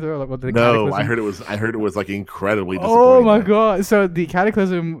the answer? Like, what the No, Cataclysm? I heard it was like incredibly disappointing. Oh my god! So the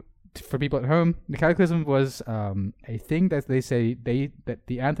Cataclysm, for people at home, the Cataclysm was a thing that that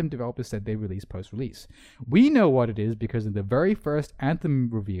the Anthem developers said they released post-release. We know what it is because in the very first Anthem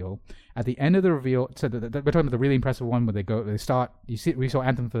reveal, at the end of the reveal, so we're talking about the really impressive one where they start. We saw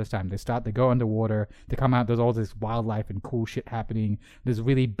Anthem for the first time. They go underwater. They come out. There's all this wildlife and cool shit happening. There's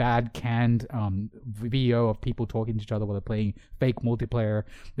really bad canned VO of people talking to each other while they're playing fake multiplayer.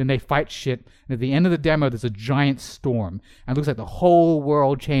 Then they fight shit. And at the end of the demo, there's a giant storm, and it looks like the whole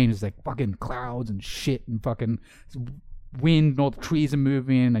world changed. Like fucking clouds and shit and fucking wind, and all the trees are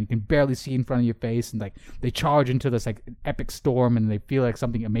moving, and you can barely see in front of your face, and like they charge into this like epic storm, and they feel like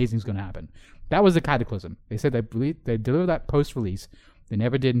something amazing is going to happen. That was the Cataclysm. They said they delivered that post-release. They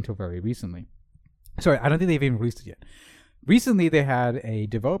never did until very recently. Sorry, I don't think they've even released it yet. Recently, they had a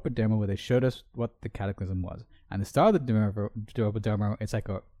developer demo where they showed us what the Cataclysm was. And the start of the developer demo, it's like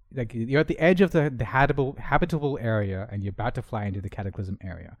you're at the edge of the habitable area, and you're about to fly into the Cataclysm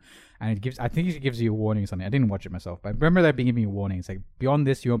area. And I think it gives you a warning or something. I didn't watch it myself, but I remember that being giving me a warning. It's like, beyond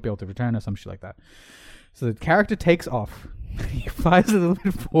this, you won't be able to return, or some shit like that. So the character takes off. He flies a little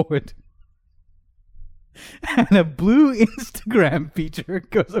bit forward. And a blue Instagram feature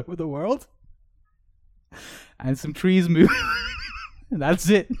goes over the world. And some trees move. And that's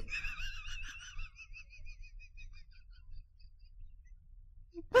it.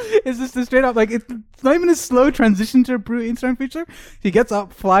 It's just a straight up, like, it's not even a slow transition to a blue Instagram feature. He gets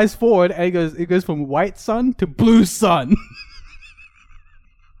up, flies forward, and it goes from white sun to blue sun.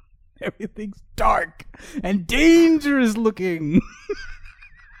 Everything's dark and dangerous looking.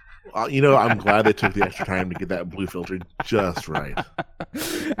 I'm glad they took the extra time to get that blue filter just right.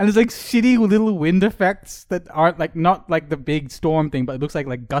 And there's like shitty little wind effects that aren't like, not like the big storm thing, but it looks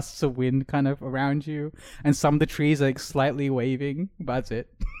like gusts of wind kind of around you. And some of the trees are like slightly waving. That's it.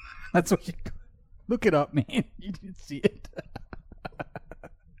 That's what you look it up, man. You didn't see it.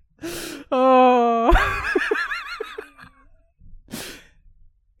 Oh.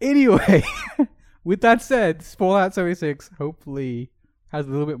 Anyway, with that said, Fallout 76 hopefully has a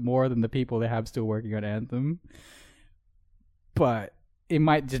little bit more than the people they have still working on Anthem. But it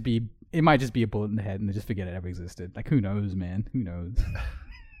might just be a bullet in the head and they just forget it ever existed. Like, who knows, man? Who knows?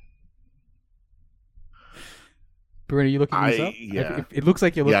 Bruno, are you looking this up? Yeah. It looks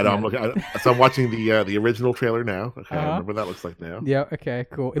like you're looking. Yeah, no, I'm looking. So I'm watching the original trailer now. Okay, I remember what that looks like now. Yeah. Okay.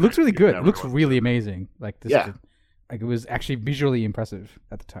 Cool. It looks really good. It looks really amazing. Like this. Yeah. Like it was actually visually impressive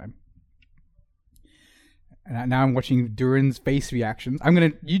at the time. And now I'm watching Durin's face reactions.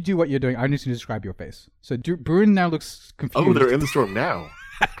 You do what you're doing. I'm just going to describe your face. So Durin now looks confused. Oh, they're in the storm now.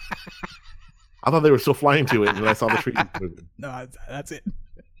 I thought they were still flying to it when I saw the tree moving. No, that's it.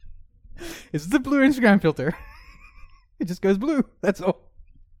 It's the blue Instagram filter. It just goes blue. That's all.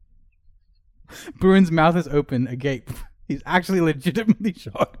 Bruin's mouth is open, agape. He's actually legitimately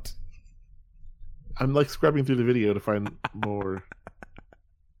shocked. I'm like scrubbing through the video to find more.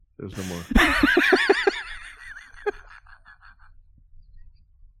 There's no more.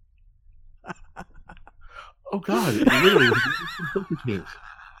 Oh God! It literally was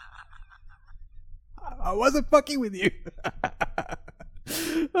I wasn't fucking with you.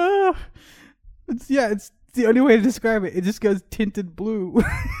 It's the only way to describe it. It just goes tinted blue.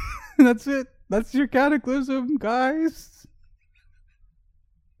 That's it. That's your Cataclysm, guys.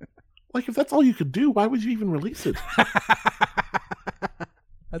 Like, if that's all you could do, why would you even release it?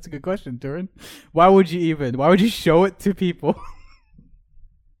 That's a good question, Durin. Why would you show it to people?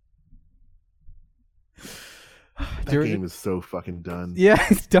 That game is so fucking done. Yeah,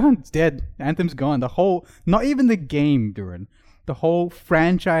 it's done. It's dead. Anthem's gone. Not even the game, Durin. The whole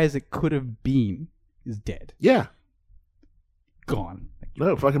franchise it could have been is dead. Yeah. Gone.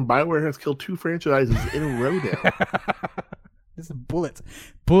 No, fucking BioWare has killed 2 franchises in a row now. This is bullets.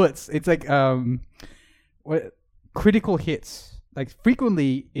 It's like critical hits. Like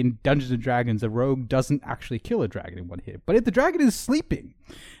frequently in Dungeons and Dragons, a rogue doesn't actually kill a dragon in one hit, but if the dragon is sleeping,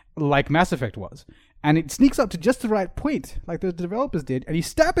 like Mass Effect was, and it sneaks up to just the right point, like the developers did, and you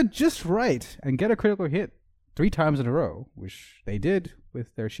stab it just right and get a critical hit 3 times in a row, which they did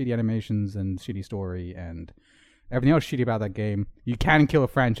with their shitty animations and shitty story and everything else shitty about that game. You can kill a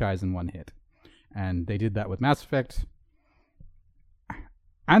franchise in one hit, and they did that with Mass Effect.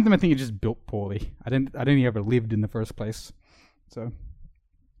 Anthem, I think, it just built poorly. I didn't think it ever lived in the first place. So,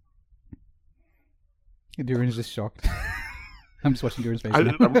 Durin's just shocked. I'm just watching Durin's face. I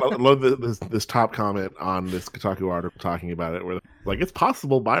love this top comment on this Kotaku article talking about it, where like, it's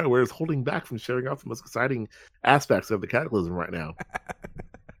possible BioWare is holding back from showing off the most exciting aspects of the Cataclysm right now.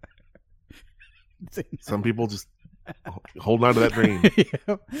 Some people just Hold on to that dream.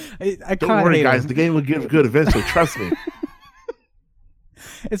 I Don't worry, guys. him. The game will get good eventually. Trust me.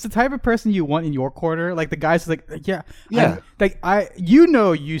 It's the type of person you want in your corner. Like the guy's like, yeah.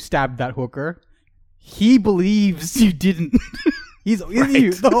 You stabbed that hooker. He believes you didn't. He's with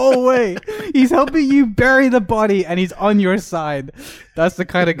you the whole way. He's helping you bury the body, and he's on your side. That's the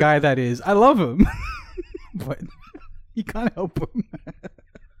kind of guy that is. I love him, but you can't help him.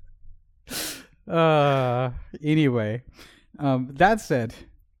 Anyway, that said,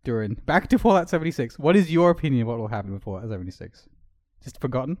 Durin, back to Fallout 76. What is your opinion of what will happen with Fallout 76? Just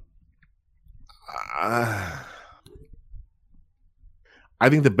forgotten? I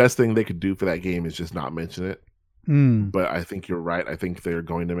think the best thing they could do for that game is just not mention it. But I think you're right. I think they're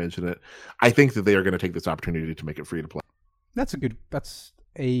going to mention it. I think that they are going to take this opportunity to make it free to play. I think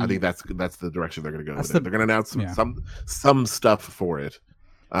that's the direction they're going to go. They're going to announce some stuff for it.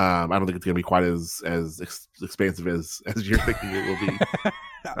 I don't think it's going to be quite as expansive as you're thinking it will be.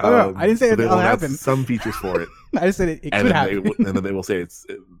 I didn't say it'll happen. Some features for it. I just said it could happen. And then they will say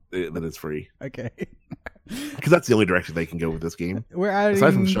that it's free. Okay. Because that's the only direction they can go with this game.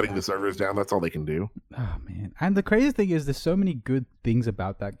 Aside from shutting the servers down, that's all they can do. Oh man! And the crazy thing is, there's so many good things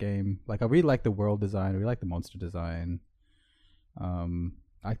about that game. Like I really like the world design. I really like the monster design.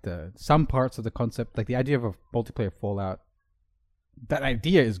 Like some parts of the concept, like the idea of a multiplayer Fallout. That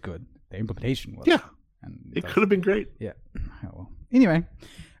idea is good. The implementation was. Yeah. And it could have been great. Yeah. Oh, well. Anyway,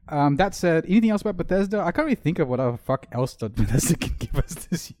 that said, anything else about Bethesda? I can't really think of what the fuck else that Bethesda can give us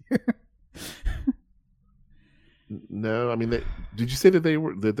this year. No, I mean, did you say that they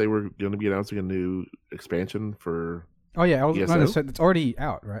were going to be announcing a new expansion for? Oh yeah, ESO? So it's already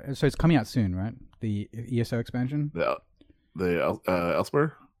out, right? So it's coming out soon, right? The ESO expansion. The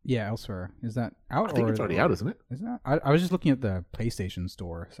Elsewhere. Yeah, Elsewhere. Is that out? I think it's already out, isn't it? Is that? I was just looking at the PlayStation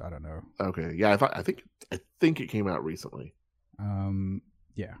Store, so I don't know. Okay, yeah, I think it came out recently.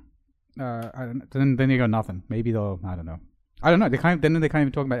 Yeah. Then they got nothing. Maybe they'll. I don't know. They can't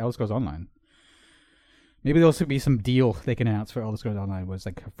even talk about Elder Scrolls Online. Maybe there'll also be some deal they can announce for Elder Scrolls Online. Was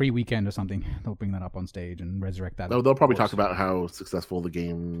like a free weekend or something. They'll bring that up on stage and resurrect that. They'll probably talk about how successful the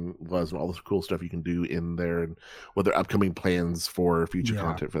game was and all this cool stuff you can do in there, and what their upcoming plans for future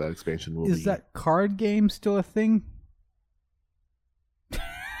content for that expansion will be. Is that card game still a thing?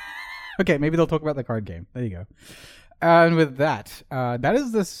 Okay, maybe they'll talk about the card game. There you go. And with that, that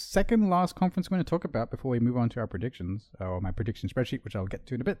is the second last conference we're going to talk about before we move on to our predictions, or my prediction spreadsheet, which I'll get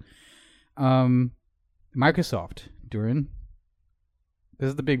to in a bit. Microsoft, Durin. This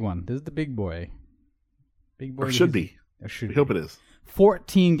is the big one. This is the big boy. Big boy. Or should be. I hope it is.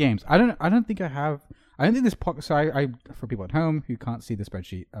 14 games. I don't think this so I for people at home who can't see the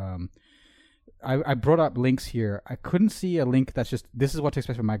spreadsheet, I brought up links here. I couldn't see a link that's just this is what to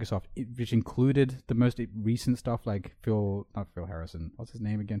expect from Microsoft, which included the most recent stuff like Phil Harrison. What's his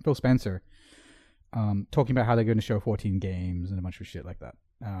name again? Phil Spencer. Talking about how they're going to show 14 games and a bunch of shit like that.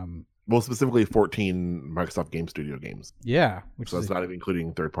 Well, specifically 14 Microsoft Game Studio games. Yeah. So that's not even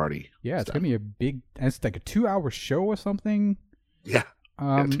including third party. Yeah, stuff. It's going to be a big, and it's like a 2-hour show or something. Yeah.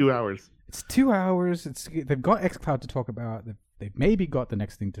 2 hours. It's 2 hours. They've got xCloud to talk about. They've maybe got the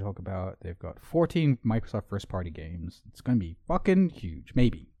next thing to talk about. They've got 14 Microsoft first party games. It's going to be fucking huge.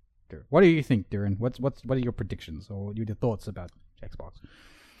 Maybe. What do you think, Durin? What are your predictions or your thoughts about Xbox?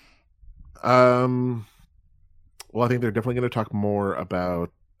 Well, I think they're definitely going to talk more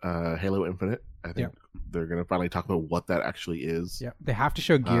about Halo Infinite. I think they're going to finally talk about what that actually is. Yeah, they have to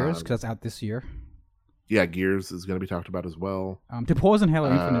show Gears because that's out this year. Yeah, Gears is going to be talked about as well. To pause on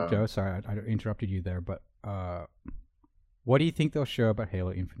Halo Infinite, Joe. Sorry, I interrupted you there, but what do you think they'll show about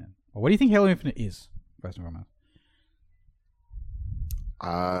Halo Infinite? Or what do you think Halo Infinite is, first and foremost?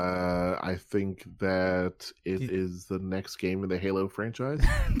 I think that it is the next game in the Halo franchise.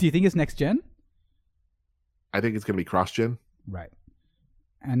 Do you think it's next gen? I think it's going to be cross-gen. Right.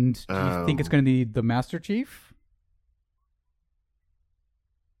 And do you think it's going to be the Master Chief?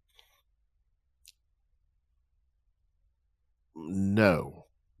 No.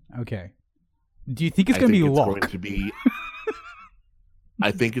 Okay. Do you think it's going to be Locke?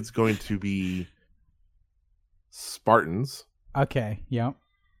 I think it's going to be Spartans. Okay, yeah.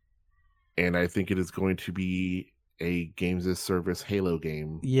 And I think it is going to be a games as service Halo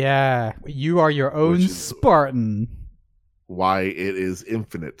game. Yeah, you are your own Spartan. Why it is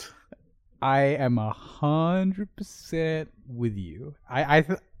Infinite. I am 100% with you.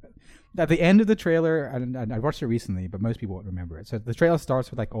 At the end of the trailer, and I watched it recently, but most people won't remember it. So the trailer starts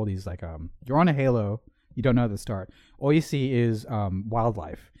with like all these like you're on a Halo, you don't know the start. All you see is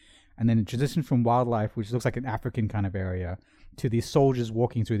wildlife, and then it transitions from wildlife, which looks like an African kind of area, to these soldiers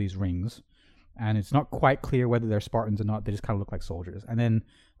walking through these rings. and it's not quite clear whether they're Spartans or not. They just kind of look like soldiers. And then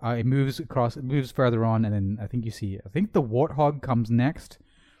it moves further on, and then I think the Warthog comes next.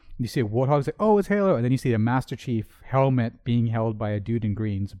 You see a Warthog say, "Oh, it's Halo," and then you see a Master Chief helmet being held by a dude in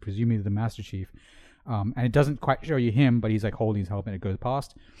green, so presumably the Master Chief. And it doesn't quite show you him, but he's like holding his helmet. It goes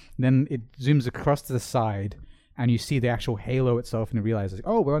past. Then it zooms across to the side, and you see the actual Halo itself, and you realize, like,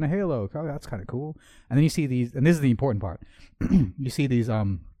 oh, we're on a Halo. Oh, that's kind of cool. And then you see these, and this is the important part. You see these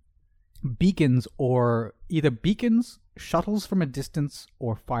beacons, or either beacons, shuttles from a distance,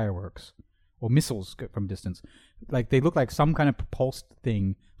 or fireworks, or missiles from a distance. Like they look like some kind of propulsed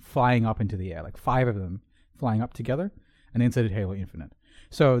thing flying up into the air, like 5 of them flying up together, and then said Halo Infinite.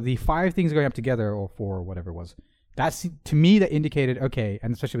 So the 5 things going up together, or 4, or whatever it was, that's, to me, that indicated, okay,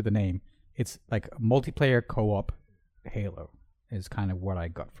 and especially with the name, it's like a multiplayer co-op Halo is kind of what I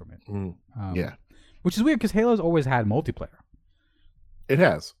got from it. Yeah. Which is weird, because Halo's always had multiplayer. It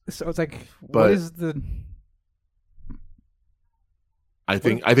has. So it's like, what is the... I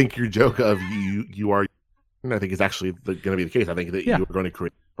think your joke of you are... I think is actually going to be the case. I think that you are going to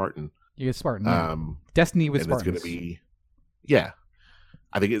create Spartan. You get Spartan. Yeah. Destiny with Spartans. It's going to be, yeah.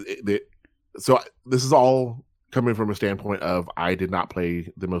 I think so. This is all coming from a standpoint of I did not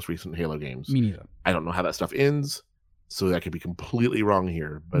play the most recent Halo games. Me neither. I don't know how that stuff ends, so that could be completely wrong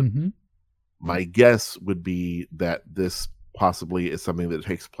here. But my guess would be that this possibly is something that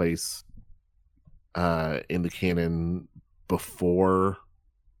takes place in the canon before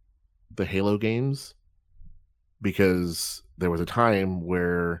the Halo games. Because there was a time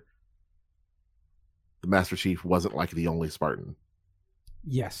where the Master Chief wasn't like the only Spartan.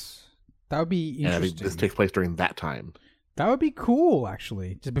 Yes. That would be interesting. And I think this takes place during that time. That would be cool,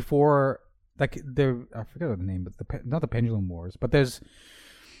 actually. Just before, like, I forget what the name, but not the Pendulum Wars, but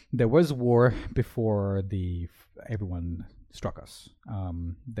there was war before everyone struck us.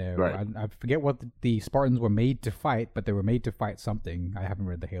 Right. I forget what the Spartans were made to fight, but they were made to fight something. I haven't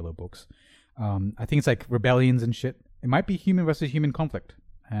read the Halo books. I think it's like rebellions and shit. It might be human versus human conflict,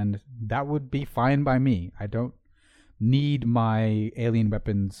 and that would be fine by me. I don't need my alien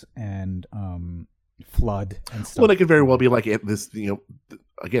weapons and flood and stuff. Well, it could very well be like this.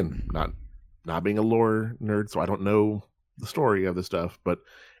 Again, not being a lore nerd, so I don't know the story of the stuff, but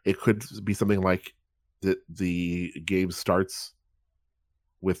it could be something like that. The game starts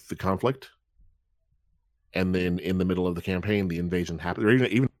with the conflict, and then in the middle of the campaign, the invasion happens, or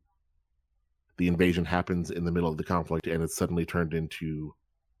even the invasion happens in the middle of the conflict, and it's suddenly turned into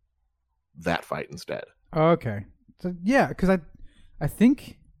that fight instead. Okay. So, yeah, because I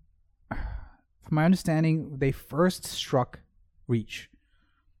think, from my understanding, they first struck Reach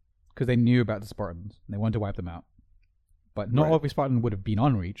because they knew about the Spartans and they wanted to wipe them out. But not every Spartan would have been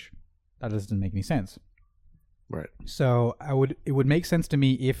on Reach. That doesn't make any sense. Right. So it would make sense to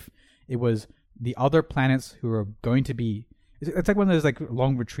me if it was the other planets who are going to be... It's like one of those like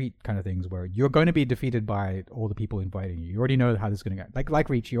long retreat kind of things where you're going to be defeated by all the people inviting you. You already know how this is going to go. Like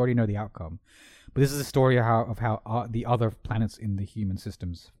Reach, you already know the outcome. But this is a story of how the other planets in the human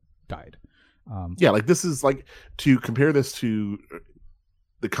systems died. Like this is like, to compare this to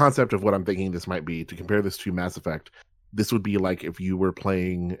the concept of what I'm thinking this might be, to compare this to Mass Effect, this would be like if you were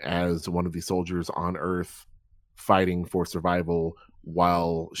playing as one of the soldiers on Earth fighting for survival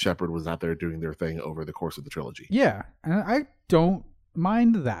while Shepard was out there doing their thing over the course of the trilogy. Yeah, and I don't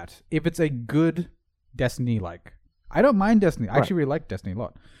mind that if it's a good Destiny-like. I don't mind Destiny. I actually really like Destiny a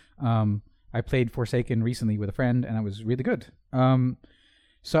lot. I played Forsaken recently with a friend, and it was really good.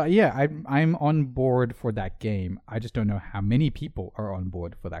 So yeah, I'm on board for that game. I just don't know how many people are on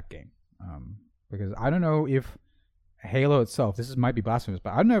board for that game, because I don't know if Halo itself, might be blasphemous,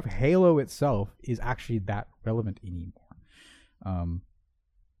 but I don't know if Halo itself is actually that relevant anymore. I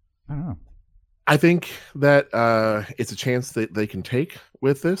don't know. I think that it's a chance that they can take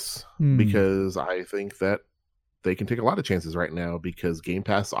with this, because I think that they can take a lot of chances right now because Game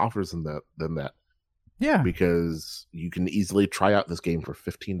Pass offers them that. Yeah. Because you can easily try out this game for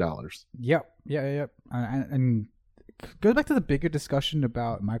 $15. Yep. Yeah. And goes back to the bigger discussion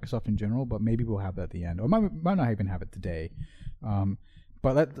about Microsoft in general, but maybe we'll have that at the end, or might not even have it today.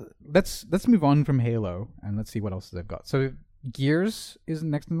 But let's move on from Halo and let's see what else they've got. So Gears is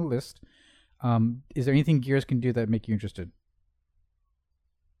next on the list. Is there anything Gears can do that make you interested?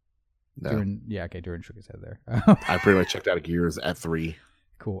 No. Duran shook his head there. I pretty much checked out of Gears at 3.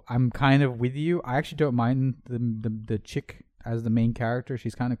 Cool. I'm kind of with you. I actually don't mind the chick as the main character.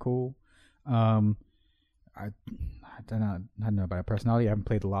 She's kind of cool. I don't know about her personality. I haven't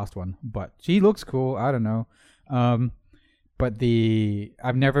played the last one, but she looks cool. I don't know. But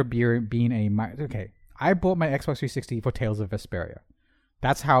I've never been a... Okay, I bought my Xbox 360 for Tales of Vesperia.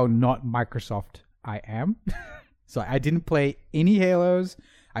 That's how not Microsoft I am. So I didn't play any Halos.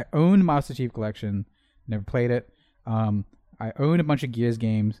 I owned Master Chief Collection, never played it. I own a bunch of Gears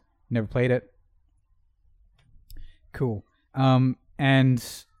games, never played it. Cool. And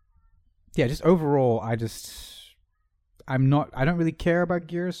yeah, just overall, I don't really care about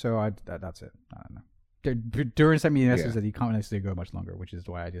Gears, so that's it. I don't know. Duran sent me a message that he can't necessarily go much longer, which is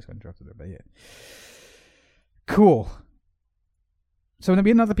why I just got interrupted there. But yeah, cool. So there'll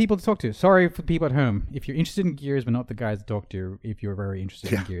be another people to talk to. Sorry for the people at home. If you're interested in Gears, but not the guys to talk to, if you're very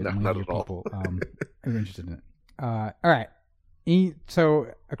interested in Gears, not at all. People are interested in it. All right.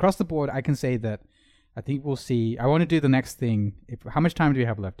 So across the board, I can say that I think we'll see. I want to do the next thing. How much time do we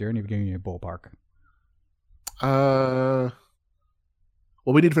have left, Darren? If you're giving me a ballpark. Well,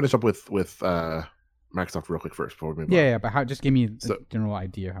 we need to finish up with Microsoft real quick first before we move on. Yeah, but just give me a general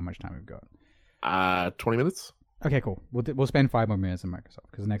idea of how much time we've got. 20 minutes. Okay, cool. We'll spend 5 more minutes on Microsoft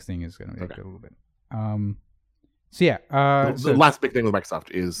because the next thing is going to be a little bit. So yeah. The last big thing with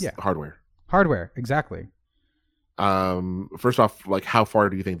Microsoft is hardware. Hardware, exactly. First off, like, how far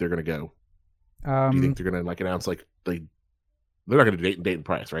do you think they're going to go? Do you think they're going to announce they're not going to date and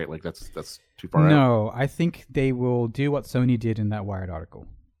price, right? Like that's too far out. No, I think they will do what Sony did in that Wired article.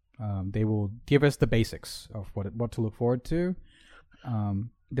 They will give us the basics of what to look forward to.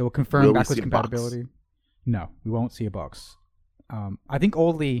 They will confirm backwards compatibility. No, we won't see a box. I think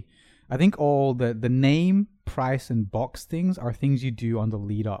all the name, price, and box things are things you do on the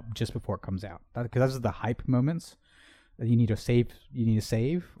lead up just before it comes out. Because those are the hype moments that you need to save.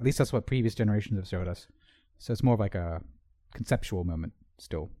 At least that's what previous generations have showed us. So it's more of like a conceptual moment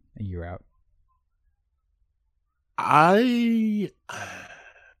still a year out. I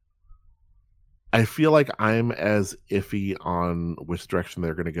feel like I'm as iffy on which direction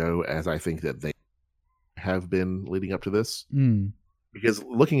they're going to go as I think that they have been leading up to this. Because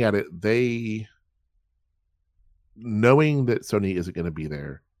looking at it, knowing that Sony isn't going to be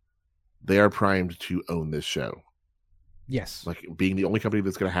there, they are primed to own this show. Yes. Like, being the only company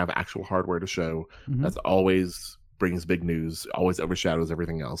that's going to have actual hardware to show, that's always brings big news, always overshadows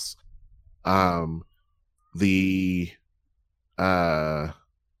everything else. The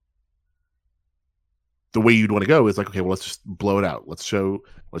way you'd want to go is like, okay, well, let's just blow it out. Let's show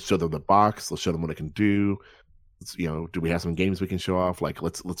them the box. Let's show them what it can do. Do we have some games we can show off? Like,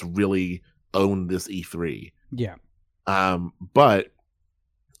 let's really own this E3. Yeah. But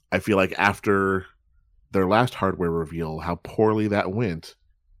I feel like after their last hardware reveal, how poorly that went,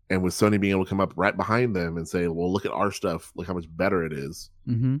 and with Sony being able to come up right behind them and say, well, look at our stuff, look how much better it is.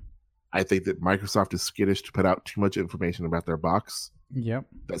 I think that Microsoft is skittish to put out too much information about their box. Yep.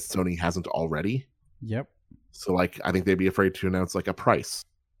 That Sony hasn't already. Yep. So, like, I think they'd be afraid to announce like a price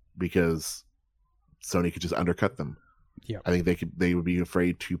because Sony could just undercut them. Yeah. I think they would be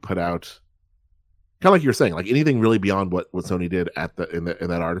afraid to put out, kind of like you were saying, like anything really beyond what Sony did in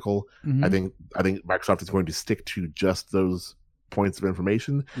that article. I think Microsoft is going to stick to just those points of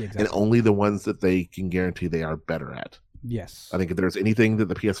information, and only the ones that they can guarantee they are better at. Yes. I think if there's anything that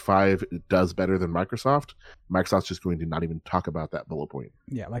the PS5 does better than Microsoft's just going to not even talk about that bullet point.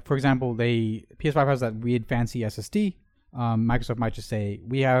 Yeah, like for example, PS5 has that weird fancy SSD. Microsoft might just say,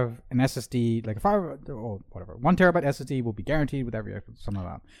 we have an SSD, like a 1 terabyte SSD will be guaranteed with every something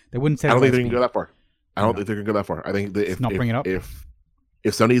like that. They wouldn't say. I don't think they can go that far. I don't think they're going to go that far. I think that if bring it up.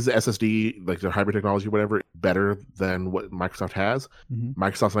 If Sony's SSD, like their hybrid technology, whatever, better than what Microsoft has,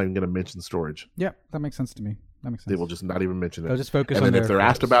 Microsoft's not even going to mention storage. Yeah, that makes sense to me. They will just not even mention it. They'll just focus on it. And then if they're photos.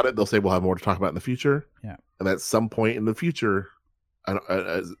 asked about it, they'll say we'll have more to talk about in the future. Yeah. And at some point in the future,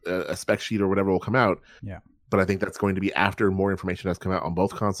 a spec sheet or whatever will come out. Yeah. But I think that's going to be after more information has come out on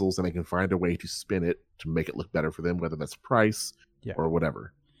both consoles, and they can find a way to spin it to make it look better for them, whether that's price or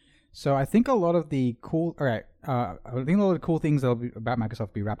whatever. So I think a lot of the cool, I think a lot of the cool things about Microsoft will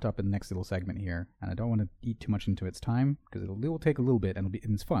be wrapped up in the next little segment here, and I don't want to eat too much into its time because it will take a little bit and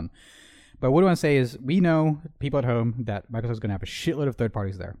it's fun. But what I want to say is, we know, people at home, that Microsoft's going to have a shitload of third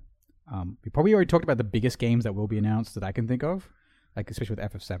parties there. We probably already talked about the biggest games that will be announced that I can think of, like especially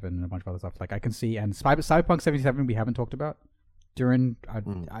with FF7 and a bunch of other stuff. Like I can see, and Cyberpunk 77 we haven't talked about.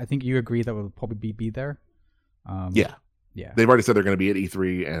 I think you agree that will probably be there. Yeah. They've already said they're going to be at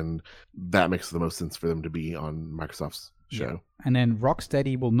E3, and that makes the most sense for them to be on Microsoft's show. Yeah. And then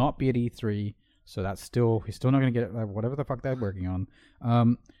Rocksteady will not be at E3, so we're still not going to get whatever the fuck they're working on.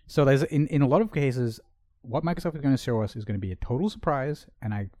 So there's in a lot of cases, what Microsoft is going to show us is going to be a total surprise,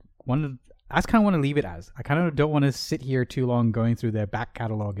 and I kind of want to leave it as. I kind of don't want to sit here too long going through their back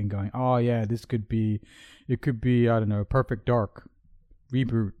catalog and going, oh yeah, it could be, I don't know, Perfect Dark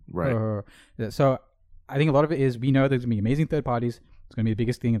reboot. Right. So I think a lot of it is, we know there's going to be amazing third parties. It's going to be the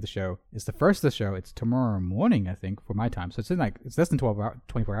biggest thing of the show. It's the first of the show. It's tomorrow morning, I think, for my time. So it's less than 24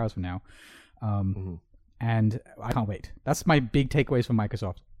 hours from now. And I can't wait. That's my big takeaways from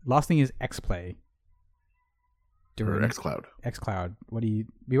Microsoft. Last thing is XPlay. Or xCloud. xCloud. We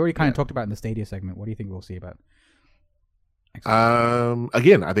already kind of talked about in the Stadia segment. What do you think we'll see about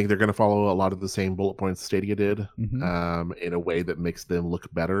Again, I think they're going to follow a lot of the same bullet points Stadia did, in a way that makes them look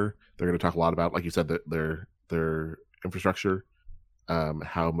better. They're going to talk a lot about, like you said, their infrastructure,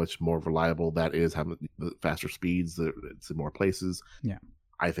 how much more reliable that is, how much the faster speeds, it's in more places. Yeah,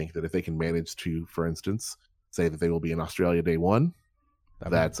 I think that if they can manage to, for instance, say that they will be in Australia day one,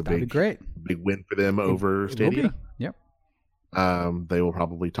 that's a big win for them over Stadia. Yep. They will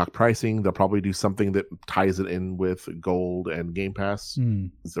probably talk pricing. They'll probably do something that ties it in with Gold and Game Pass.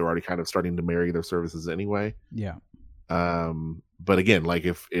 They're already kind of starting to marry their services anyway. Yeah. But again, like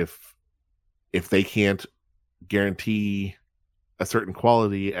if they can't guarantee a certain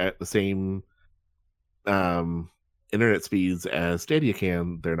quality at the same internet speeds as Stadia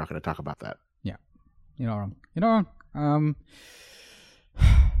can, they're not going to talk about that. Yeah. You're not wrong.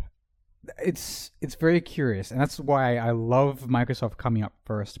 It's very curious, and that's why I love Microsoft coming up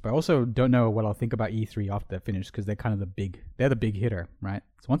first, but I also don't know what I'll think about E3 after they're finished, because they're kind of the big hitter, right?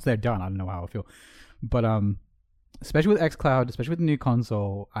 So once they're done, I don't know how I'll feel. But especially with xCloud, especially with the new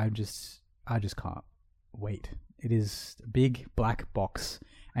console, I just can't wait. It is a big black box,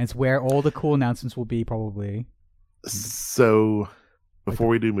 and it's where all the cool announcements will be, probably. So before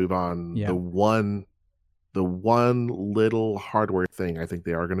we do move on, the one little hardware thing I think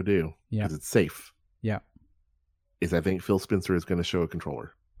they are going to do, because it's safe, is I think Phil Spencer is going to show a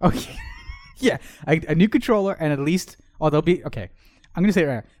controller. Okay. Yeah, a new controller, and at least, there'll be, okay, I'm going to say it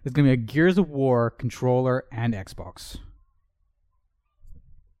right now, there's going to be a Gears of War controller and Xbox.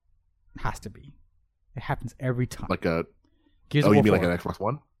 It has to be. It happens every time. Like a Gears of War. You mean 4. Like an Xbox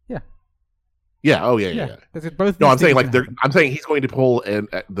One? Yeah. Yeah. Oh yeah. Both. No, I'm saying I'm saying he's going to pull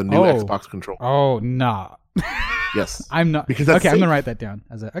the new Xbox controller. Oh nah. Yes, I'm not, because that's okay. safe. I'm gonna write that down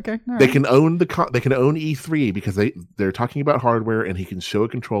as a okay. They can own they can own E3 because they're talking about hardware, and he can show a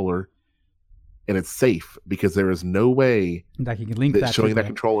controller, and it's safe because there is no way that he can link that showing that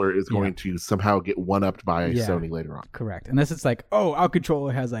controller is going to somehow get one-upped by Sony later on. Correct, unless it's like, our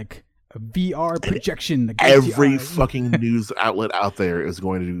controller has like a VR projection. And every fucking news outlet out there is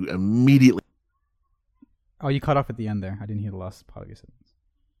going to immediately. Oh, you cut off at the end there. I didn't hear the last part of your sentence.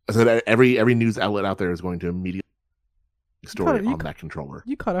 I said every news outlet out there is going to immediately story on that controller.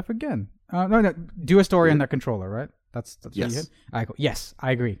 You cut off again. No, do a story on that controller, right? That's yes. What you yes,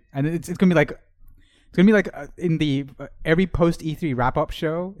 I agree. And it's gonna be like in the every post E3 wrap up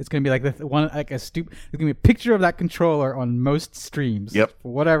show. It's gonna be like the one like a stupid. There's gonna be a picture of that controller on most streams. Yep.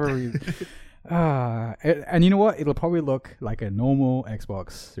 For whatever reason. And you know what? It'll probably look like a normal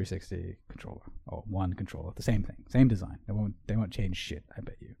Xbox 360 controller or One controller. The same thing, same design. They won't change shit. I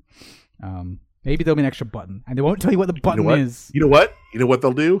bet you. Maybe there'll be an extra button, and they won't tell you what the button is. You know what? You know what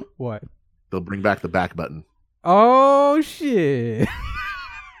they'll do? What? They'll bring back the back button. Oh shit!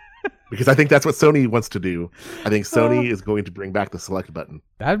 Because I think that's what Sony wants to do. I think Sony is going to bring back the select button.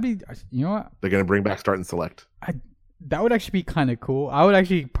 That'd be. You know what? They're going to bring back start and select. That would actually be kind of cool. I would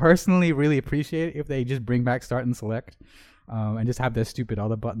actually personally really appreciate it if they just bring back start and select, and just have their stupid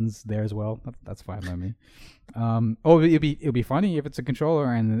other buttons there as well. That's fine by me. It'll be funny if it's a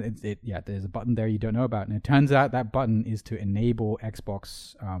controller and there's a button there you don't know about, and it turns out that button is to enable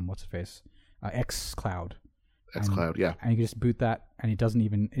Xbox xCloud. xCloud, yeah. And you can just boot that, and it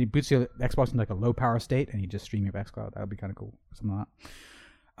boots your Xbox in like a low power state, and you just stream your xCloud. That would be kind of cool, something like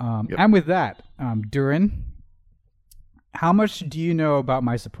that. And with that, Durin, how much do you know about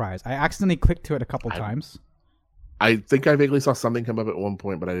my surprise? I accidentally clicked to it a couple times. I think I vaguely saw something come up at one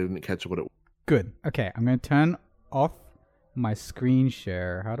point, but I didn't catch what it was. Good. Okay, I'm going to turn off my screen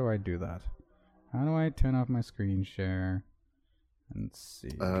share. How do I do that? How do I turn off my screen share? Let's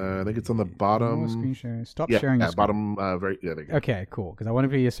see. I think it's on the bottom. Screen share. Stop sharing your screen. Bottom. There you go. Okay, cool. Because I want to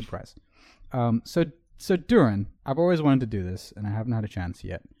be a surprise. So Durin, I've always wanted to do this, and I haven't had a chance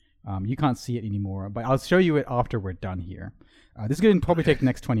yet. You can't see it anymore, but I'll show you it after we're done here. This is going to probably take the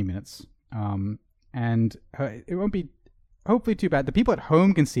next 20 minutes. And it won't be hopefully too bad. The people at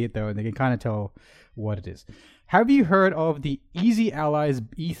home can see it, though, and they can kind of tell what it is. Have you heard of the Easy Allies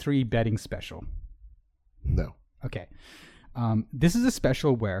E3 betting special? No. Okay. This is a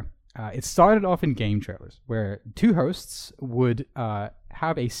special where it started off in game trailers, where two hosts would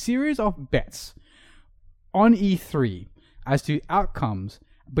have a series of bets on E3 as to outcomes.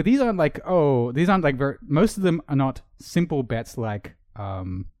 But these aren't like, most of them are not simple bets like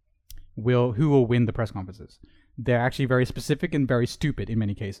who will win the press conferences. They're actually very specific and very stupid in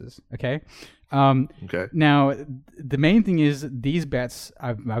many cases. Okay. Okay. Now, the main thing is these bets,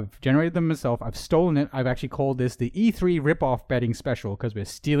 I've generated them myself. I've stolen it. I've actually called this the E3 rip-off betting special because we're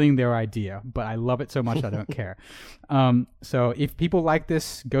stealing their idea. But I love it so much I don't care. So if people like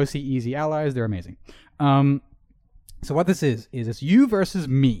this, go see Easy Allies. They're amazing. So what this is it's you versus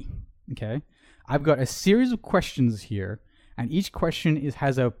me. Okay. I've got a series of questions here, and each question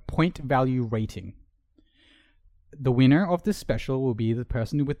has a point value rating. The winner of this special will be the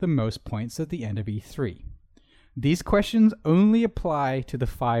person with the most points at the end of E3. These questions only apply to the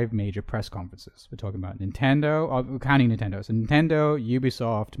 5 major press conferences. We're talking about Nintendo, we're counting Nintendo. So Nintendo,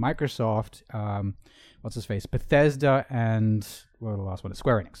 Ubisoft, Microsoft, Bethesda, and what was the last one?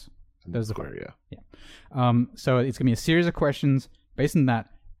 Square Enix. Those are the Square, yeah. So it's going to be a series of questions based on that,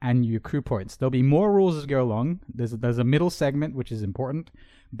 and you accrue points. There'll be more rules as we go along. There's a middle segment, which is important.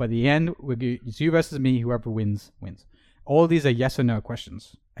 By the end, it's you versus me. Whoever wins, wins. All of these are yes or no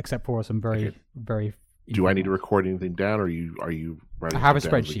questions, except for some very. Do I need to record anything down, or are you writing? I have a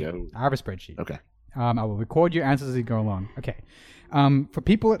spreadsheet. I have a spreadsheet. Okay. I will record your answers as you go along. Okay. For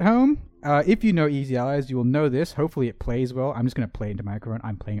people at home, if you know Easy Allies, you will know this. Hopefully it plays well. I'm just going to play into my microphone.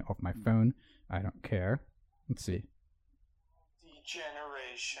 I'm playing it off my phone. I don't care. Let's see.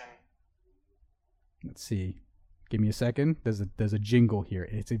 Degeneration. Let's see. Give me a second. There's a jingle here.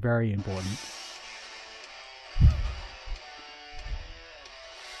 It's very important.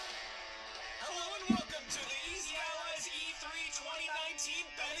 Hello and welcome to the Easy Allies E3 2019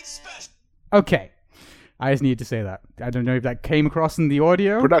 betting special. Okay. I just needed to say that. I don't know if that came across in the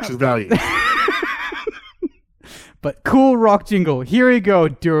audio. Production value. But cool rock jingle. Here we go,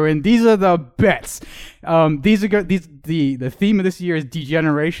 Durin. These are the bets. The theme of this year is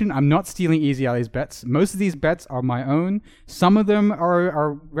degeneration. I'm not stealing Easy Allies bets. Most of these bets are my own. Some of them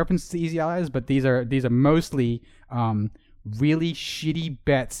are references to Easy Allies, but these are mostly really shitty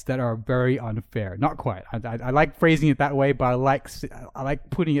bets that are very unfair. Not quite. I like phrasing it that way, but I like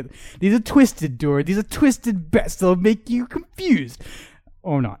putting it. These are twisted, Durin. These are twisted bets that'll make you confused,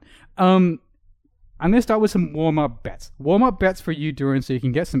 or not. I'm going to start with some warm-up bets. Warm-up bets for you, Durin, so you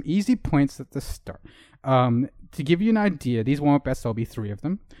can get some easy points at the start. To give you an idea, these warm-up bets, there'll be 3 of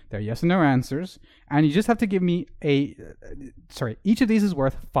them. They're yes or no answers. And you just have to give me each of these is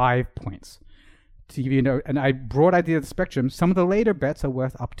worth 5 points. To give you a broad idea of the spectrum, some of the later bets are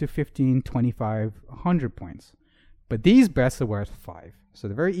worth up to 15, 25, 100 points. But these bets are worth 5. So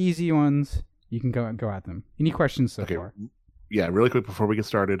the very easy ones, you can go at them. Any questions so far? Yeah, really quick before we get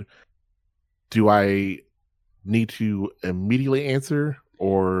started. Do I need to immediately answer,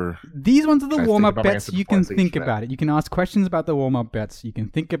 or these ones are the warm-up bets? You can think about it. You can ask questions about the warm-up bets. You can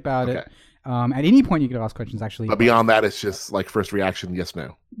think about it. At any point, you can ask questions. Actually, but beyond that, it's just like first reaction, yes,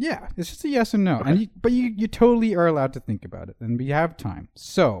 no. Yeah, it's just a yes or no. Okay. But you totally are allowed to think about it, and we have time.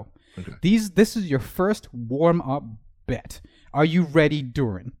 So this is your first warm-up bet. Are you ready,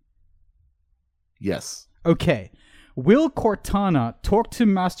 Durin? Yes. Okay. Will Cortana talk to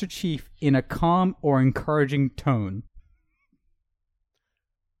Master Chief in a calm or encouraging tone?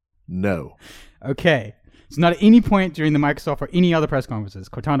 No. Okay. So not at any point during the Microsoft or any other press conferences,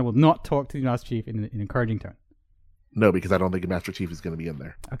 Cortana will not talk to the Master Chief in an encouraging tone. No, because I don't think Master Chief is going to be in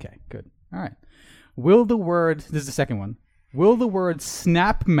there. Okay, good. All right. This is the second one. Will the word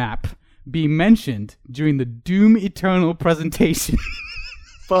snap map be mentioned during the Doom Eternal presentation?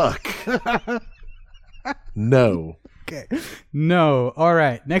 Fuck. No. Okay. No. All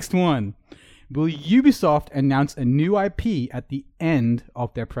right. Next one. Will Ubisoft announce a new IP at the end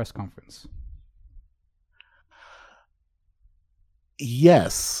of their press conference?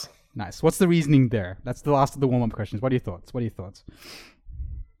 Yes. Nice. What's the reasoning there? That's the last of the warm-up questions. What are your thoughts?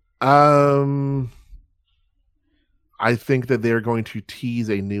 I think that they're going to tease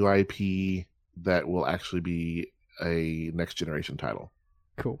a new IP that will actually be a next generation title.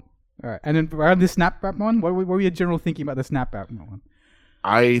 Cool. All right. And then around the Snapmap one, what were your general thinking about the Snapmap one?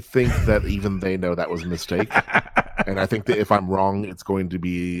 I think that even they know that was a mistake. And I think that if I'm wrong, it's going to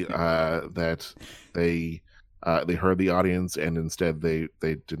be that they heard the audience and instead they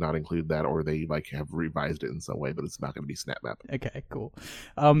did not include that, or they have revised it in some way, but it's not going to be Snapmap. Okay, cool.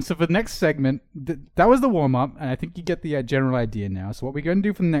 So for the next segment, that was the warm-up, and I think you get the general idea now. So what we're going to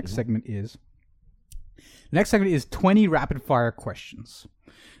do for the next segment is 20 rapid-fire questions.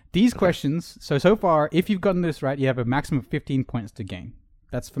 These questions, so far, if you've gotten this right, you have a maximum of 15 points to gain.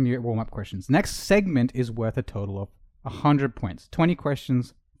 That's from your warm-up questions. Next segment is worth a total of 100 points. 20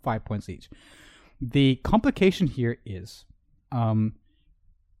 questions, 5 points each. The complication here is,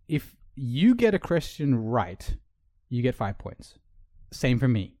 if you get a question right, you get 5 points. Same for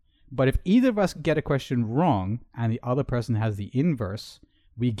me. But if either of us get a question wrong and the other person has the inverse,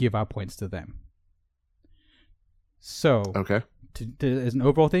 we give our points to them. So, Okay. As an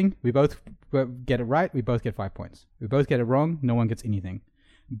overall thing, we both get it right, we both get 5 points. We both get it wrong, no one gets anything.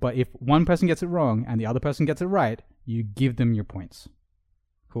 But if one person gets it wrong and the other person gets it right, you give them your points.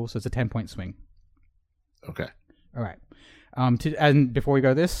 Cool? So it's a 10-point swing. Okay. All right. And before we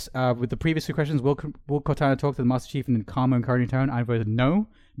go this, with the previous two questions, will Cortana talk to the Master Chief in a calm and encouraging tone? I voted no,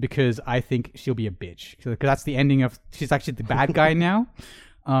 because I think she'll be a bitch. Because that's the ending of... She's actually the bad guy now.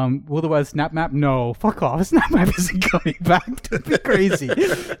 Will the word Snap Map? No. Fuck off. Snap Map isn't coming back. Don't be crazy.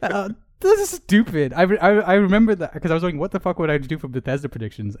 This is stupid. I remember that because I was like, what the fuck would I do for Bethesda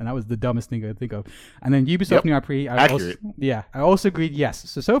predictions? And that was the dumbest thing I could think of. And then Ubisoft New IP. Accurate. I also agreed yes.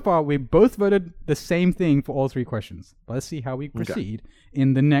 So far, we both voted the same thing for all three questions. But let's see how we proceed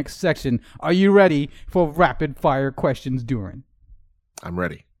in the next section. Are you ready for rapid fire questions, Duran? I'm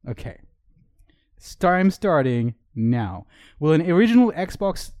ready. Okay. Time starting now. Will an original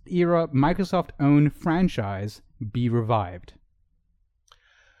Xbox era Microsoft-owned franchise be revived?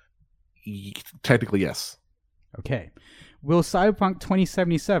 Technically, yes. Okay. Will Cyberpunk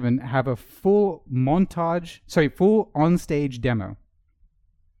 2077 have a full on-stage demo?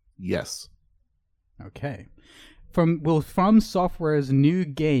 Yes. Okay. Will From Software's new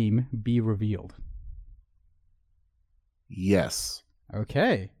game be revealed? Yes.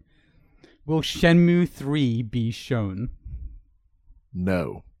 Okay. Will Shenmue 3 be shown?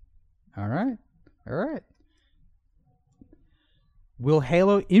 No. All right. Will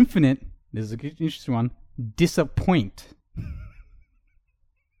Halo Infinite, this is a good, interesting one, disappoint?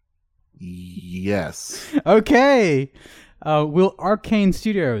 Yes. Okay. Will Arcane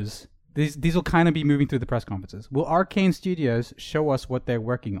Studios, these will kind of be moving through the press conferences. Will Arcane Studios show us what they're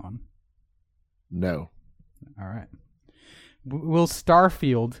working on? No. All right. Will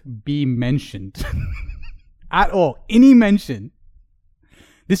Starfield be mentioned at all? Any mention?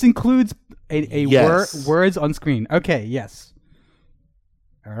 This includes Yes. words on screen. Okay, yes.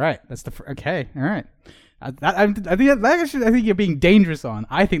 All right, that's the okay. All right, I think you're being dangerous on.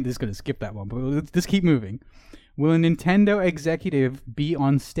 I think this is going to skip that one, but let's just keep moving. Will a Nintendo executive be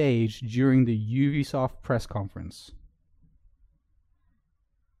on stage during the Ubisoft press conference?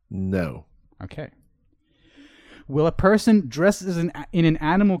 No. Okay. Will a person dressed as in an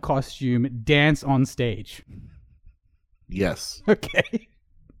animal costume dance on stage? Yes. Okay.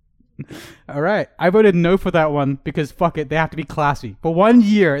 All right. I voted no for that one because fuck it, they have to be classy. For 1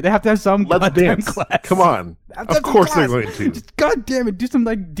 year, they have to have some Let's goddamn dance. class. Come on. Of course they're going to. Just, God damn it, do some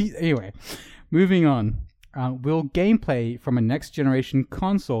anyway. Moving on. Will gameplay from a next generation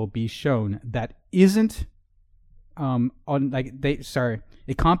console be shown that isn't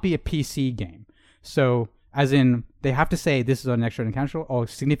it can't be a PC game. So as in, they have to say this is on next generation console, or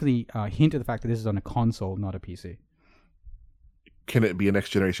significantly hint at the fact that this is on a console, not a PC. Can it be a next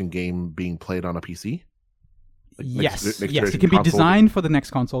generation game being played on a PC? Yes. It can be designed for the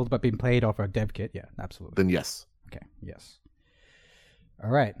next consoles, but being played off a dev kit. Yeah, absolutely. Then yes. Okay, yes. All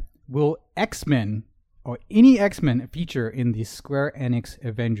right. Will X-Men or any X-Men feature in the Square Enix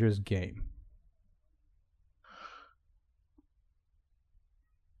Avengers game?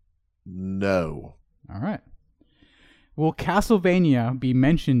 No. All right. Will Castlevania be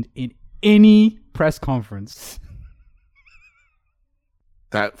mentioned in any press conference?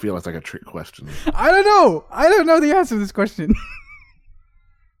 That feels like a trick question. I don't know. I don't know the answer to this question.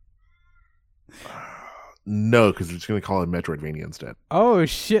 No, because we're just going to call it Metroidvania instead. Oh,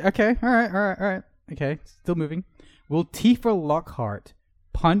 shit. Okay. All right. Okay. Still moving. Will Tifa Lockhart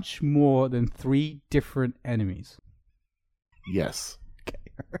punch more than 3 different enemies? Yes. Okay.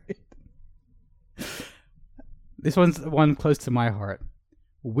 All right. This one's one close to my heart.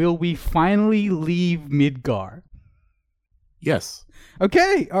 Will we finally leave Midgar? Yes.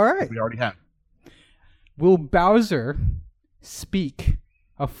 Okay, all right. We already have. Will Bowser speak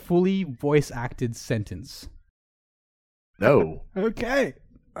a fully voice-acted sentence? No. Okay,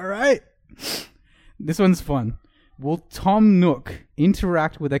 all right. This one's fun. Will Tom Nook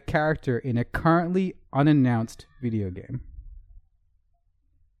interact with a character in a currently unannounced video game?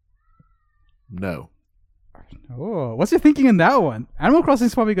 No. Oh, what's your thinking in that one? Animal Crossing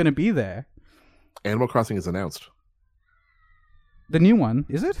is probably going to be there. Animal Crossing is announced. The new one,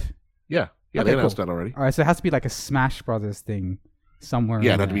 is it? Yeah. Yeah, Okay, they announced cool. that already. All right, so it has to be like a Smash Brothers thing somewhere.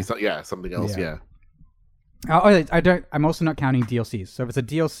 Yeah, in that'd be there. something else. Yeah. Yeah. I'm also not counting DLCs. So if it's a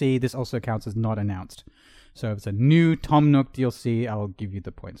DLC, this also counts as not announced. So if it's a new Tom Nook DLC, I'll give you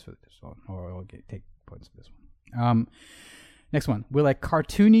the points for this one, or I'll take points for this one. Next one. Will a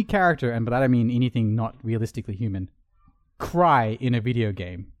cartoony character, and by that I mean anything not realistically human, cry in a video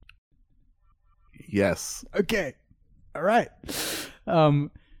game? Yes. Okay. All right.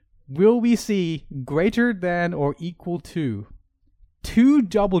 Will we see greater than or equal to 2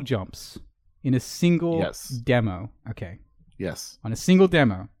 double jumps in a single Yes. demo? Okay. Yes. On a single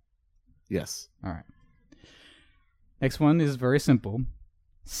demo. Yes. All right. Next one is very simple.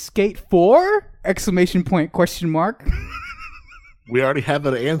 Skate 4? Exclamation point, question mark. We already have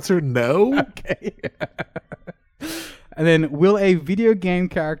an answer. No. Okay. And then, will a video game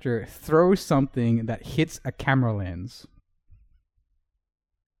character throw something that hits a camera lens?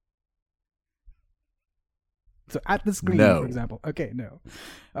 So at the screen, No. for example. Okay, no.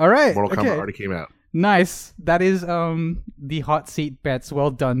 All right. Mortal okay. Kombat already came out. Nice. That is the hot seat bets.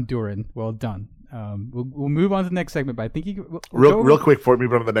 Well done, Durin. Well done. We'll move on to the next segment, but I think Real quick before we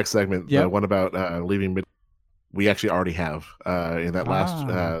move on to the next segment, Yep. the one about leaving mid, we actually already have in that last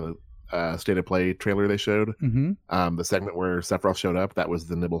State of Play trailer they showed. Mm-hmm. The segment where Sephiroth showed up, that was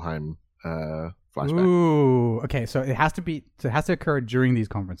the Nibelheim flashback. Ooh. Okay. So it has to occur during these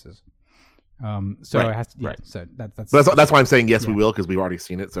conferences. So Right, it has to. Yeah. right. So that's. But that's why I'm saying yes, we Yeah. will, because we've already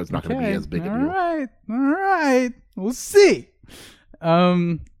seen it, so it's not going to be as big a deal. All right. We'll see.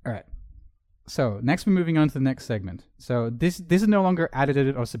 All right. So next, we're moving on to the next segment. So this is no longer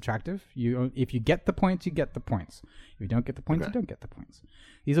additive or subtractive. If you get the points, you get the points. If you don't get the points, you don't get the points.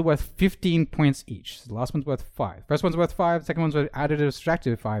 These are worth 15 points each. So the last one's worth 5. First one's worth 5. Second one's worth additive or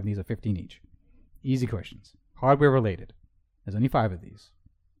subtractive 5. And these are 15 each. Easy questions. Hardware related. There's only 5 of these.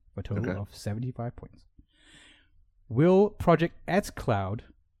 For a total of 75 points. Will Project X Cloud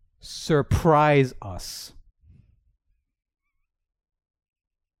surprise us?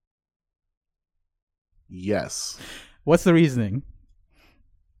 Yes. What's the reasoning?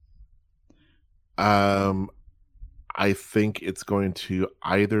 I think it's going to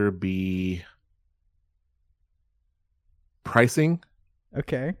either be pricing,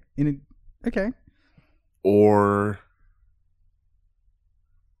 Okay. Okay. or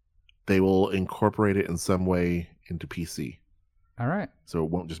they will incorporate it in some way into PC. All right. So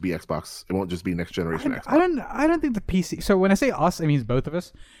it won't just be Xbox. It won't just be next generation Xbox. I don't think the PC. So when I say us, I mean both of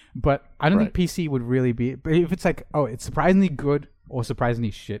us. But I don't think PC would really be. But if it's like, oh, it's surprisingly good or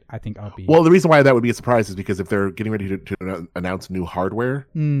surprisingly shit, I think I'll be. Well, the reason why that would be a surprise is because if they're getting ready to announce new hardware,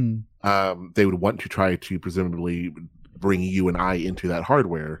 they would want to try to presumably bring you and I into that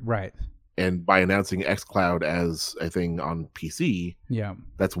hardware. Right. And by announcing xCloud as a thing on PC, Yeah.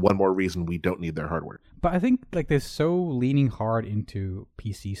 that's one more reason we don't need their hardware. But I think like they're so leaning hard into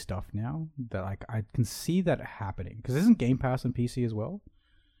PC stuff now that like I can see that happening. Because isn't Game Pass on PC as well?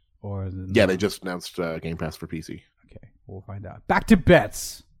 Or is it Yeah, not? they just announced Game Pass for PC. Okay, we'll find out. Back to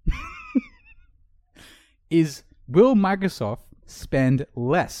bets. Will Microsoft spend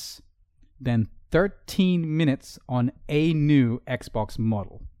less than 13 minutes on a new Xbox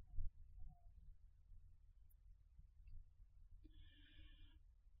model?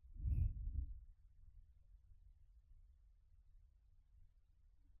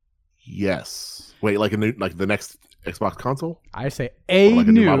 Yes. Wait, like the next Xbox console? I say Or like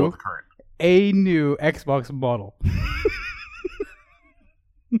a new model of the current? a new Xbox model.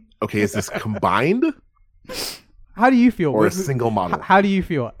 Okay, is this combined How do you feel? or a single model? How do you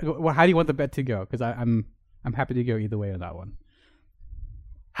feel? How do you want the bet to go? Because I'm happy to go either way on that one.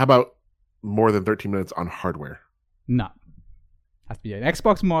 How about more than 13 minutes on hardware? No, has to be an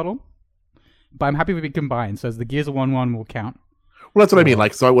Xbox model. But I'm happy if it combined. So as the Gears of War one will count. Well, that's what I mean.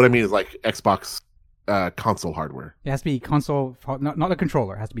 Like, so what I mean is like Xbox console hardware. It has to be console, not a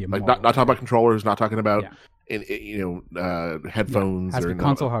controller. It has to be a Like, model. not talking about controllers, not talking about Yeah. headphones. Has to or be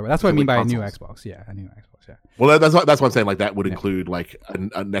console hardware. That's what I mean by a new consoles. Xbox. Yeah, a new Xbox. Yeah. Well, that's what I'm saying. Like that would include like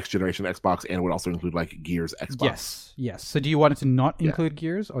a next generation Xbox, and would also include like Gears Xbox. Yes. So do you want it to not include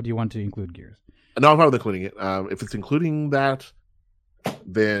Gears, or do you want to include Gears? No, I'm fine with including it. If it's including that,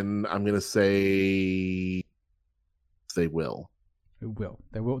 then I'm gonna say they will. It will.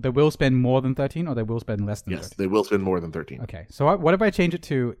 They will spend more than 13, or they will spend less than Yes, 13? they will spend more than 13. Okay. So what if I change it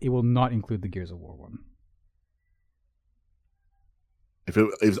to it will not include the Gears of War one? If it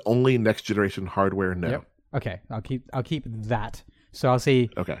is only next generation hardware, no. Yep. Okay. I'll keep that. So I'll say.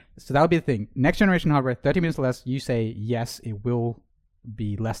 Okay. So that'll be the thing. Next generation hardware, 30 minutes or less. You say yes, it will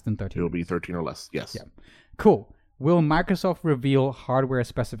be less than 13. It will be 13 or less. Yes. Yeah. Cool. Will Microsoft reveal hardware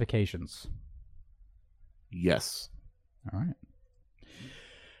specifications? Yes. All right.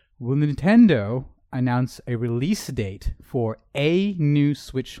 Will Nintendo announce a release date for a new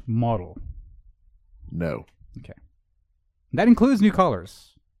Switch model? No. Okay. That includes new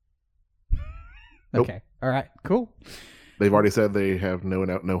colors. Nope. Okay. All right. Cool. They've already said they have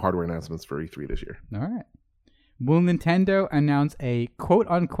no hardware announcements for E3 this year. All right. Will Nintendo announce a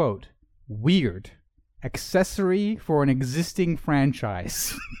quote-unquote weird accessory for an existing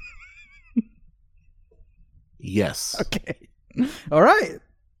franchise. Yes. Okay. All right.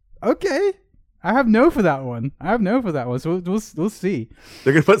 Okay. I have no for that one. So we'll see.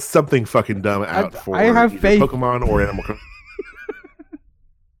 They're gonna put something fucking dumb out for I have either faith. Pokemon or Animal Crossing.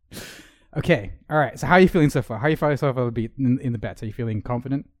 Okay. All right. So how are you feeling so far? How are you feeling so far in the bets? Are you feeling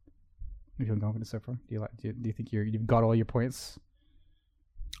confident? Are you feeling confident so far? Do you think you've got all your points?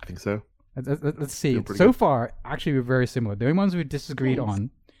 I think so. Let's see. Feel pretty So good. far, actually, we're very similar. The only ones we disagreed on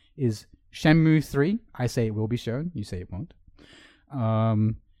is Shenmue 3. I say it will be shown. You say it won't.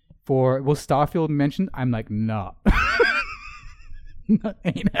 For will Starfield mentioned? I'm like, nah.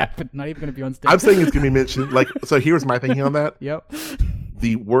 Ain't happened. Not even gonna be on stage. I'm saying it's gonna be mentioned. Like, so here's my thinking on that. Yep.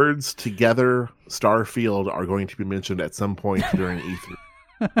 The words together Starfield are going to be mentioned at some point during E3.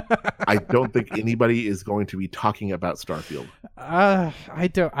 I don't think anybody is going to be talking about Starfield. I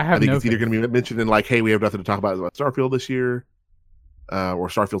don't. I have I think no. it's either going to be mentioned in like, hey, we have nothing to talk about Starfield this year, or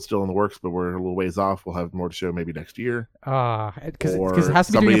Starfield's still in the works, but we're a little ways off. We'll have more to show maybe next year. Because Or it has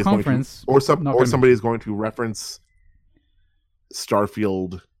to be somebody doing a is going to- conference. Or Not gonna somebody is going to reference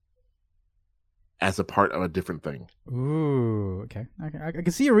Starfield as a part of a different thing. Ooh, okay. I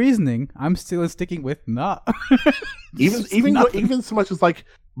can see your reasoning. I'm still sticking with not. Even so much as like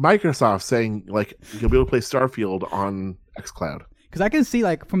Microsoft saying like you'll be able to play Starfield on xCloud. Because I can see,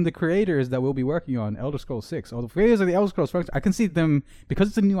 like, from the creators that will be working on Elder Scrolls 6, or the creators of the Elder Scrolls 6, I can see them, because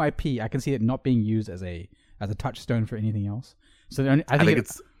it's a new IP, I can see it not being used as a touchstone for anything else. So I think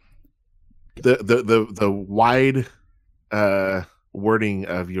it's the wide wording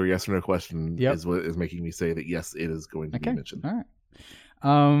of your yes or no question is what is making me say that yes, it is going to be mentioned. All right.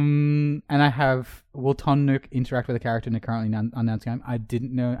 And I have, will Tom Nook interact with a character in the currently unannounced game? I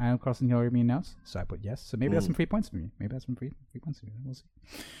didn't know Animal Crossing had already been announced, so I put yes. So maybe that's some free points for me. We'll see.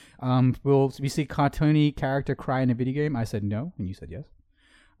 Will we see cartoony character cry in a video game? I said no, and you said yes.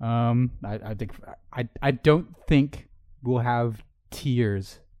 I don't think we'll have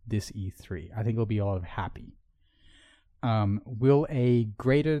tears this E3. I think it'll be a lot of happy. Will a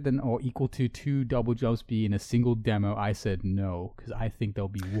greater than or equal to 2 double jumps be in a single demo? I said no, because I think there'll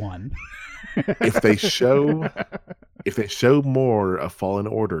be one. If they show more of Fallen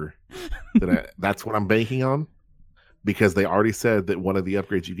Order, then that's what I'm banking on, because they already said that one of the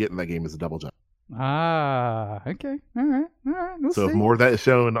upgrades you get in that game is a double jump. Okay, all right. We'll So see. if more of that is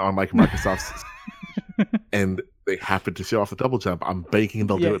shown on like Microsoft's, and they happen to show off the double jump, I'm banking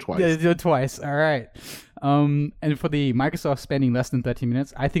they'll do it twice. They'll do it twice. All right. And for the Microsoft spending less than 30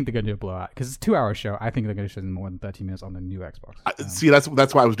 minutes, I think they're going to do a blowout because it's a 2-hour show. I think they're going to spend more than 30 minutes on the new Xbox. See, that's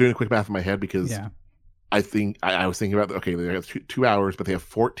why I was doing a quick math in my head, because yeah. I think I was thinking about, okay, they have 2 hours, but they have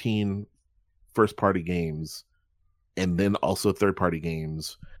 14 first-party games, and then also third-party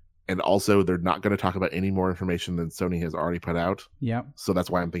games, and also they're not going to talk about any more information than Sony has already put out. Yeah. So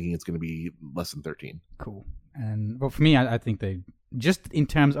that's why I'm thinking it's going to be less than 13. Cool. And well, for me, I think they just in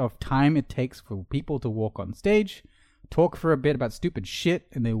terms of time it takes for people to walk on stage, talk for a bit about stupid shit,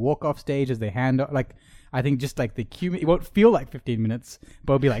 and they walk off stage as they hand up. Like, I think just like the queue, it won't feel like 15 minutes,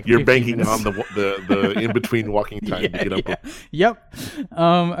 but it'll be like you're 15 banking minutes. on the in between walking time to get up. Yep.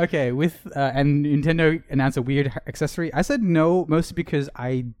 Okay. With and Nintendo announced a weird accessory. I said no, mostly because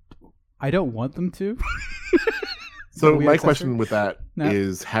I don't want them to. So Weird my accessory? question with that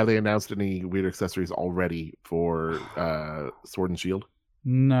is, No. have they announced any weird accessories already for Sword and Shield?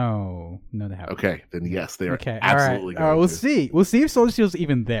 No, they haven't. Okay, then yes, they are Okay, absolutely all right. going We'll to. see. We'll see if Sword and Shield's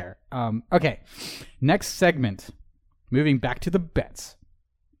even there. Okay. Next segment. Moving back to the bets.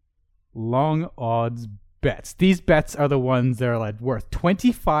 Long odds bets. These bets are the ones that are like worth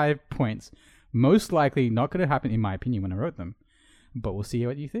 25 points. Most likely not going to happen, in my opinion, when I wrote them. But we'll see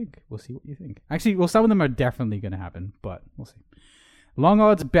what you think. Actually, well, some of them are definitely going to happen, but we'll see. Long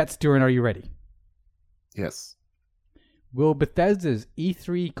odds bets, Duran, are you ready? Yes. Will Bethesda's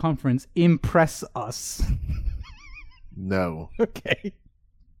E3 conference impress us? No. Okay.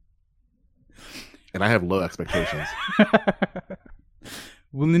 And I have low expectations.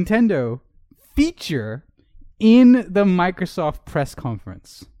 Will Nintendo feature in the Microsoft press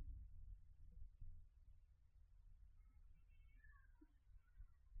conference?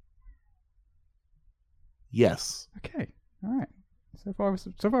 Yes. Okay. All right. So far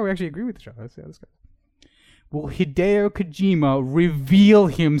we actually agree with each other. Let's see how this goes. Will Hideo Kojima reveal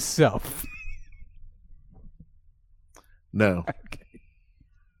himself? No. Okay.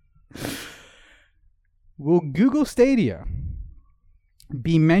 Will Google Stadia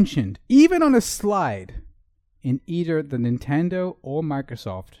be mentioned, even on a slide, in either the Nintendo or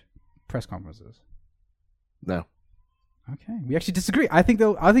Microsoft press conferences? No. Okay, we actually disagree. I think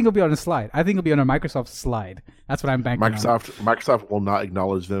it'll be on a slide. I think it'll be on a Microsoft slide. That's what I'm banking on. Microsoft will not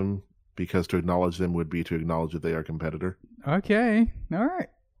acknowledge them because to acknowledge them would be to acknowledge that they are a competitor. Okay, all right.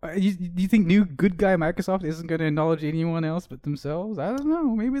 You think new good guy Microsoft isn't going to acknowledge anyone else but themselves? I don't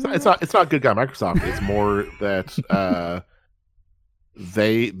know. Maybe it's not good guy Microsoft. It's more that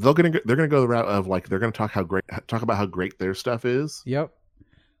they're gonna go the route of like they're gonna talk about how great their stuff is. Yep.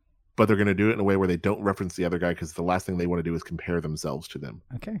 But they're gonna do it in a way where they don't reference the other guy because the last thing they want to do is compare themselves to them.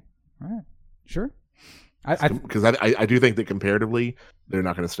 Okay. All right. Sure. Because I do think that comparatively they're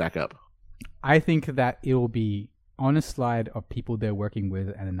not going to stack up. I think that it will be on a slide of people they're working with,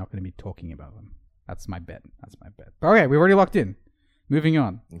 and they're not going to be talking about them. That's my bet. But okay, we've already locked in. Moving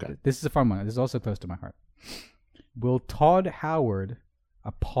on. Okay. This is a fun one. This is also close to my heart. Will Todd Howard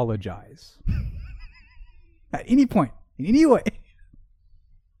apologize at any point, in any way?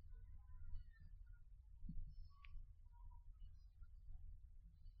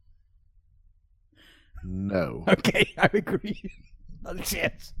 No. Okay, I agree. Not a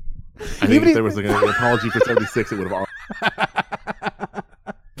chance. I think if there was an apology for 76, it would have.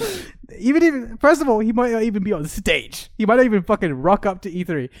 Even if, first of all, he might not even be on stage. He might not even fucking rock up to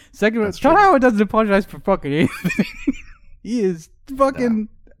E3. Second of all, Todd Howard doesn't apologize for fucking anything. He is fucking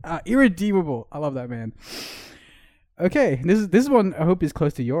irredeemable. I love that man. Okay, this one I hope is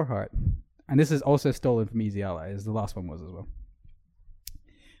close to your heart. And this is also stolen from Easy Ally, as the last one was as well.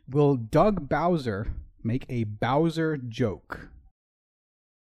 Will Doug Bowser make a Bowser joke?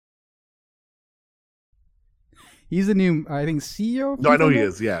 He's the new, I think, CEO? No, I know he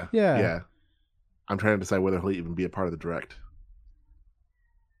is, yeah. Yeah. I'm trying to decide whether he'll even be a part of the Direct.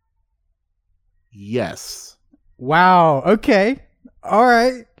 Yes. Wow, okay. All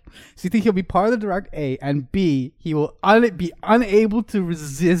right. So you think he'll be part of the Direct, A, and B, he will be unable to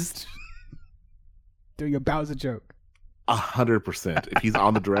resist doing a Bowser joke? 100%. If he's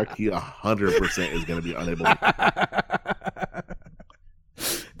on the Direct, he 100% is going to be unable to.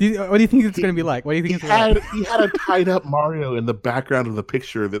 What do you think it's going to be like? What do you think he had a tied up Mario in the background of the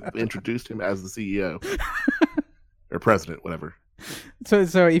picture that introduced him as the CEO or president, whatever. So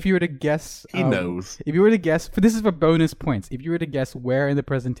if you were to guess, he knows. If you were to guess, this is for bonus points. If you were to guess where in the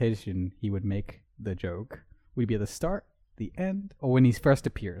presentation he would make the joke, would it be at the start, the end, or when he first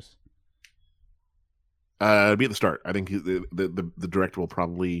appears? It'd be at the start. I think the Direct will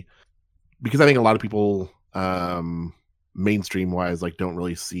probably, because I think a lot of people, mainstream wise, like don't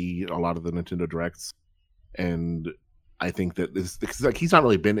really see a lot of the Nintendo Directs, and I think that this, like, he's not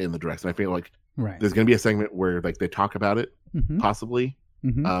really been in the Directs, and I feel like there's going to be a segment where like they talk about it, possibly,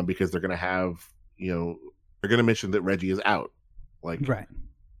 because they're going to have, they're going to mention that Reggie is out, like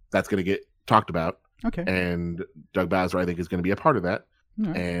that's going to get talked about, and Doug Bowser I think is going to be a part of that,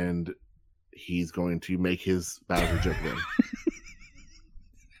 and he's going to make his Bowser joke then.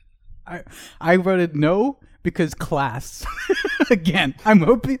 I voted no because class. Again, I'm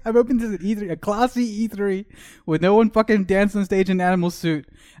hoping this is E3, a classy E3 with no one fucking dance on stage in an animal suit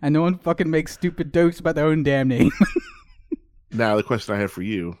and no one fucking makes stupid jokes about their own damn name. Now the question I have for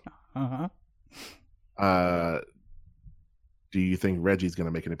you. Do you think Reggie's going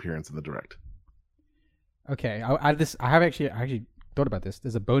to make an appearance in the Direct? Okay, I'll add this. I actually thought about this.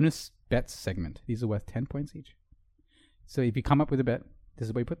 There's a bonus bets segment. These are worth 10 points each. So if you come up with a bet, this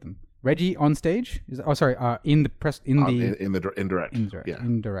is where you put them. Reggie on stage? In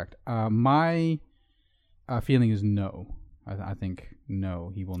Direct. My feeling is no. I think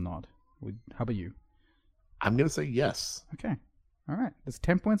no, he will not. How about you? I'm going to say yes. Okay. All right. There's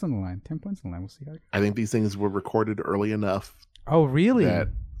 10 points on the line. 10 points on the line. We'll see how it goes. I think these things were recorded early enough. Oh, really? That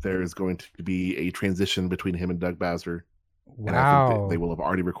there is going to be a transition between him and Doug Bowser. Wow. And I think that they will have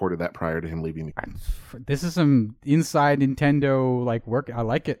already recorded that prior to him leaving. This is some inside Nintendo like work. I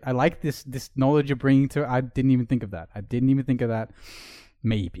like it. I like this knowledge you're bringing to. I didn't even think of that.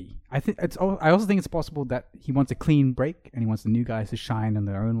 Maybe. I also think it's possible that he wants a clean break and he wants the new guys to shine in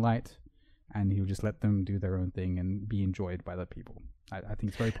their own light, and he'll just let them do their own thing and be enjoyed by the people. I think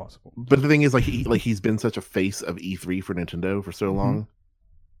it's very possible. But the thing is, he's been such a face of E3 for Nintendo for so long.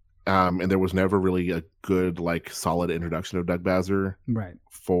 And there was never really a good, solid introduction of Doug Bowser,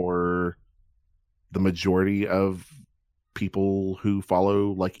 for the majority of people who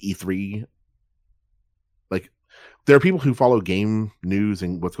follow E3. There are people who follow game news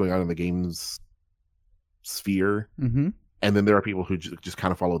and what's going on in the games sphere, and then there are people who just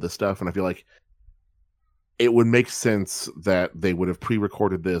kind of follow this stuff. And I feel like it would make sense that they would have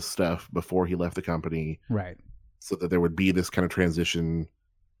pre-recorded this stuff before he left the company, so that there would be this kind of transition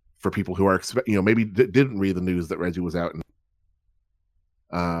for people who are, maybe didn't read the news that Reggie was out,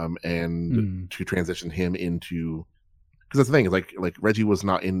 and to transition him into that's the thing. Is like Reggie was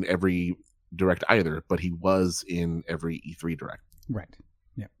not in every direct either, but he was in every E3 direct. Right.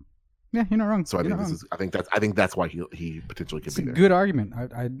 Yeah. Yeah, you're not wrong. So I You're think not this wrong. is. I think that's why he potentially could It's be a there. good argument.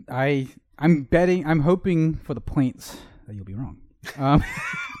 I'm hoping for the points that you'll be wrong.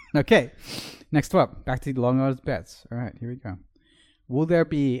 Okay, next up, back to the long odds bets. All right, here we go. Will there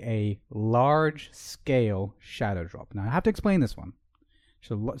be a large scale shadow drop? Now I have to explain this one.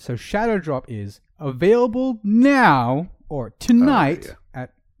 So shadow drop is available now or tonight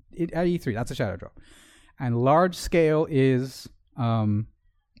at E3. That's a shadow drop, and large scale is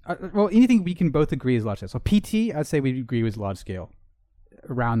well, anything we can both agree is large scale. So PT, I'd say we agree was large scale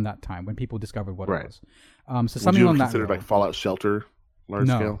around that time when people discovered what it was. So Would something you on have that. considered like Fallout Shelter large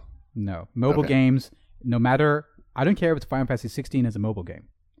scale? No. Mobile Okay. games, no matter, I don't care if it's Final Fantasy 16 as a mobile game.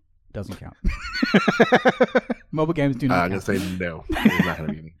 Doesn't count. Mobile games do not I'm count. gonna say no. There's not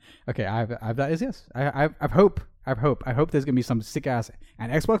gonna be any. Okay, I've that is yes. I hope there's gonna be some sick ass,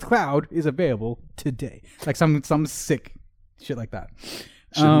 and Xbox Cloud is available today. Like some sick shit like that.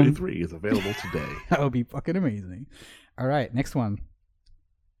 Shenmue 3 is available today. That would be fucking amazing. All right, next one.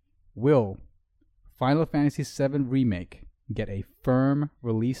 Will Final Fantasy VII Remake get a firm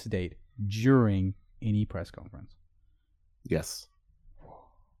release date during any press conference? Yes.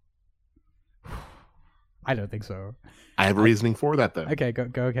 I don't think so. I have a reasoning for that though. Okay,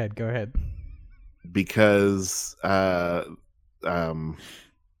 go ahead. Because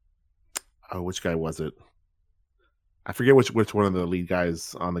which guy was it? I forget which one of the lead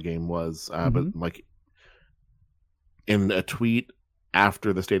guys on the game was, but like in a tweet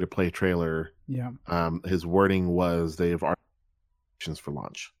after the State of Play trailer, Yeah. his wording was they've already for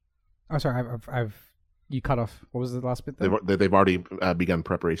launch. Oh, sorry. I've you cut off. What was the last bit there? They've already begun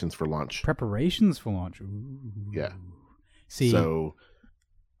preparations for launch. Preparations for launch. Ooh. Yeah. See, So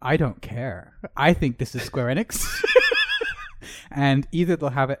I don't care. I think this is Square Enix, and either they'll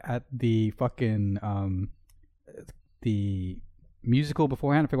have it at the fucking the musical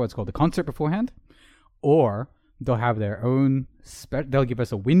beforehand. I forget what it's called, the concert beforehand, or they'll have their own. They'll give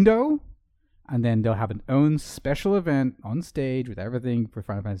us a window, and then they'll have an own special event on stage with everything for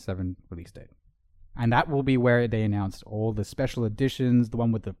Final Fantasy VII release date. And that will be where they announced all the special editions, the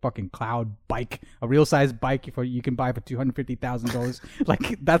one with the fucking cloud bike, a real size bike you can buy for $250,000.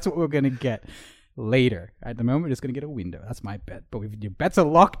 Like, that's what we're going to get later. At the moment, it's going to get a window. That's my bet. But your bets are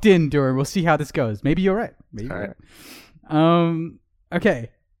locked in, Duran. We'll see how this goes. Maybe you're right. Maybe you're right.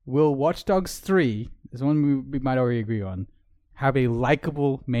 Okay. Will Watch Dogs 3, this one we might already agree on, have a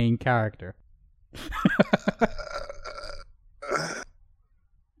likable main character?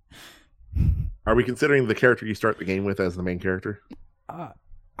 are we considering the character you start the game with as the main character?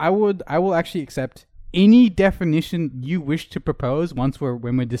 I will actually accept any definition you wish to propose when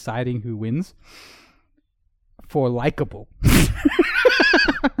we're deciding who wins for likable.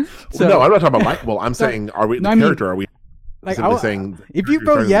 So, no, I'm not talking about likable. I'm saying, are we are we like simply saying if you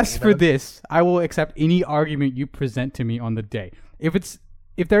vote yes for this, I will accept any argument you present to me on the day.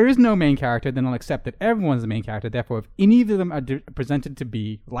 If there is no main character, then I'll accept that everyone's the main character. Therefore, if any of them are presented to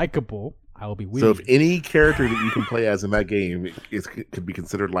be likable, I will be with you. So if any character that you can play as in that game could be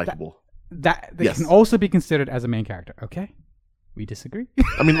considered likable. That yes. can also be considered as a main character. Okay, we disagree.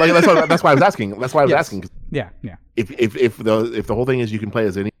 I mean, like that's why I was asking. That's why I was asking. Yeah. If the whole thing is you can play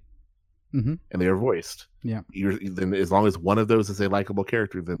as any, Mm-hmm. and they are voiced. Yeah. Then as long as one of those is a likable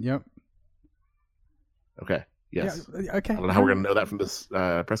character, then Yep. Okay. Yes. Yeah, okay. I don't know how we're gonna know that from this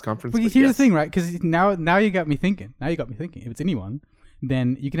press conference. But here's the thing, right? Because now you got me thinking. If it's anyone,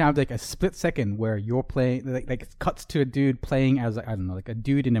 then you can have like a split second where you're playing, like it cuts to a dude playing as I don't know, like a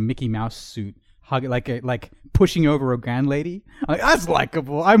dude in a Mickey Mouse suit, like pushing over a grand lady. I'm like, that's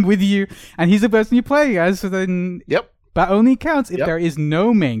likable. I'm with you, and he's the person you play as. So then, yep. That only counts if there is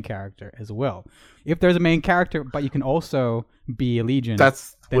no main character as well. If there's a main character, but you can also be a Legion.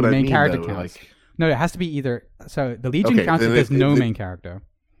 That's then what the main I mean, character though, counts. like... No, it has to be either. So the Legion counts if there's no main character.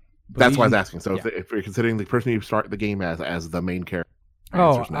 That's why I was asking. So if you're considering the person you start the game as the main character,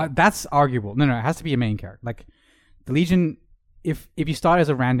 that's arguable. No, it has to be a main character. Like the Legion, if you start as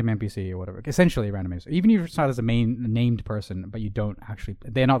a random NPC or whatever, essentially a random NPC, even if you start as a named person, but you don't actually,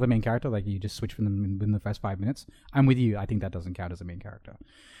 they're not the main character. Like you just switch from them within the first 5 minutes. I'm with you. I think that doesn't count as a main character.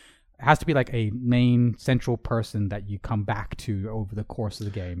 It has to be like a main central person that you come back to over the course of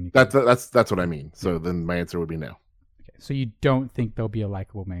the game. That's what I mean. So then my answer would be no. Okay, so you don't think there'll be a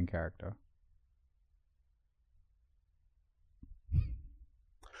likable main character?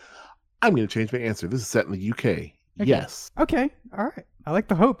 I'm going to change my answer. This is set in the UK. Okay. Yes. Okay. All right. I like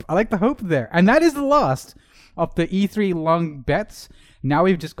the hope. There. And that is the last of the E3 long bets. Now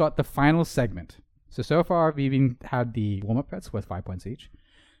we've just got the final segment. So far we've had the warm-up bets worth 5 points each,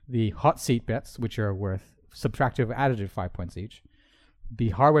 the hot seat bets, which are worth subtractive additive 5 points each, the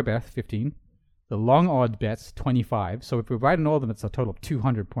hardware bet 15, the long odd bets 25. So if we write in all of them, it's a total of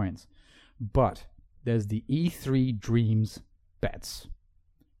 200 points. But there's the E3 Dreams bets.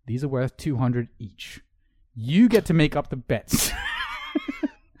 These are worth 200 each. You get to make up the bets.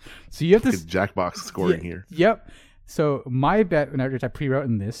 So you have to Jackbox scoring here. Yep. So my bet, which I pre-wrote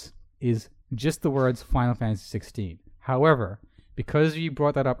in this, is just the words Final Fantasy 16. However, because you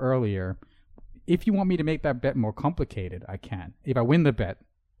brought that up earlier, if you want me to make that bet more complicated, I can. If I win the bet,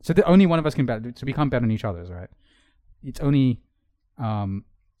 so that only one of us can bet, so we can't bet on each other's, right? It's only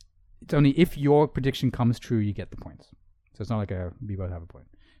if your prediction comes true, you get the points. So it's not like we both have a point.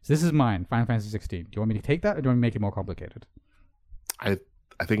 So this is mine, Final Fantasy 16. Do you want me to take that, or do you want me to make it more complicated? I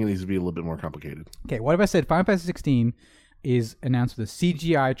think it needs to be a little bit more complicated. Okay, what if I said Final Fantasy 16 is announced with a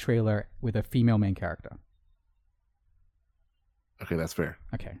CGI trailer with a female main character? Okay, that's fair.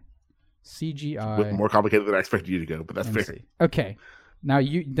 Okay. CGI. More complicated than I expected you to go, but that's fair. See. Okay. Now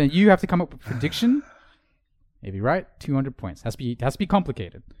you have to come up with a prediction. Maybe right. 200 points. Has to be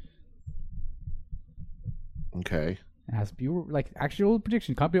complicated. Okay. It has to be like actual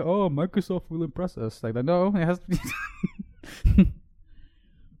prediction. Can't be Microsoft will impress us. Like no, it has to be.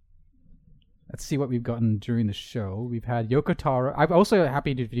 Let's see what we've gotten during the show. We've had Yoko Taro. I'm also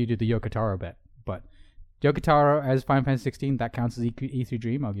happy to do the Yoko Taro bet, but Yoko Taro as Final Fantasy 16, that counts as E3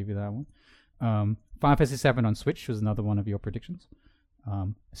 Dream. I'll give you that one. Final Fantasy 7 on Switch was another one of your predictions.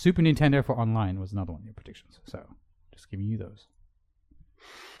 Super Nintendo for online was another one of your predictions. So, just giving you those.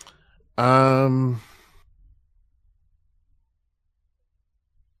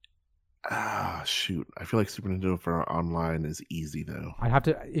 Shoot. I feel like Super Nintendo for online is easy though. I have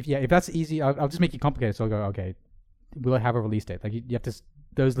to, if that's easy, I'll just make it complicated. So I'll go, okay, will it have a release date? Like you have to,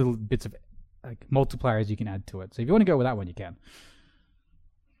 those little bits of like multipliers you can add to it. So if you want to go with that one, you can.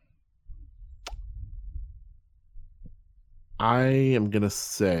 I am gonna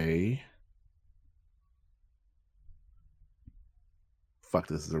say, fuck,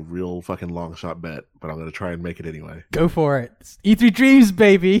 this is a real fucking long shot bet, but I'm gonna try and make it anyway. Go for it. It's E3 Dreams,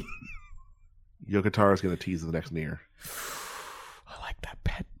 baby. Yoko Taro is gonna tease the next Nier. I like that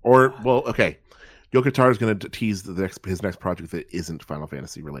bet. Or well, okay, Yoko Taro is gonna tease his next project that isn't Final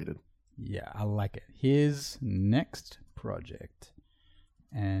Fantasy related. Yeah, I like it. His next project,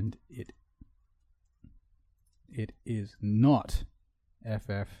 and it is not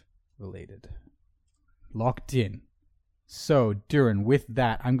FF related. Locked in. So, Duran, with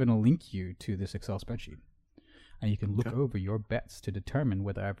that, I'm going to link you to this Excel spreadsheet. And you can look over your bets to determine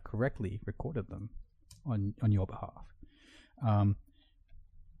whether I've correctly recorded them on your behalf.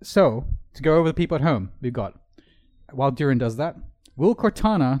 So, to go over the people at home, we've got, while Duran does that, will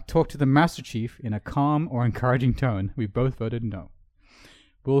Cortana talk to the Master Chief in a calm or encouraging tone? We both voted no.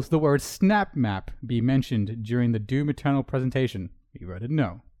 Will the word snap map be mentioned during the Doom Eternal presentation? We voted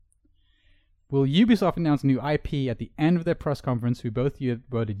no. Will Ubisoft announce new IP at the end of their press conference? We both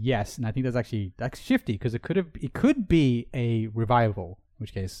voted yes, and I think that's shifty because it could be a revival, in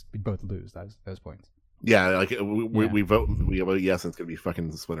which case we both lose those points. Yeah, like we vote yes, and it's gonna be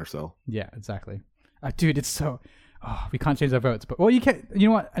fucking Splinter Cell. Yeah, exactly. Dude, it's so. Oh, we can't change our votes, but you can. You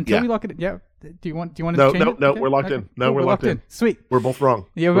know what? Until we lock it. Yeah. Do you want to change it? No, we're locked in. No, we're locked in. Sweet. We're both wrong.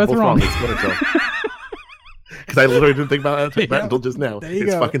 Yeah, we're both wrong. It's Splinter Cell. Because I literally didn't think about that until just now.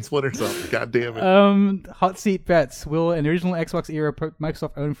 It's fucking Splinter Cell. God damn it. Hot seat bets. Will an original Xbox era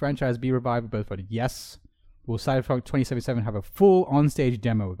Microsoft-owned franchise be revived? We both voted yes. Will Cyberpunk 2077 have a full on-stage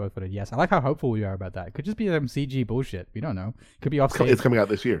demo? We both voted yes. I like how hopeful we are about that. It could just be some CG bullshit. We don't know. It could be off-stage. It's coming out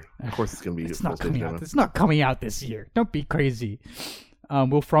this year. Of course it's going to be it's not coming out. It's not coming out this year. Don't be crazy.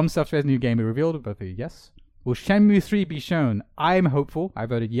 Will From Software's new game be revealed? We both voted yes. Will Shenmue 3 be shown? I'm hopeful. I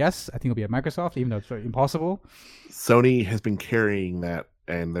voted yes. I think it'll be at Microsoft, even though it's impossible. Sony has been carrying that,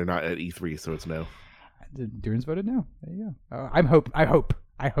 and they're not at E3, so it's no. Duran's voted no. There you go.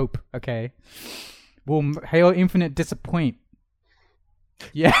 I hope. Okay. Will Halo Infinite disappoint?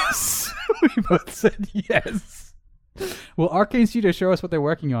 Yes. We both said yes. Will Arcane Studios show us what they're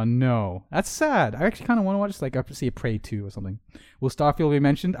working on? No. That's sad. I actually kind of want to watch like up to see a Prey 2 or something. Will Starfield be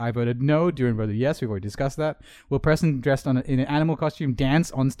mentioned? I voted no. Duran voted yes. We've already discussed that. Will person dressed in an animal costume dance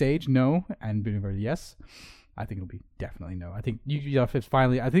on stage? No. And Duran voted yes. I think it'll be definitely no. I think Ubisoft is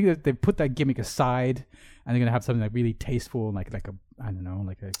finally. I think that they put that gimmick aside, and they're gonna have something like really tasteful and like a I don't know,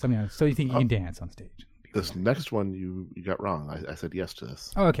 like something else, so you think you can dance on stage. This next one you got wrong. I said yes to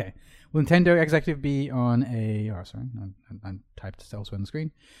this. Oh, okay. Will Nintendo executive be on a? Oh, sorry, I typed elsewhere on the screen.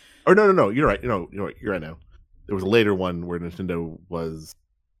 Oh no! You're right. You're right now. There was a later one where Nintendo was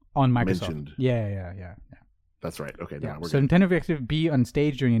on Microsoft. mentioned. Yeah. That's right. Okay, Yeah. now we're So good. Nintendo Executive be on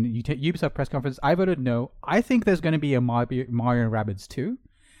stage during a Ubisoft press conference. I voted no. I think there's going to be a Mario and Rabbids 2,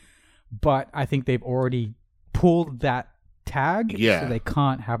 but I think they've already pulled that tag, Yeah. so they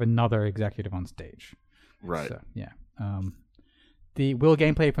can't have another executive on stage. Right. So, yeah. Will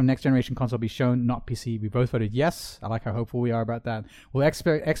gameplay from next generation console be shown, not PC? We both voted yes. I like how hopeful we are about that. Will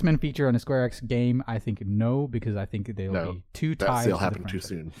X-Men feature on a Square X game? I think no, because I think they'll be too tied. That'll to happen the too franchise.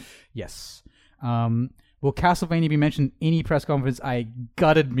 soon. Yes. Will Castlevania be mentioned in any press conference? I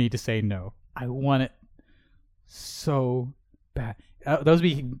gutted me to say no. I want it so bad. Those would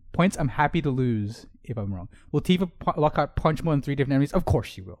be points I'm happy to lose if I'm wrong. Will Tifa Lockhart punch more than 3 different enemies? Of course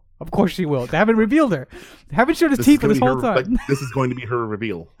she will. Of course she will. They haven't revealed her. They haven't showed us This is Tifa gonna this be whole her, time. like, this is going to be her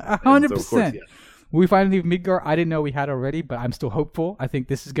reveal. 100%. Yes. Will we finally leave Midgar? I didn't know we had already, but I'm still hopeful. I think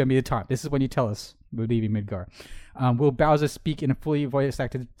this is going to be the time. This is when you tell us we're leaving Midgar. Will Bowser speak in a fully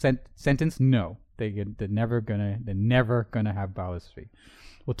voice-acted sentence? No. They're never gonna have Bowser speak.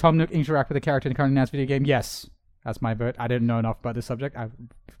 Will Tom Nook interact with the character in the current announced video game? Yes. That's my vote. I didn't know enough about this subject. I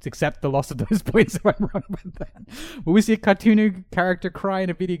accept the loss of those points if I'm wrong about that. Will we see a cartoon character cry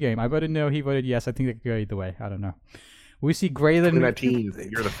in a video game? I voted no. He voted yes. I think they could go either way. I don't know. Will we see Graylin? 2019, the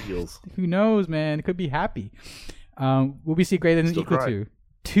year of the feels. Who knows, man? It could be happy. Will we see Graylin Still equal cry. to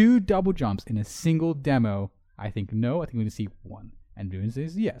 2 double jumps in a single demo? I think no. I think we're going to see 1. And Boone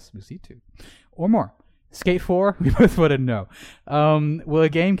says yes. We'll see 2. Or more. Skate 4? We both voted no. Will a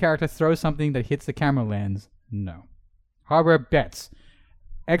game character throw something that hits the camera lens? No. Hardware bets.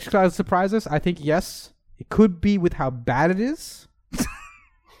 xCloud surprise us? I think yes. It could be with how bad it is.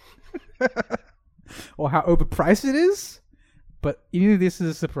 Or how overpriced it is. But either this is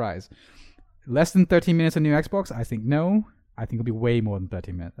a surprise. Less than 13 minutes on new Xbox? I think no. I think it'll be way more than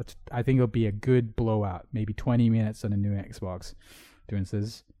 13 minutes. I think it'll be a good blowout. Maybe 20 minutes on a new Xbox. Duran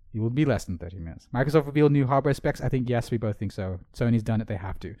says it will be less than 30 minutes. Microsoft revealed new hardware specs? I think yes, we both think so. Sony's done it, they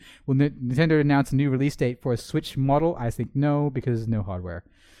have to. Will Nintendo announce a new release date for a Switch model? I think no, because there's no hardware.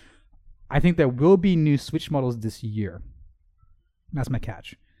 I think there will be new Switch models this year. That's my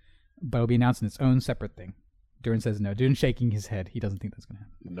catch. But it'll be announced in its own separate thing. Duran says no. Duran shaking his head. He doesn't think that's going to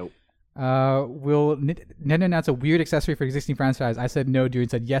happen. Nope. Will Nintendo announce a weird accessory for existing franchise? I said no. Duran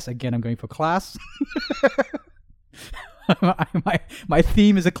said yes. Again, I'm going for class. my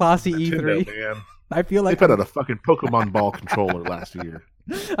theme is a classy E3. Nintendo, man. I feel They like put out a fucking Pokemon Ball controller last year.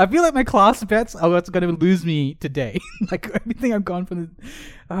 I feel like my class bets are what's going to lose me today. Like everything I've gone from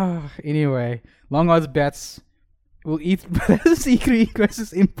the. Anyway, long odds bets. Will E3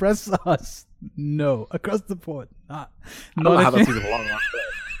 versus impress us? No, across the board, not. I don't know a how that's chance. even a long enough.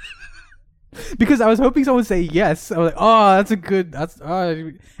 Because I was hoping someone would say yes. I was like, oh, that's a good.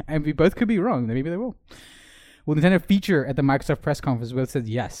 And we both could be wrong. Maybe they will. Will Nintendo feature at the Microsoft press conference? Will said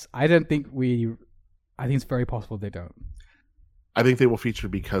yes. I don't think we. I think it's very possible they don't. I think they will feature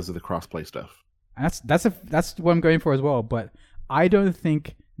because of the crossplay stuff. And that's what I'm going for as well. But I don't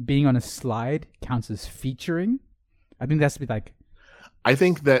think being on a slide counts as featuring. I think that's to be like. I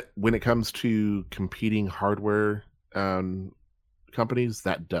think that when it comes to competing hardware companies,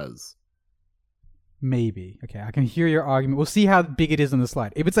 that does. Maybe. Okay, I can hear your argument. We'll see how big it is on the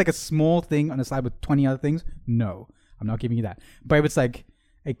slide. If it's like a small thing on a slide with 20 other things, no. I'm not giving you that. But if it's like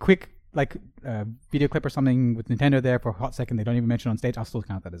a quick video clip or something with Nintendo there for a hot second, they don't even mention it on stage, I'll still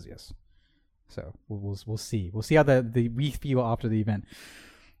count that as yes. So we'll see. We'll see how we feel after the event.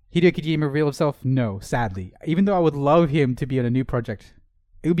 Hideo Kojima revealed himself? No, sadly. Even though I would love him to be on a new project.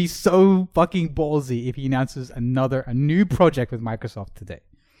 It would be so fucking ballsy if he announces a new project with Microsoft today.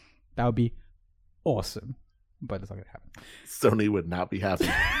 That would be awesome. But it's not going to happen. Sony would not be happy.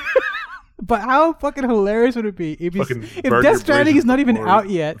 But how fucking hilarious would it be if Fucking if burn your Death Stranding bridges is not even before out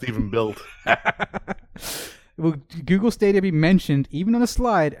yet? It's even built. Will Google Stadia be mentioned even on a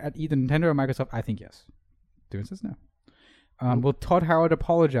slide at either Nintendo or Microsoft? I think yes. Doing says no. Will Todd Howard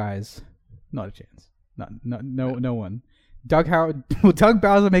apologize? Not a chance. No one. Will Doug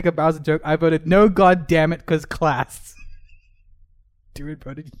Bowser make a Bowser joke? I voted no, god damn it, because class. Dude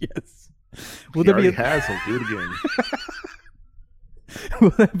voted yes. He already has. He'll do it again. Will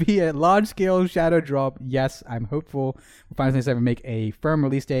there be a large-scale shadow drop? Yes, I'm hopeful. Will Final Fantasy VII make a firm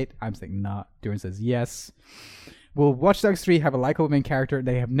release date? I'm saying not. Duran says yes. Will Watch Dogs 3 have a likable main character?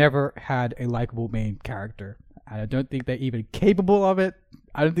 They have never had a likable main character. I don't think they're even capable of it.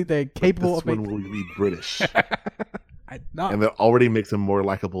 I don't think they're capable of it. This one will be British. Not. And that already makes him more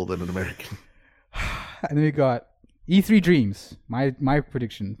likable than an American. And then we got E3 Dreams. My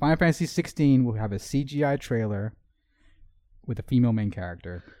prediction. Final Fantasy 16 will have a CGI trailer with a female main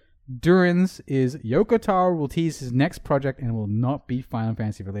character. Durin's is Yoko Taro will tease his next project and will not be Final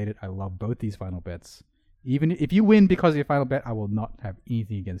Fantasy related. I love both these final bets. Even if you win because of your final bet, I will not have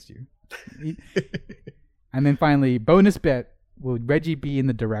anything against you. And then finally, bonus bet, will Reggie be in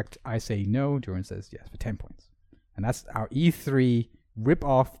the direct? I say no. Durin says yes for 10 points. And that's our E3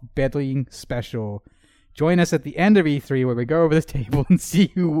 rip-off betting special. Join us at the end of E3 where we go over this table and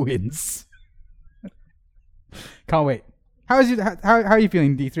see who wins. Can't wait. How are you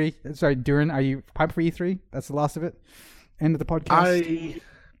feeling, D3? Sorry, Durin, are you pumped for E3? That's the last of it. End of the podcast.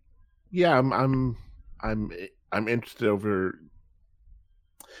 I'm interested over.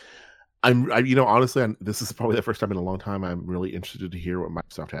 Honestly, this is probably the first time in a long time I'm really interested to hear what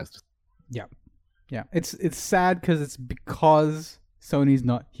Microsoft has to say. Yeah. It's sad because Sony's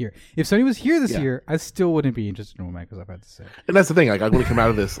not here. If Sony was here this year, I still wouldn't be interested in what Microsoft had to say. And that's the thing. Like, I want to come out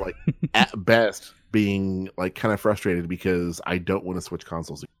of this like at best being like kind of frustrated because I don't want to switch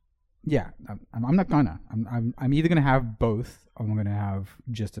consoles. Yeah, I'm not gonna. I'm either gonna have both, or I'm gonna have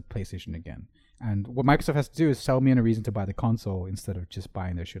just a PlayStation again. And what Microsoft has to do is sell me on a reason to buy the console instead of just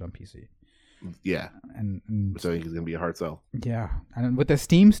buying their shit on PC. Yeah, and which I think is gonna be a hard sell. Yeah, and with the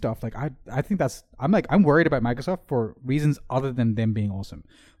Steam stuff, like I think I'm worried about Microsoft for reasons other than them being awesome.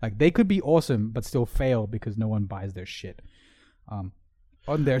 Like they could be awesome but still fail because no one buys their shit.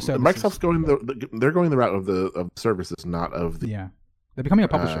 On their services. Microsoft's going they're going the route of the services, not of the they're becoming a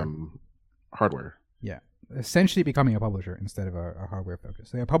publisher. Hardware. Yeah, essentially becoming a publisher instead of a hardware focus.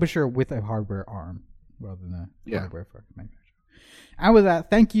 They're a publisher with a hardware arm rather than a hardware manufacturer. And with that,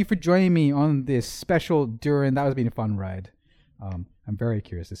 thank you for joining me on this special Durin. That has been a fun ride. I'm very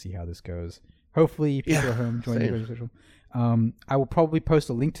curious to see how this goes. Hopefully, people at home join the special. I will probably post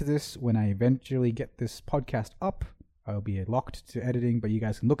a link to this when I eventually get this podcast up. I'll be locked to editing, but you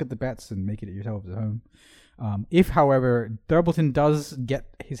guys can look at the bets and make it yourselves at home. If, however, Durbleton does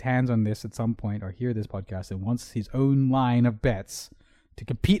get his hands on this at some point or hear this podcast and wants his own line of bets to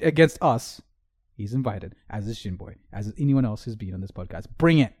compete against us, he's invited, as is Shinboy, as is anyone else who's been on this podcast.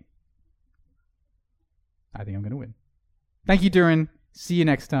 Bring it. I think I'm going to win. Thank you, Durin. See you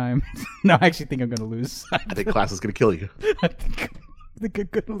next time. No, I actually think I'm going to lose. I think Class is going to kill you. I think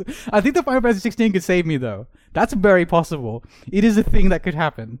the Final Fantasy 16 could save me, though. That's very possible. It is a thing that could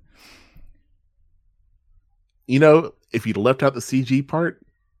happen. You know, if you'd left out the CG part,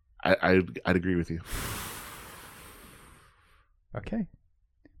 I'd agree with you. Okay.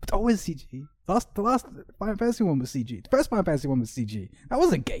 It's always CG. The last Final Fantasy one was CG. The first Final Fantasy one was CG. That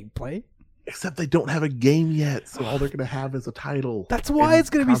wasn't gameplay. Except they don't have a game yet, so all they're going to have is a title. That's why it's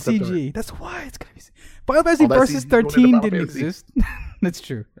going to be CG. Art. That's why it's going to be CG. Final Fantasy Versus 13 didn't exist. That's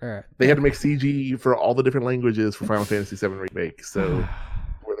true. All right. They had to make CG for all the different languages for Final Fantasy 7 Remake, so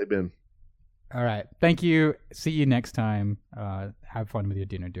where they've been. All right. Thank you. See you next time. Have fun with your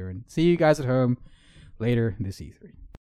dinner, Durin. See you guys at home later this E3.